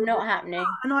 this is not happening.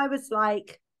 And I was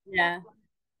like,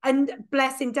 and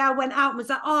bless him, Dale went out and was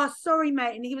like, oh, sorry,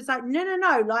 mate. And he was like,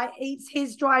 no, like, it's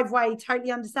his driveway,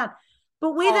 totally understand.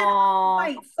 But we then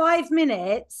wait 5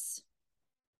 minutes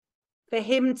for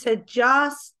him to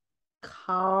just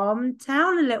calm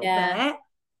down a little bit.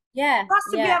 For us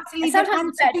to be able to leave it.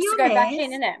 And to be honest, go back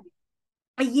in, isn't it?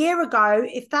 A year ago,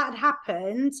 if that had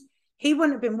happened, he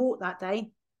wouldn't have been walked that day.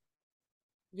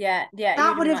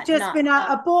 That would have just been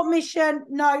an abort mission.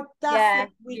 No, that's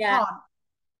it. We can't.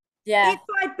 If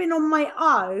I'd been on my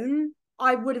own,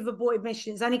 I would have aborted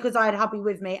missions, only because I had hubby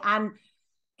with me. And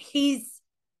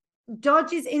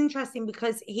Dodge is interesting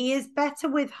because he is better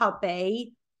with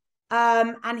hubby,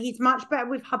 and he's much better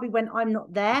with hubby when I'm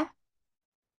not there.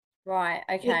 Right,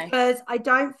 okay. Because I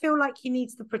don't feel like he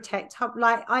needs to protect hubby.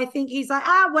 Like, I think he's like,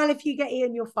 well, if you get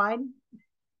Ian, you're fine.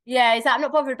 Yeah, he's like, I'm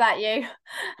not bothered about you.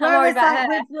 I'm worried about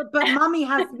her. But mummy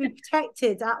has to be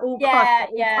protected at all costs. At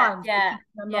all times,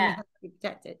 mummy has to be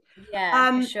protected.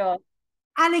 For sure.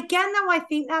 And again, though, I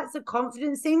think that's a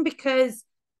confidence thing, because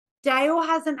Dale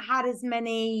hasn't had as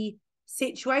many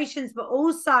situations, but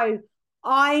also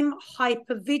I'm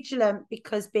hyper vigilant,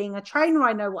 because being a trainer,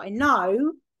 I know what I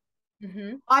know.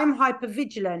 I'm hyper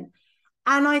vigilant.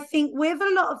 And I think with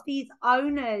a lot of these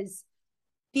owners,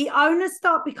 the owners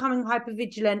start becoming hyper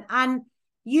vigilant, and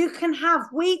you can have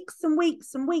weeks and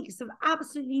weeks and weeks of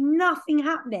absolutely nothing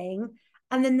happening.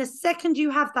 And then the second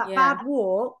you have that bad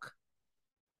walk,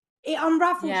 it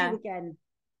unravels you again.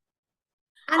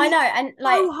 And I know, and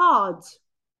like, so hard.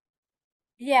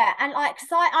 Yeah, and like, cause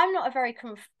I'm not a very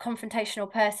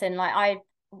confrontational person. Like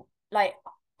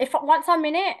if once I'm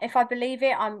in it, if I believe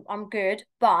it, I'm good.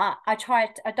 But I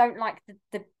don't like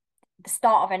the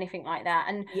start of anything like that.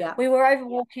 And Yeah. we were over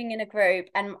walking in a group,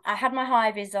 and I had my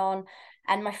high vis on,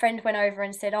 and my friend went over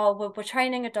and said, "Oh, we're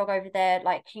training a dog over there.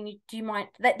 Like, do you mind?"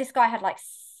 This guy had like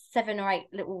 7 or 8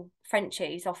 little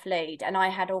Frenchies off lead, and I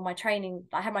had all my training.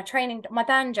 I had my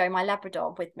Banjo, my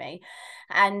Labrador with me,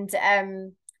 and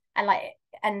like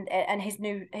and his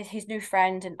new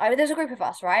friend, and there's a group of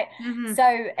us, right? Mm-hmm. So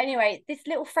anyway, this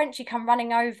little Frenchie come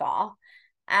running over,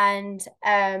 and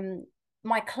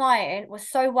my client was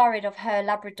so worried of her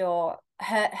Labrador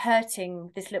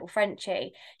hurting this little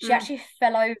Frenchie, she Mm. actually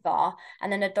fell over,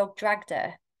 and then a dog dragged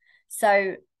her.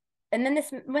 So, and then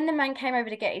when the man came over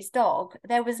to get his dog,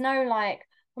 there was no like,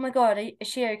 oh my God, is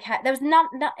she okay? There was none,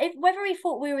 whether he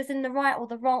thought we was in the right or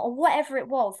the wrong or whatever it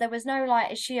was, there was no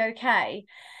like, is she okay?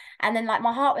 And then like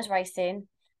my heart was racing,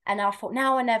 and I thought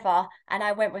now or never, and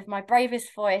I went with my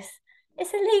bravest voice,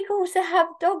 it's illegal to have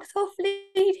dogs off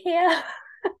lead here.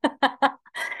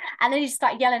 And then he just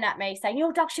started yelling at me, saying,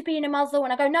 "Your dog should be in a muzzle."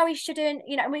 And I go, "No, he shouldn't."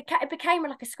 You know, it became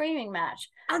like a screaming match.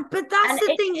 But that's And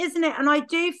the thing, isn't it? And I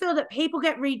do feel that people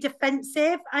get really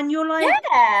defensive, and you're like,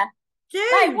 yeah,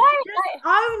 like dude, why? just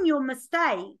own your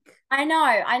mistake. I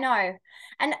know.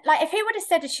 And like if he would have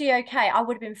said, "Is she okay?" I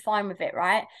would have been fine with it,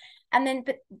 right? And then,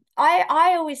 but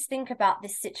I always think about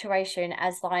this situation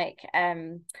as like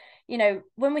you know,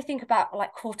 when we think about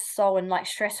like cortisol and like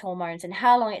stress hormones and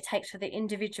how long it takes for the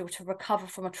individual to recover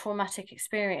from a traumatic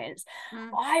experience,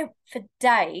 Mm. I for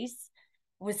days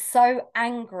was so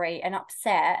angry and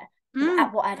upset Mm.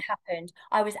 at what had happened.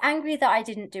 I was angry that I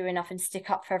didn't do enough and stick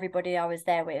up for everybody I was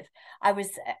there with. I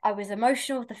was I was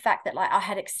emotional with the fact that like I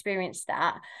had experienced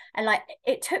that, and like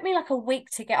it took me like a week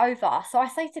to get over. So I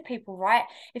say to people, right,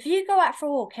 if you go out for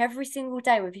a walk every single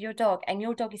day with your dog and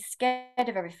your dog is scared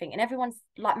of everything and everyone's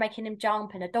like making him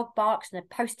jump and a dog barks and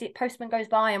a postman goes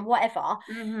by and whatever,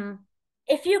 Mm-hmm.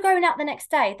 if you're going out the next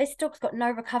day, this dog's got no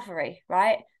recovery,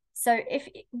 right? So if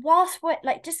whilst we're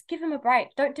like, just give him a break.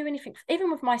 Don't do anything.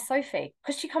 Even with my Sophie,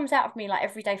 because she comes out with me like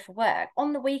every day for work.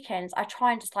 On the weekends, I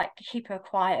try and just like keep her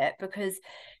quiet because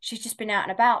she's just been out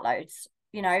and about loads.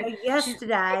 You know, So she's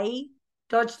yesterday,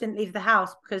 Dodge didn't leave the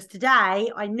house because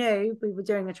today I knew we were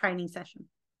doing a training session.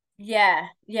 yeah,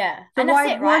 and So that's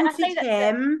I it, right? And I wanted say that to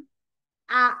him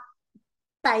at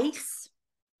base.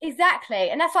 exactly,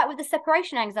 and that's like with the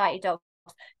separation anxiety dogs.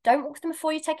 Don't walk them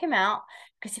before you take them out,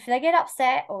 because if they get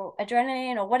upset or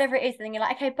adrenaline or whatever it is, then you're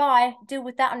like, okay, bye, deal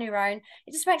with that on your own.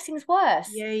 It just makes things worse,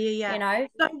 Yeah, yeah, yeah. you know.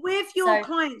 So with your So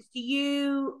clients,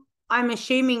 I'm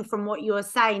assuming from what you're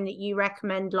saying that you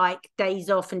recommend like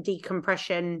days off and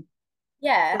decompression days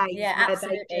yeah, where they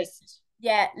absolutely. just,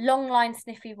 Yeah, long line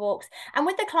sniffy walks. And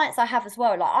with the clients I have as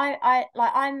well, like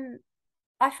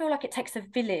I feel like it takes a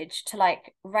village to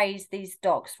like raise these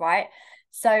dogs, right?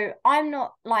 So I'm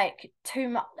not like too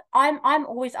much. I'm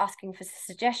always asking for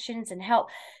suggestions and help.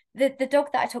 The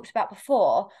dog that I talked about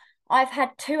before, I've had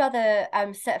 2 other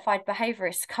certified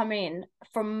behaviorists come in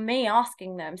from me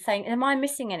asking them, saying, "Am I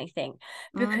missing anything?"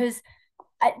 mm, Because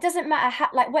it doesn't matter how,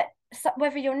 like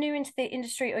whether you're new into the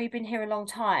industry or you've been here a long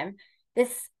time.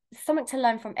 There's something to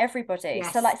learn from everybody.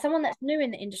 So yes. like someone that's new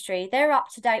in the industry, they're up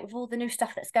to date with all the new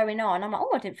stuff that's going on. I'm like,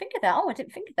 oh, I didn't think of that. Oh, I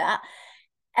didn't think of that.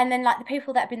 And then like the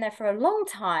people that have been there for a long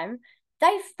time,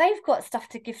 they've got stuff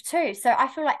to give too. So I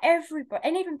feel like everybody,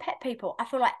 and even pet people, I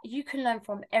feel like you can learn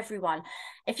from everyone.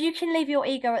 If you can leave your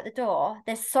ego at the door,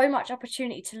 there's so much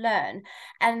opportunity to learn.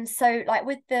 And so like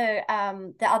with the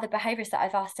other behaviorists that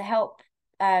I've asked to help,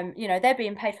 you know, they're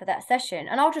being paid for that session,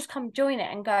 and I'll just come join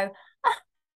it and go, ah.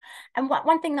 And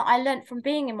one thing that I learned from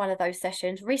being in one of those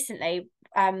sessions recently,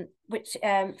 which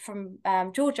from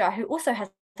Georgia, who also has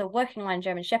the working line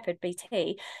German Shepherd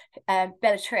BT,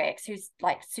 Bellatrix, who's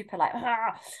like super like,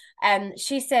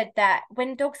 she said that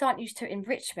when dogs aren't used to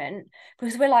enrichment,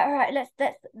 because we're like, all right,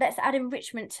 let's add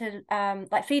enrichment to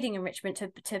like feeding enrichment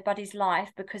to Buddy's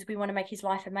life because we want to make his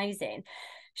life amazing.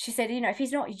 She said, you know, if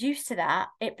he's not used to that,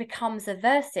 it becomes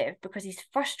aversive because he's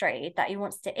frustrated that he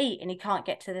wants to eat and he can't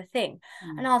get to the thing.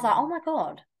 And I was like, oh Mhm. my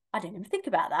God, I didn't even think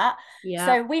about that. Yeah.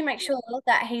 So we make sure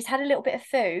that he's had a little bit of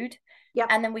food, Yep.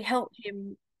 and then we help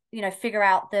him, you know, figure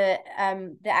out the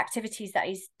activities that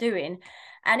he's doing.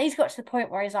 And he's got to the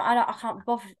point where he's like, I can't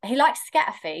bother. He likes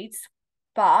scatter feeds,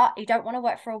 but he don't want to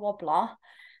work for a wobbler.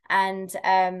 And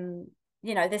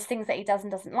you know, there's things that he does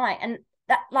and doesn't like. And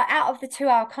like out of the 2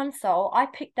 hour consult, I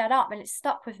picked that up and it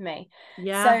stuck with me.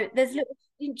 Yeah. So there's little,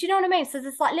 do you know what I mean? So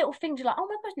there's like little things you're like, oh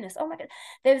my goodness, oh my god.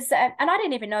 There's and I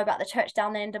didn't even know about the church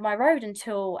down the end of my road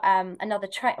until another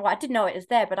train. Well, I didn't know it was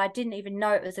there, but I didn't even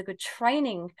know it was a good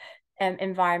training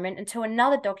environment until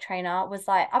another dog trainer was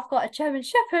like, I've got a German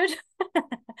Shepherd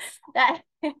that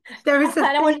There is a and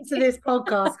I theme wanted to to, this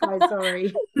podcast, guys.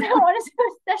 Sorry. I wanted to do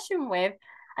a session with,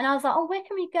 and I was like, oh, where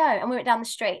can we go? And we went down the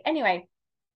street. Anyway,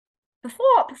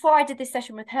 before I did this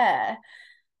session with her,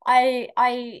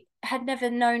 I had never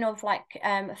known of like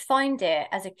find it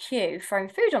as a cue throwing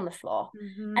food on the floor.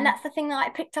 And Mm-hmm. that's the thing that I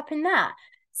picked up in that.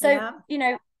 So, Yeah. you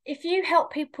know, if you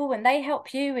help people and they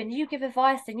help you and you give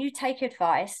advice and you take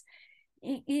advice,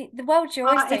 the world's your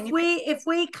oyster. And If you pick,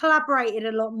 we collaborated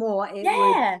a lot more,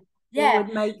 yeah, it yeah.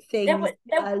 would make There things was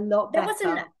there a lot there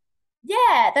wasn't better.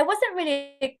 yeah, there wasn't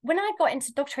really, when I got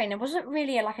into dog training, there wasn't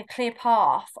really like a clear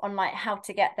path on like how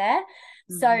to get there.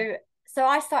 Mm-hmm. So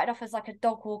I started off as like a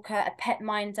dog walker, a pet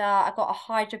minder. I got a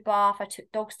hydro bath. I took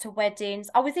dogs to weddings.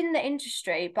 I was in the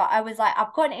industry, but I was like,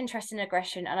 I've got an interest in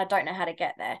aggression and I don't know how to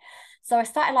get there. So I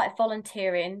started like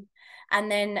volunteering, and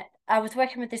then I was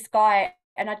working with this guy,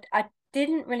 and I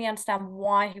didn't really understand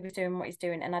why he was doing what he's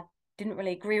doing, and I didn't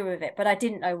really agree with it, but I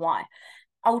didn't know why.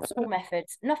 Old school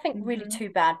methods, nothing really Mm-hmm. too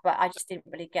bad, but I just didn't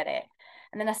really get it.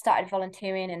 And then I started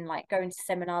volunteering and like going to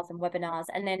seminars and webinars.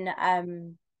 And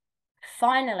then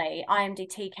finally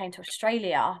IMDT came to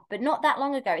Australia, but not that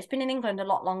long ago. It's been in England a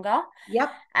lot longer.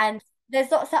 Yep. And there's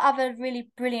lots of other really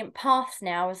brilliant paths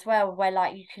now as well, where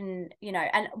like you can, you know,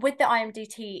 and with the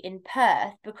IMDT in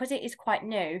Perth, because it is quite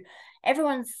new,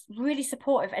 everyone's really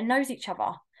supportive and knows each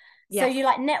other. So Yes. you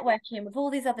like networking with all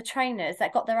these other trainers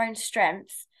that got their own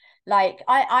strengths. Like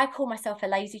I call myself a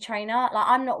lazy trainer. Like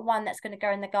I'm not one that's going to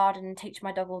go in the garden and teach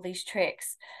my dog all these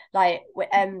tricks. Like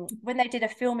when they did a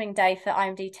filming day for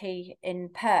IMDT in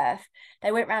Perth,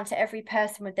 they went round to every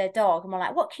person with their dog and were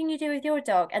like, what can you do with your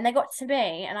dog? And they got to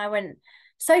me and I went,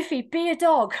 Sophie, be a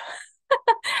dog.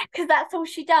 Because that's all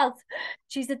she does.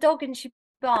 She's a dog and she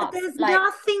But barks. there's Like,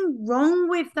 nothing wrong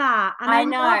with that. And I I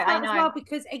know, love I that as know. well,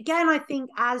 because again, I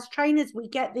think as trainers, we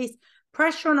get this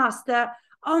pressure on us that,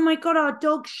 oh my God, our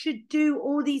dogs should do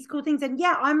all these cool things. And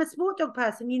yeah, I'm a sport dog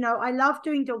person. You know, I love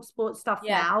doing dog sport stuff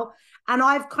Yeah, now. And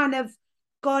I've kind of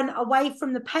gone away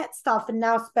from the pet stuff and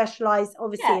now specialize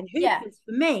obviously yeah, in yeah, hoopers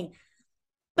for me.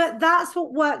 But that's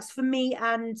what works for me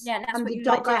yeah. And that's and what the you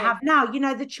like dog I have doing. now. You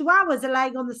know, the chihuahuas are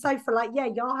laying on the sofa like, yeah,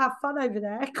 y'all have fun over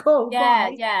there. Cool, Yeah,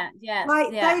 bye. yeah, yeah,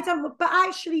 Like yeah, they don't, but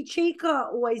actually Chica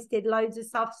always did loads of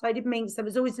stuff. So did Minx. There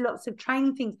was always lots of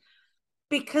training things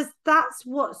because that's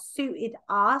what suited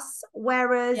us.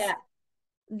 Whereas yeah,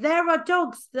 there are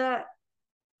dogs that,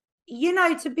 you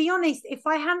know, to be honest, if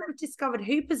I hadn't have discovered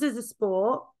hoopers as a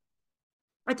sport,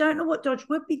 I don't know what Dodge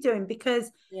would be doing because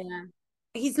yeah,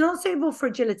 he's not suitable for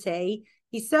agility.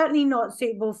 He's certainly not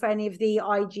suitable for any of the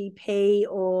IGP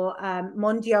or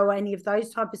Mondio or any of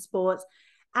those type of sports.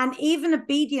 And even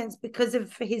obedience, because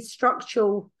of his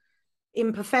structural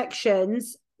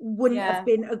imperfections, wouldn't have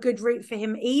yeah, been a good route for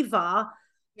him either.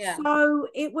 yeah, So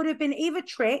it would have been either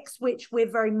tricks, which we're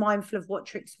very mindful of what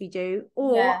tricks we do,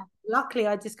 or yeah. luckily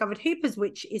I discovered hoopers,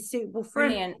 which is suitable for him.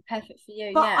 Brilliant. Perfect for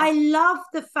you. But Yeah. I love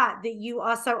the fact that you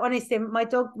are so honest. And my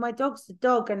dog's a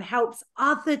dog and helps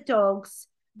other dogs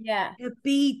Yeah. to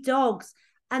be dogs.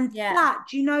 And Yeah. that,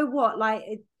 do you know what? Like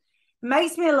it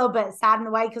makes me a little bit sad in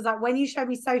a way because like when you showed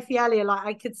me Sophie earlier, like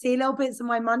I could see little bits of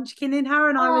my munchkin in her,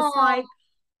 and I was Oh, like,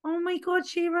 oh my God,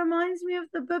 she reminds me of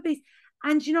the bubbies.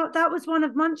 And you know, that was one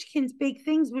of Munchkin's big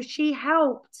things was she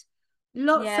helped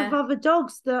lots of yeah. other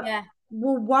dogs that Yeah.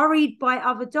 were worried by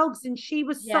other dogs. And she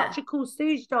was Yeah. such a cool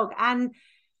stooge dog. And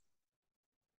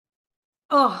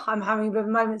oh, I'm having a bit of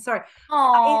a moment. Sorry. It's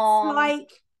Oh, like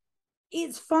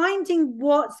it's finding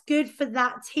what's good for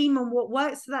that team and what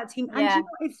works for that team. And you yeah.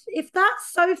 know, if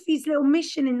that's Sophie's little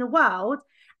mission in the world,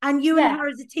 and you and Yeah. her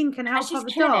as a team can And help she's other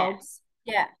killing it. dogs,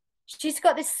 Yeah. She's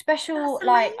got this that's special,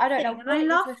 like, I don't know amazing. And I what it is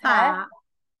love with her. that.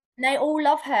 And they all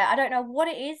love her. I don't know what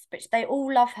it is, but they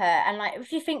all love her. And like,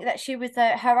 if you think that she was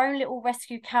her own little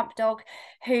rescue camp dog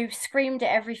who screamed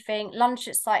at everything, lunged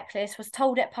at cyclists, was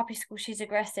told at puppy school she's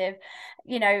aggressive,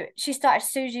 you know, she started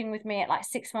stooging with me at like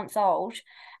 6 months old,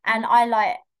 and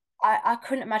Mm, I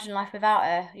couldn't imagine life without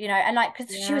her, you know, and like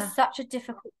because she yeah. was such a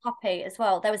difficult puppy as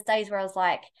well. There was days where I was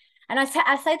like, and I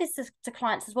say this to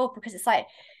clients as well because it's like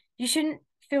you shouldn't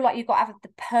feel like you've got to have the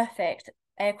perfect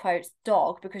air quotes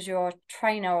dog because you're a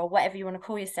trainer or whatever you want to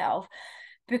call yourself,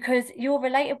 because you're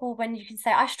relatable when you can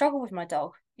say I struggle with my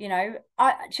dog, you know.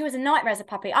 She was a nightmare as a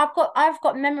puppy. I've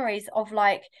got memories of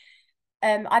like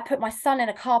I put my son in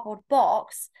a cardboard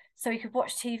box so he could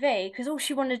watch TV, because all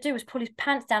she wanted to do was pull his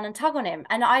pants down and tug on him.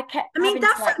 And I kept I mean, having to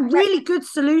that's like a correct. really good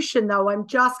solution, though. I'm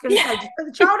just going to say, Yeah. just put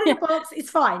the child in a box. It's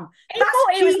fine. He That's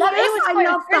thought he was lovely. genius. I It was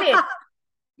love brilliant. that.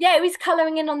 Yeah, it was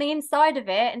colouring in on the inside of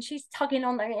it, and she's tugging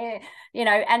on the,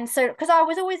 and so because I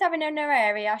was always having her in her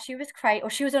area, she was crate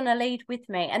or she was on a lead with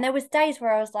me, and there was days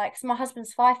where I was like, because my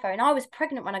husband's FIFO, and I was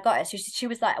pregnant when I got her, so she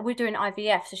was like, we're doing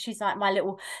IVF, so she's like my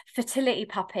little fertility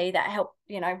puppy that helped,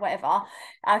 whatever.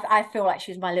 I feel like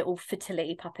she's my little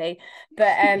fertility puppy, but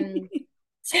and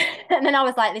then I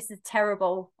was like, this is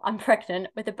terrible. I'm pregnant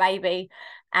with a baby,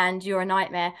 and you're a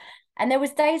nightmare. And there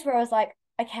was days where I was like,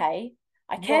 okay,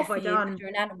 I care for you because you're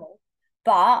an animal,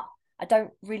 but I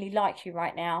don't really like you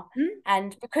right now.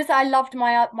 And because I loved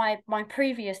my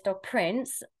previous dog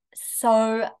Prince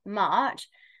so much,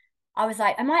 I was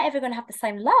like, am I ever going to have the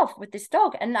same love with this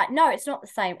dog? And like, no, it's not the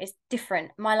same. It's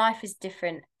different. My life is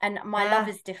different, and my love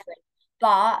is different.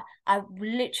 But I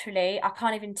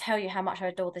can't even tell you how much I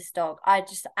adore this dog. I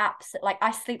just absolutely, like,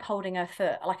 I sleep holding her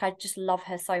foot. Like, I just love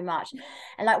her so much.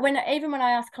 And like, even when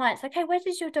I ask clients, okay, where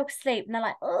does your dog sleep? And they're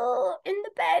like, oh, in the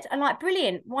bed. I'm like,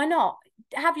 brilliant. Why not?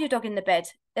 Have your dog in the bed.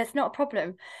 It's not a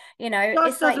problem. Dodge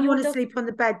It's like doesn't your want to dog. sleep on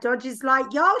the bed. Dodge is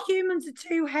like, y'all humans are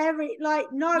too hairy.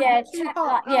 Like, no, Yeah, you're too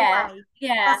hot. Go yeah, away.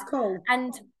 yeah. That's cool.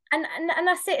 And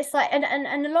that's it. It's like,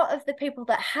 and a lot of the people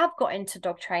that have got into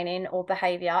dog training or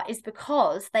behavior is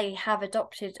because they have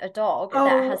adopted a dog that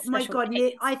Oh has my special God.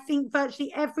 needs. I think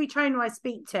virtually every trainer I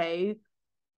speak to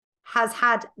has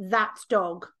had that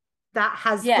dog that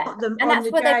has Yeah, got them and on that's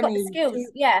the where they've got the journey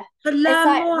skills. Yeah, to it's learn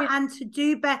like more with and to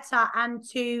do better and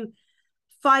to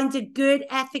find a good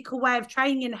ethical way of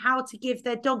training and how to give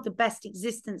their dog the best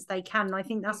existence they can. And I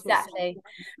think that's what's so exactly.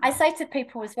 I important. say to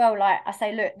people as well, like I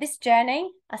say, look, this journey,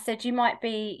 I said, you might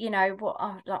be,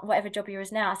 like whatever job you're in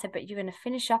now. I said, but you're going to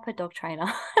finish up a dog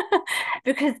trainer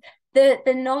because the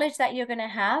knowledge that you're going to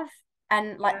have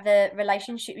and like the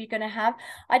relationship you're going to have.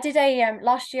 I did a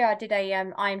last year I did a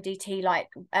IMDT like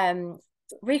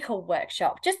recall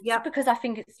workshop just because I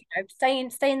think it's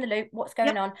stay in the loop, what's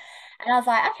going on. And I was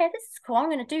like, okay, this is cool, I'm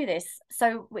going to do this.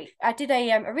 So I did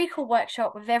a recall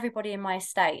workshop with everybody in my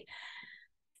estate.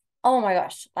 Oh my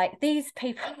gosh, like these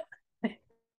people,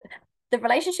 the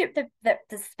relationship that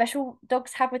the special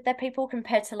dogs have with their people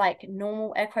compared to like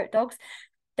normal air quote dogs,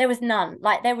 there was none.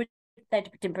 Like they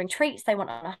didn't bring treats, they weren't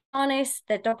on a harness,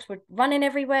 their dogs were running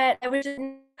everywhere. There was just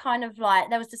kind of like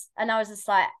there was just, and I was just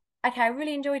like, okay, I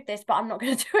really enjoyed this, but I'm not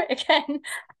going to do it again.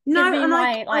 No, Give me and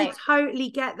my I like, totally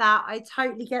get that. I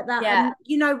totally get that. yeah,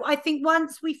 And I think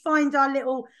once we find our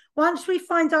little niche, once we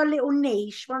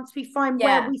find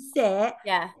where yeah, we sit,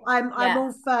 yeah, I'm yeah,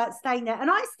 all for staying there. And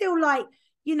I still like,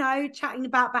 chatting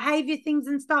about behavior things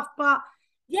and stuff. But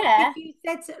if yeah, you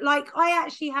said like I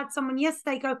actually had someone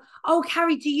yesterday go, oh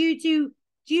Carrie, do you do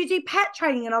pet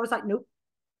training? And I was like, nope.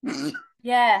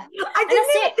 yeah. I And that's didn't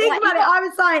even it. think Like you about it. got, I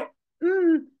was like,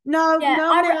 no, yeah,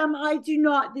 no, ma'am, I do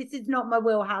not. This is not my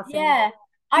wheelhouse anymore. yeah,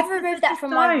 I've Because I removed that just from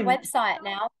my don't. website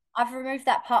now. I've removed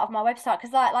that part of my website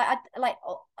because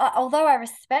although I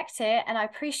respect it and I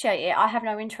appreciate it, I have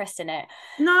no interest in it.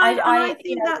 No, and I You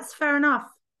think know, that's fair enough.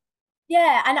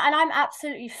 yeah, and I'm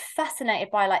absolutely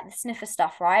fascinated by like the sniffer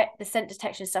stuff, right? The scent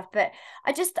detection stuff. But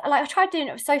I tried doing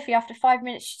it with Sophie. After 5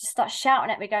 minutes, she just starts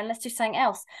shouting at me, going, "Let's do something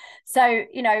else." So,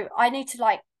 I need to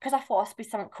like, because I thought it'd be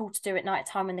something cool to do at night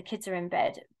time when the kids are in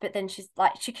bed. But then she's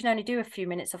like, she can only do a few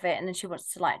minutes of it, and then she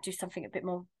wants to like do something a bit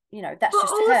more, that's But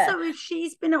just her. also, if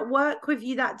she's been at work with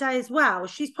you that day as well,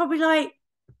 she's probably like,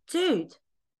 dude,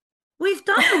 we've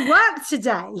done the work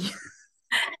today.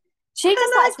 She Can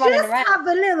just I likes running just around. have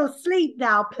a little sleep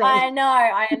now, please? I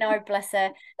know, bless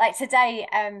her. Like today,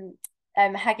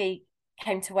 Haggy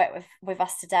came to work with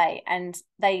us today, and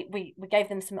we gave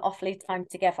them some off lead time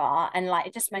together, and like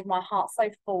it just made my heart so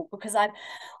full because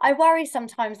I worry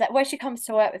sometimes that where she comes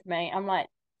to work with me, I'm like,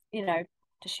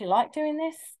 does she like doing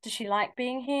this? Does she like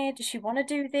being here? Does she want to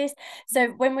do this? So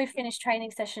when we finish training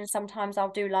sessions, sometimes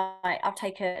I'll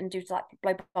take her and do like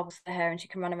blow bubbles for her, and she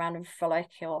can run around and frolic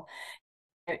or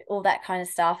all that kind of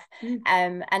stuff.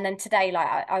 And then today,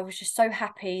 like I was just so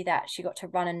happy that she got to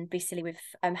run and be silly with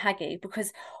Haggy,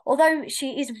 because although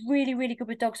she is really, really good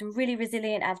with dogs and really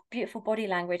resilient, has beautiful body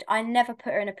language, I never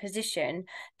put her in a position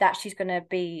that she's going to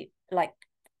be like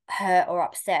hurt or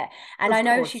upset. And Of I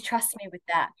know course. she trusts me with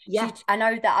that. Yeah. I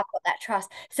know that I've got that trust.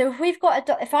 So if we've got a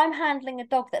dog, if I'm handling a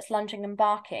dog that's lunging and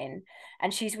barking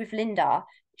and she's with Linda,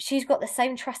 she's got the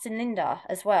same trust in Linda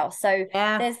as well. So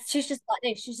Yeah. she's just like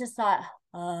this. She's just like,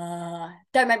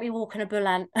 don't make me walk in a bull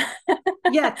ant.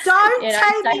 Yeah, don't You know,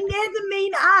 take so, me near the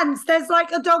mean ants. There's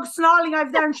like a dog snarling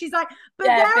over there, and she's like, but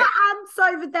yeah, there but are ants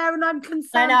over there, and I'm I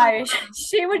concerned. know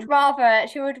she would rather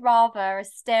a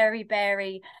starey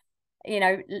berry, you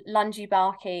know, lungy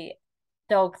barky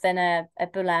dog than a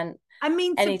bull ant I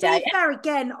mean, to any be day. fair,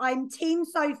 again, I'm Team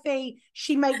Sophie.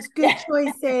 She makes good Yeah,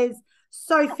 choices.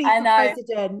 Sophie I for know.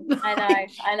 president. I know,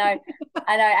 I know,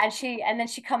 I know, and then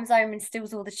she comes home and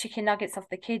steals all the chicken nuggets off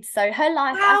the kids. So her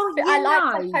life, Well, I you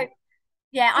like to know, hope,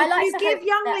 yeah, I if like you to give hope that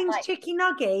younglings like chicken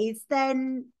nuggets,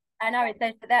 then I know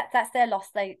that's their loss.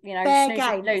 They, you know, fair snooze you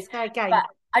game. lose. It's fair game. But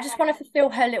I just want to fulfill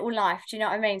her little life. Do you know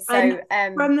what I mean? And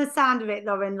So from the sound of it,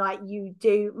 Lauren, like you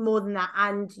do more than that,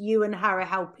 and you and her are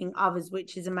helping others,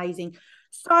 which is amazing.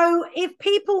 So, if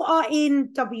people are in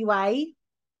WA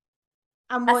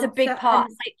and that's a want big to, part.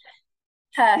 and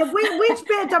yeah, Perth. which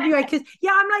bit of WA? Because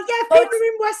yeah, I'm like, yeah, Well, people are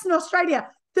in Western Australia.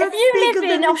 if That's you bigger live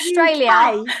than in the Australia,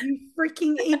 UK. You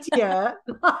freaking idiot!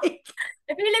 Like,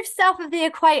 if you live south of the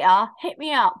equator, hit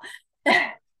me up.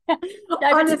 No,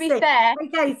 but to be honestly. fair,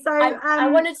 Okay, so I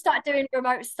want to start doing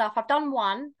remote stuff. I've done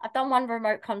one. I've done one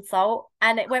remote consult,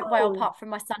 and it went well. cool. Apart from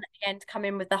my son at the end come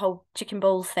in with the whole chicken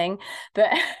balls thing, but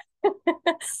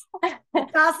That's a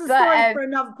but story for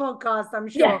another podcast, I'm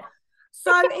yeah, sure.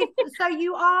 So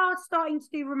you are starting to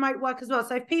do remote work as well.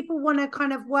 So if people want to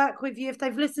kind of work with you, if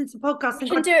they've listened to podcasts we and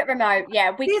can gone, do it remote.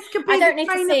 Yeah, this could I be the don't need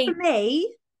to trainer for see.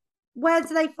 me, where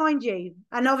do they find you?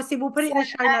 And obviously we'll put it So, in the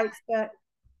show notes, but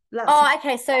let's oh,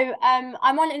 okay. So I'm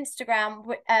on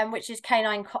Instagram, which is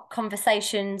Canine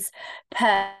Conversations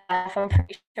Perth. I'm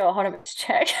pretty sure. Hold on, let's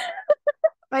check.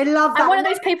 I love I'm that. one of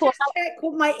Let those me people. just check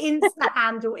what my Insta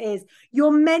handle is.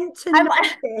 You're meant to I'm,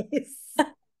 know this.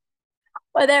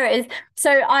 well, there it is. So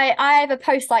I have a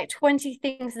post like 20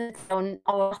 things on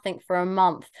nothing for a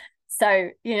month. So,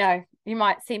 you know, you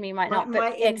might see me, you might not. But My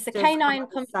yeah, it's a Insta's kind canine of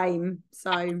the same.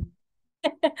 So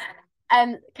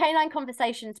Canine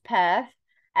Conversations Perth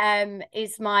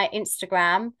is my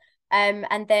Instagram.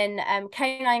 And then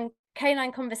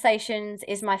Canine Conversations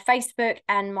is my Facebook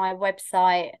and my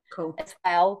website cool. as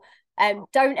well.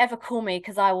 Don't ever call me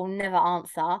because I will never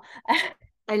answer.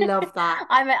 I love that.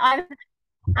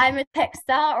 I'm a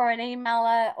texter or an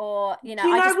emailer, or you know, Do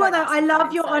you I know just what won't though? answer I the love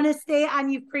phone. your So honesty,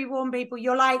 and you've pre-warned people.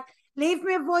 You're like, leave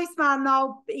me a voicemail and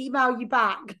I'll email you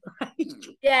back.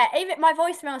 yeah, even my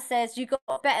voicemail says you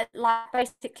got better, like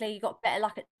basically you got better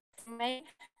luck at me.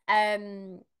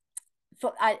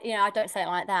 For I don't say it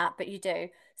like that, but you do.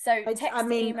 So I text,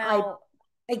 mean, email.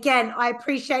 again, I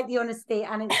appreciate the honesty,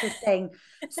 and it's the thing.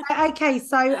 So okay,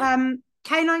 so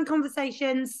Canine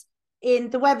Conversations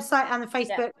in the website and the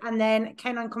Yeah, Facebook, and then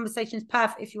Canine Conversations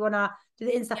Perth if you wanna do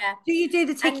the Insta. yeah. Do you do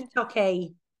the And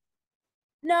TikToky?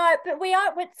 no, but we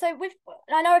are so we've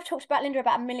I know I've talked about Linda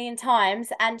about a million times,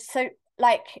 and so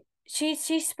like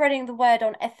she's spreading the word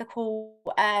on ethical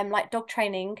like dog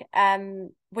training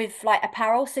with like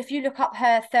apparel. So if you look up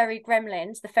her the furry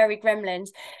gremlins,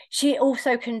 she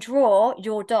also can draw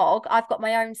your dog. I've got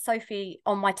my own Sophie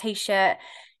on my t-shirt.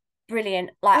 Brilliant.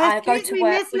 Like I go Excuse to me,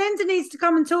 work Miss with Linda needs to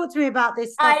come and talk to me about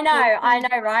this stuff. I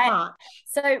know, right? Much.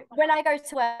 So when I go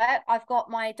to work, I've got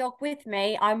my dog with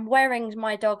me. I'm wearing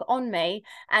my dog on me,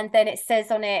 and then it says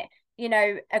on it, you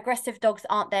know, aggressive dogs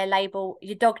aren't their label.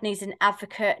 Your dog needs an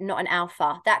advocate, not an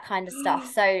alpha. That kind of stuff.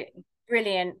 So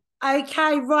brilliant.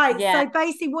 Okay, right. Yeah. So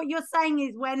basically, what you're saying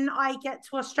is when I get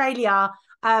to Australia,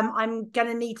 I'm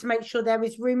gonna need to make sure there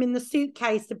is room in the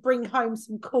suitcase to bring home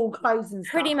some cool clothes and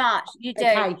Pretty stuff. much, you do.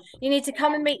 Okay. You need to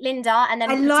come and meet Linda and I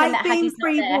then pretend like that being Haggie's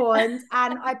not there. pre-warned,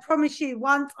 and I promise you,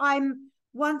 once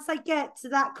I get to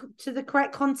the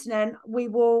correct continent, we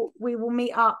will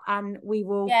meet up and we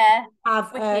will Yeah,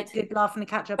 have a wicked. good laugh and a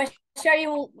catch up. We'll show you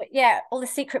all, yeah, all the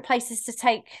secret places to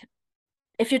take.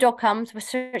 If your dog comes, we'll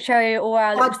show you all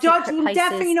our little Dodge secret will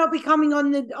definitely places. not be coming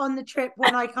on the trip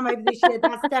when I come over this year.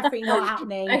 That's definitely not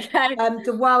happening. Okay.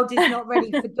 The world is not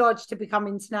ready for Dodge to become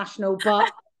international,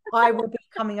 but I will be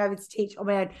coming over to teach on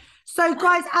my own. So,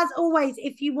 guys, as always,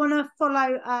 if you want to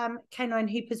follow Canine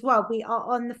Hoop as well, we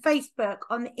are on the Facebook,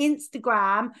 on the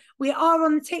Instagram, we are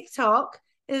on the TikTok.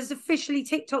 There's officially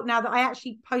TikTok now that I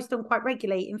actually post on quite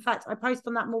regularly. In fact, I post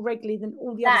on that more regularly than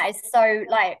all the That others. is so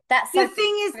like that's so The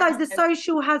thing is, though, the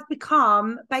social has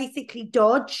become basically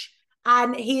Dodge,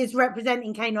 and he is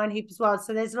representing Canine Hoop as well.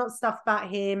 So there's a lot of stuff about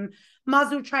him,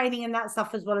 muzzle training, and that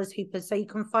stuff as well as Hooper. So you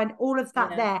can find all of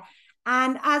that there.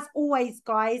 And as always,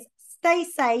 guys, stay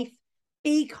safe,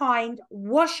 be kind,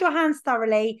 wash your hands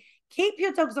thoroughly, keep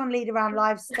your dogs on lead around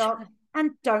livestock,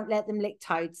 and don't let them lick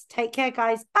toads. Take care,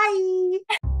 guys. Bye.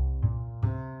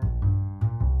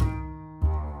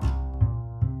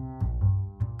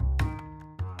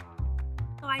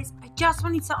 Guys, guys, I just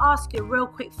wanted to ask you a real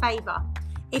quick favor.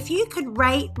 If you could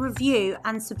rate, review,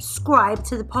 and subscribe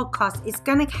to the podcast, it's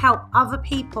going to help other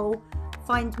people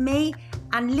find me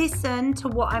and listen to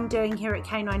what I'm doing here at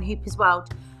Canine Hoopers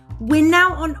World. We're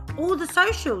now on all the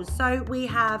socials. So we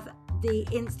have the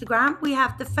Instagram, we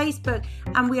have the Facebook,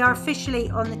 and we are officially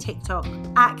on the TikTok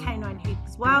at Canine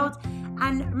Hoopers World.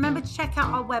 And remember to check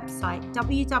out our website,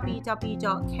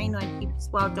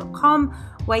 www.caninehoopersworld.com,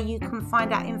 where you can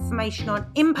find out information on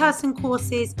in-person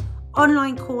courses,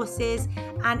 online courses,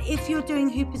 and if you're doing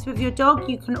hoopers with your dog,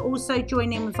 you can also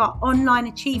join in with our online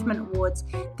achievement awards.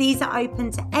 These are open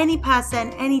to any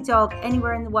person, any dog,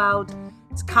 anywhere in the world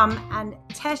to come and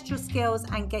test your skills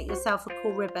and get yourself a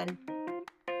cool ribbon.